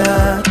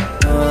my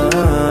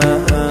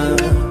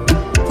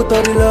put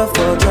all the love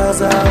for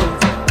trousers.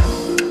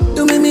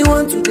 You make me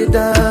want to the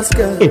dance,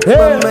 girl.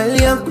 But my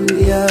young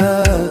clear.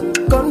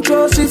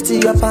 Control shift to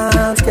your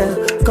pants, girl.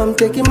 Come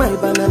taking my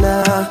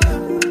banana.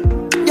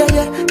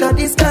 Yeah, now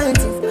this kind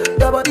of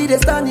your body they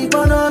standing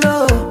for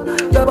no.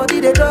 Your body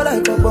they draw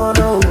like a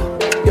bono.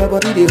 Your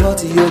body they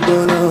hot you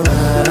bono.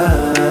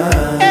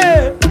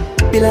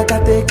 Feel like I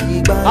take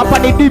it back. Up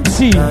on the deep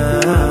sea.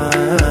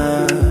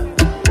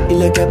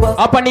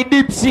 Up on the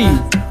deep sea.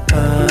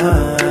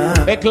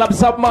 A club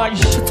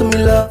submerge.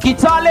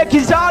 KITALE.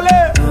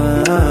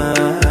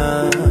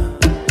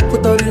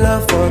 Put all the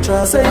love for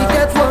trust. Say you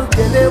get one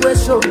thing they will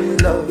show me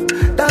love.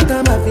 That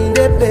time I think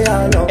they play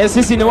along.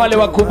 Sisi ni wale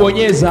wa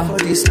kubonyeza.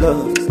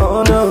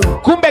 Oh no.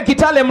 Kumbe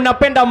KITALE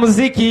mnapenda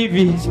muziki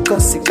hivi.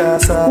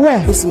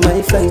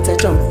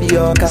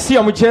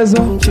 Sio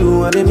mchezo.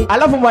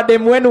 Alafu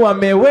mademu wenu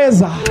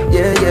wameweza.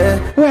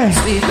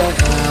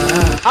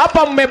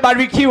 Hapa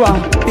mmebarikiwa.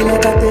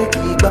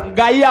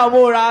 Gaia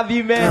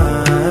moradhime.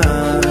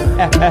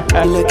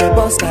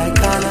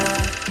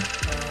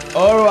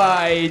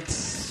 Alright.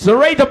 So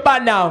right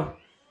about now.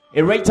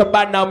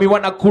 We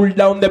wanna cool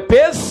down the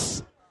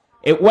pace.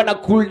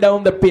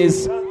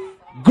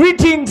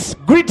 Greetings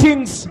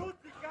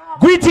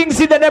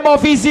in the name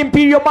of His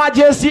Imperial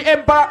Majesty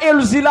Emperor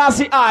El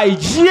Selassie I.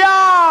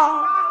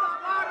 Jah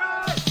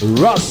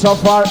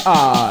Rastafari.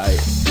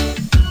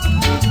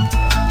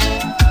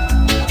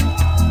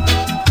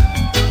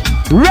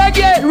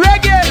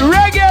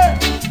 Reggae.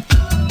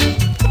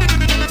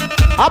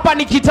 Hapa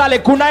ni KITALE,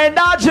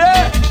 kunaendaje?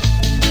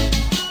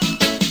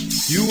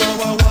 You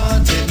are a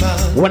wanted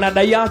man.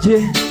 Wanadayaje?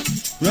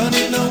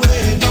 Running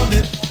away from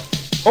it.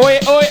 Oye.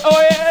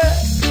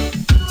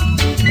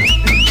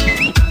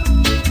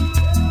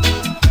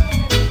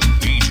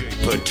 DJ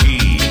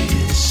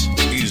PATIZ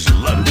is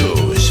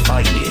Lando's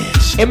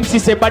finest. MC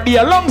Sebadi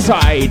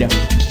alongside.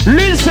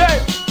 Listen.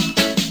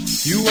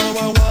 You are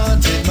a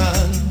wanted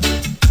man.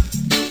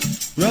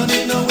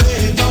 Running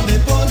away from the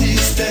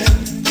police then.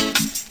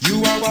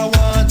 You are a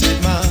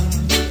wanted man.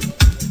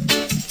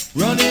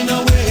 Running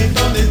away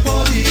from the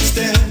police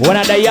then.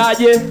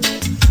 Wanadayaje?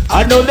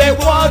 I know they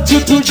want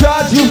you to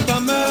charge you for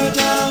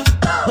murder.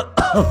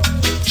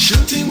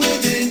 Shooting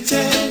with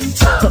intent.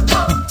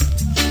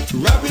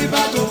 Robbery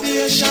by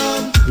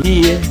ovation.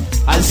 Yeah,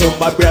 and some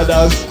my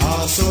brothers.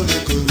 Also the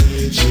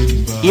courage.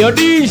 Yo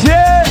DJ.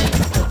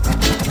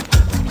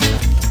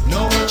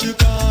 Know what you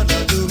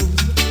gonna do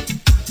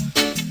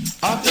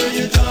after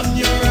you done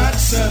your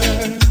answer.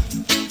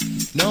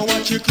 Know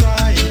what you're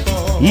crying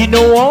for. You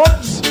know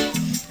what?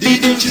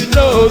 Didn't you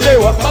know they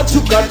were about to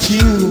cut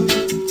you?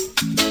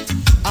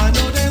 I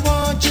know they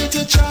want you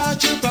to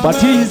charge you for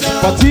PATIZ.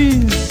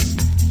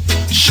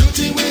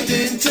 Shooting with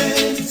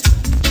intent.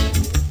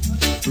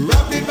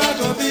 Robbery by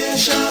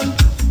ovation.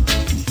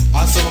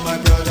 I saw my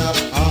brother,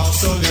 I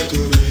saw the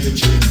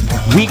courage.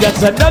 We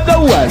got another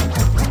one.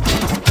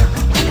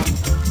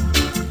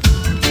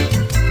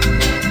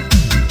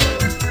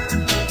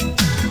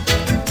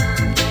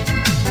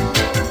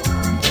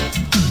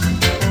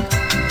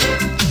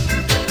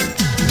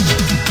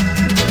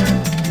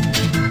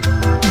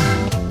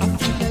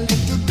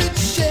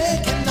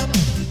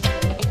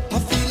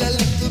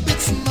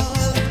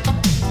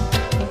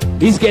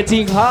 It's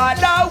getting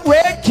harder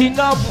waking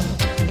up.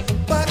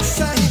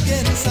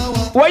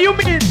 What you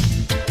mean?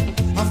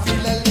 I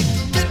feel a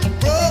little bit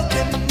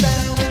broken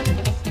down,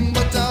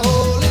 but I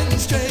hold in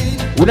strain.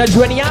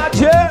 Unajua ni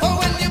aje?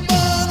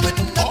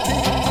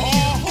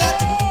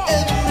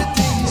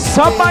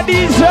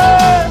 Somebody's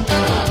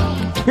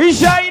he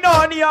shine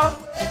on ya.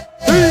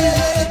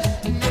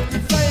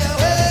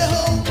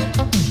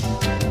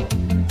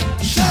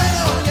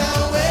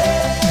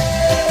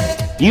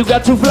 You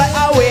got to fly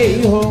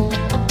away home.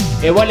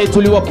 Wale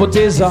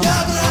tuliwapoteza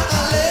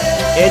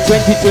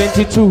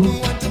 2022.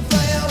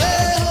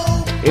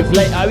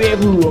 Fly away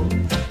home.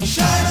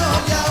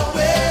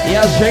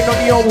 Yeah, shine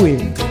on your way.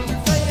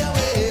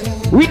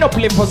 We not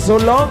play for so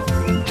long.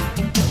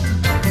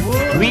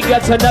 We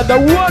got another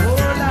one.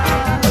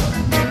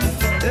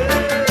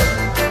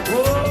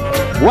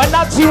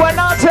 Wanati.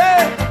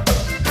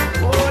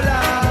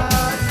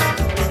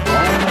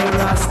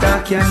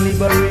 Rasta can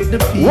liberate the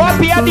people.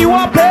 Wapi adi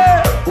wapi.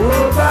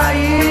 Over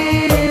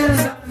hills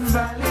and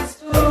valleys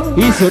too.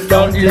 He said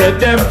don't let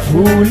them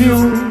fool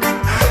you.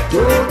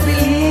 Don't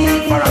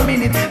believe for a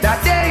minute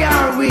that they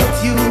are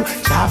with you.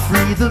 Shall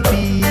free the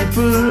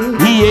people.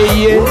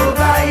 Yeah.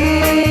 Over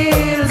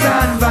hills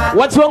and valleys.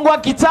 What's wrong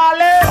with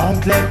KITALE?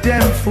 Don't let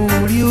them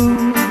fool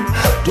you.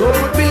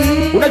 Don't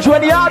believe. Unajua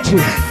ni aje?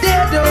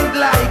 They don't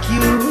like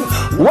you.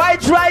 Why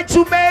try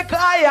to make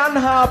I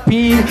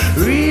unhappy?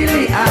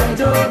 Really, I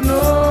don't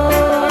know.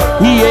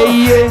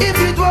 Yeah. If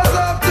it was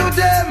up to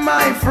them,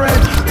 my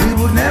friend, we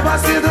would never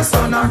see the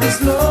sun or the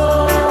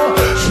snow.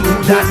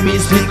 Through that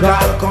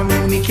mystical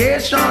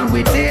communication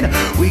within,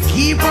 we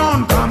keep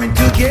on coming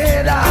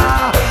together.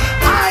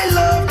 I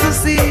love to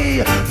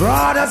see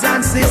brothers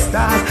and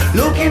sisters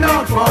looking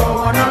out for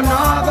one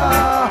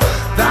another.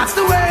 That's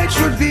the way it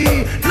should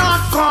be,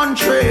 not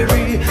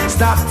contrary.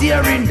 Stop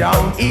tearing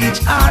down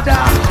each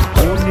other.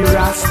 Only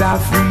Rasta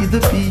free the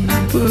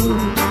people.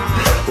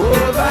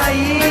 Over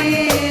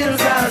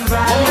hills and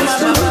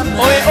valleys.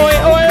 Oi.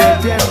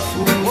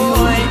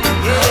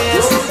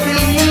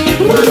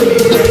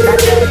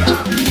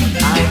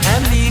 I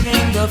am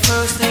leaving the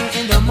first thing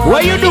in the morning.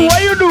 What you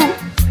do?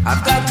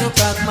 I've got to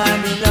pack my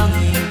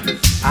belongings.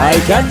 I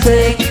can't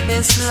take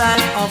this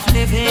life of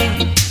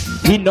living.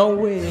 In no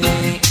way.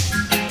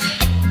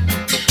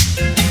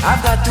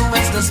 I've got to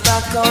waste the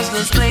sparkles,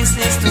 those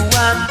places to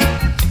run.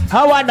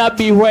 I wanna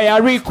be where I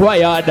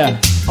required.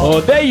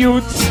 All the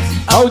youths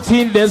out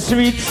in the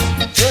streets.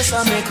 Just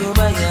I make a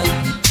buy.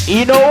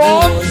 You know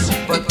what?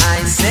 But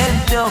I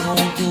said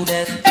don't do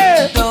that.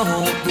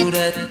 Don't do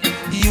that.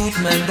 Youth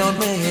man don't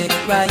make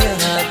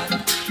riot.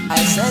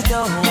 I said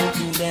don't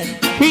do that.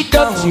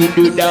 Don't you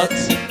do that.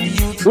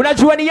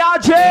 Unajua ni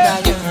aje?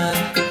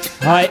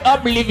 I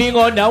am living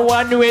on a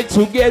one way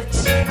to get.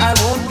 I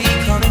won't be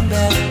coming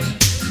back.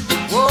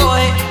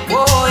 Boy.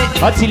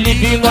 But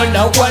living on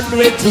a one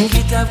way to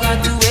get. I've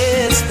got to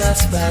waste that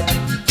spot.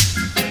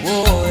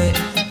 Boy,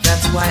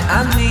 that's why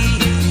I'm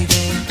leaving.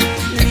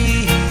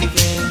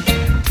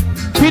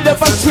 We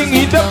never sing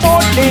in the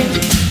morning.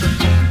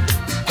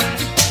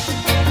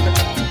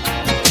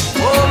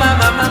 Oh my.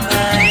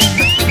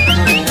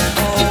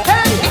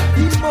 Hey,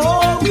 the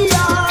more we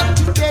are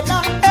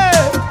together,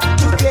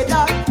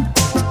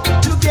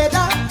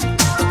 together.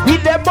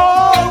 With the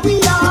more we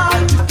are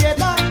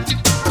together,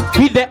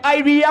 with the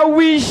area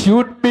we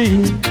should be.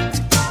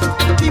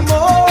 the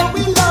more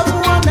we love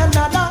one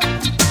another,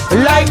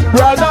 like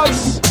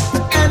brothers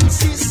and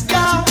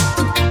sisters.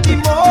 The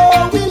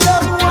more we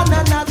love one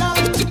another,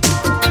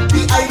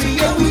 the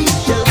area we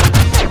shall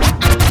be.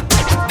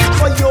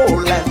 For your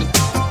land,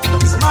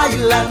 it's my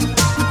land,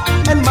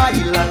 and my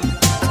land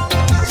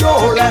is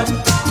your land.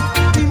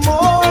 The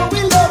more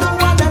we love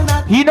one another,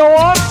 you know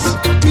what?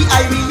 the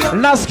area.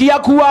 Nasikia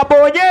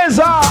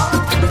kuwabonyeza.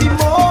 The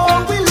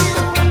more we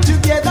live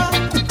together.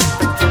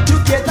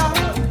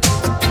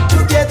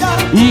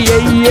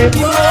 Yeah. The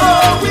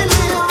more we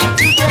live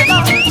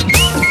together,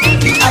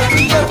 the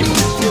area we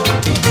shall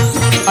be.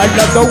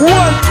 Another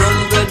one. Run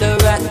with the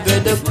rat,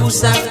 with the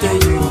puss after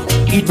you.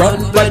 Run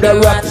with the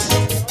rat.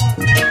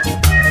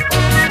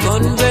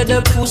 Run with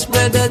the puss,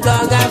 with the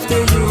dog after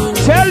you.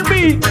 Tell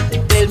me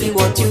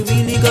what you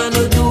really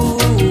gonna do.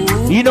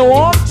 You know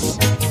what?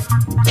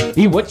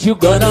 What you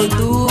gonna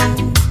do?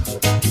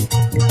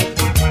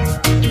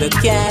 The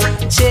cat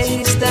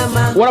chased the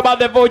mouse. What about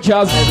the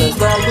vultures?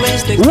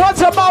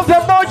 What about the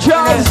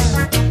vultures?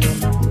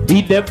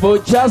 The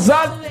vultures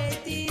are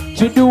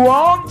to do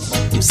what?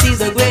 To see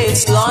the great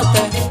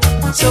slaughter,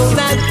 so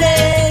that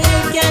they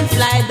can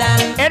fly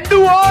down. And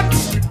do what?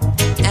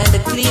 And the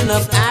clean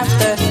up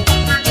after.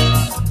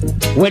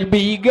 When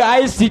big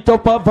guys sit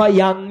up of a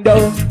young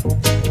dog,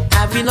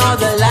 having all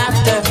the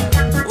laughter.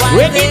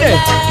 When in it?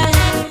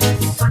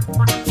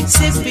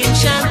 Sipping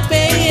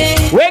champagne.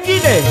 When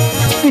in it?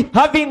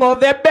 Having all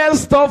the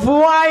best of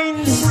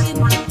wines.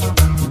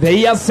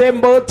 They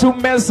assemble to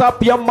mess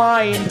up your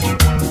mind.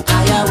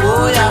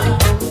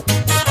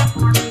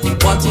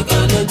 What you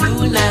gonna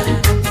do now?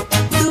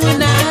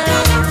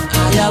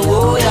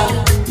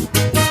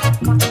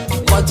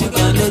 What you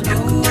gonna do?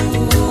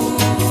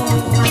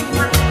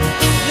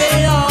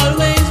 They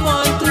always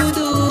want to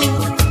do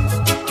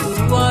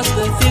what's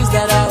the things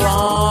that are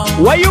wrong.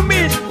 What you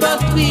mean? But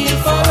we'll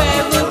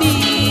forever be.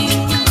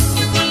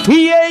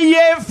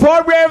 Yeah,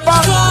 forever.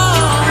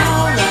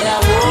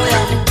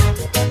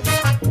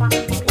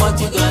 What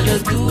you gonna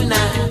do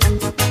now?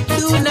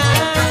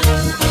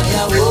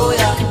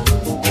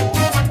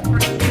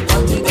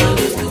 What you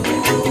gonna do?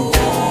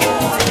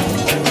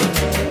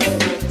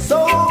 So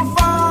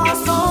far,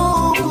 so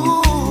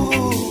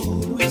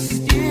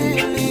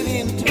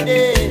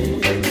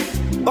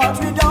but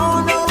we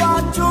don't know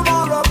what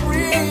tomorrow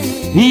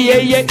brings.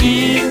 Yeah.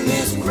 In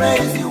this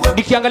crazy world,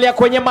 Nikiangalia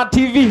kwenye ma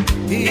TV,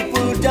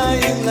 people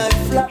dying like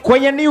flies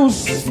kwenye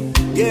news,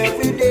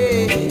 every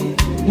day.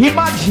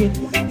 Imagine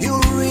you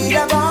read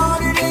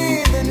about it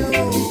in the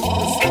news,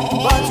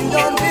 but you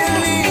don't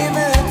believe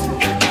it.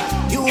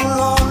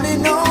 You'll only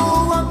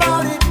know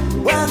about it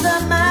when the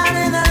man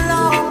in the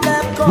long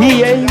black coat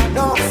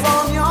knocks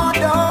on your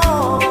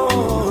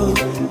door.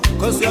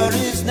 'Cause you're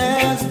his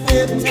next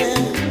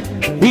victim.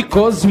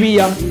 because we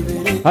are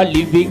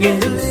living in.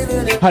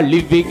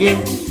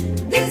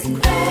 This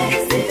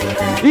crazy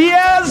world.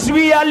 Yes,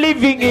 we are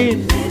living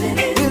in.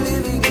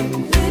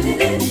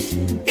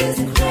 This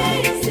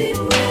crazy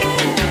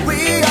world. We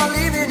are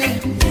living in.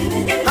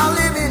 I'm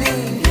living in.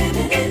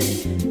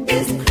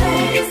 This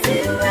crazy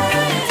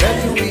world. Tell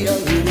you we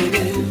are living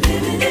in.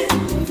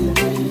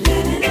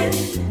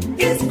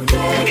 This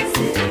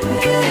crazy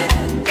world.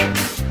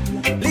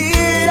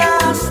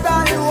 Leaders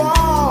started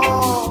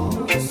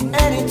wars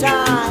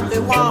anytime they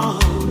want.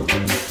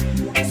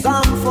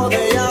 Some for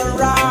their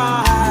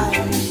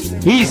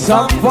rights. He's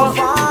some for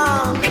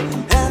fun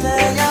and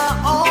their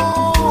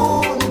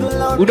own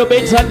blood. Uno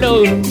better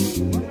know.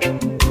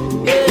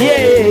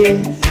 Yeah.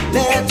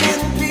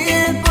 Letting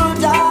people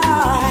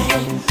die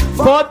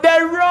For the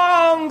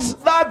wrongs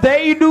that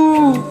they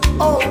do.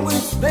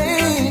 always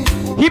pain.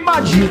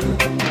 Imagine.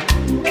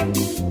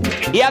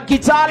 Yeah,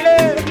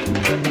 KITALE.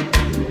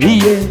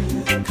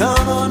 Yeah.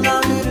 Come on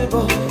now, little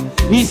boy.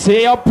 He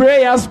say your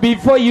prayers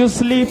before you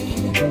sleep.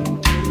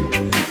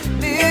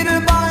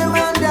 Little boy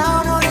went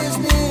down on his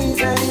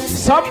knees and he said,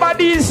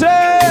 Somebody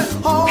say,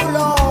 oh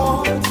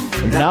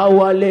Lord, now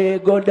I'll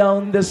go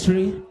down the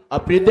street. I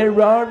pray the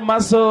round my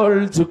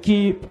soul to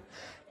keep.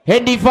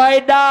 And if I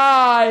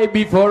die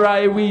before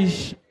I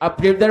wish, I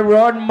pray the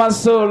round my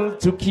soul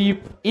to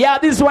keep. Yeah,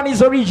 this one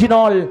is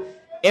original.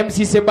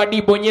 MC SEBAR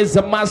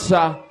Bonyeza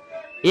Masa.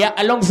 Yeah,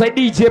 alongside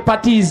DJ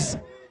PATIZ.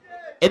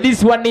 And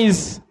this one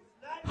is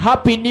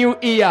Happy New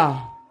Year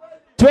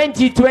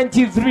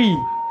 2023.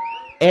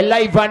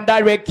 Live and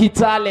direct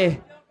KITALE.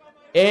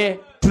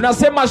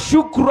 Tunasema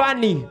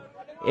shukrani.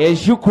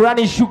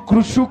 Shukrani,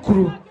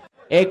 shukru.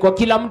 Kwa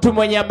kila mtu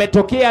mwenye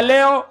ametokea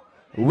leo,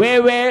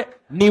 wewe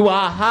ni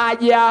wa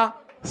haja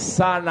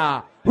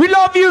sana. We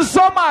love you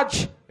so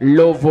much.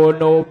 Love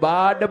no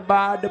bad.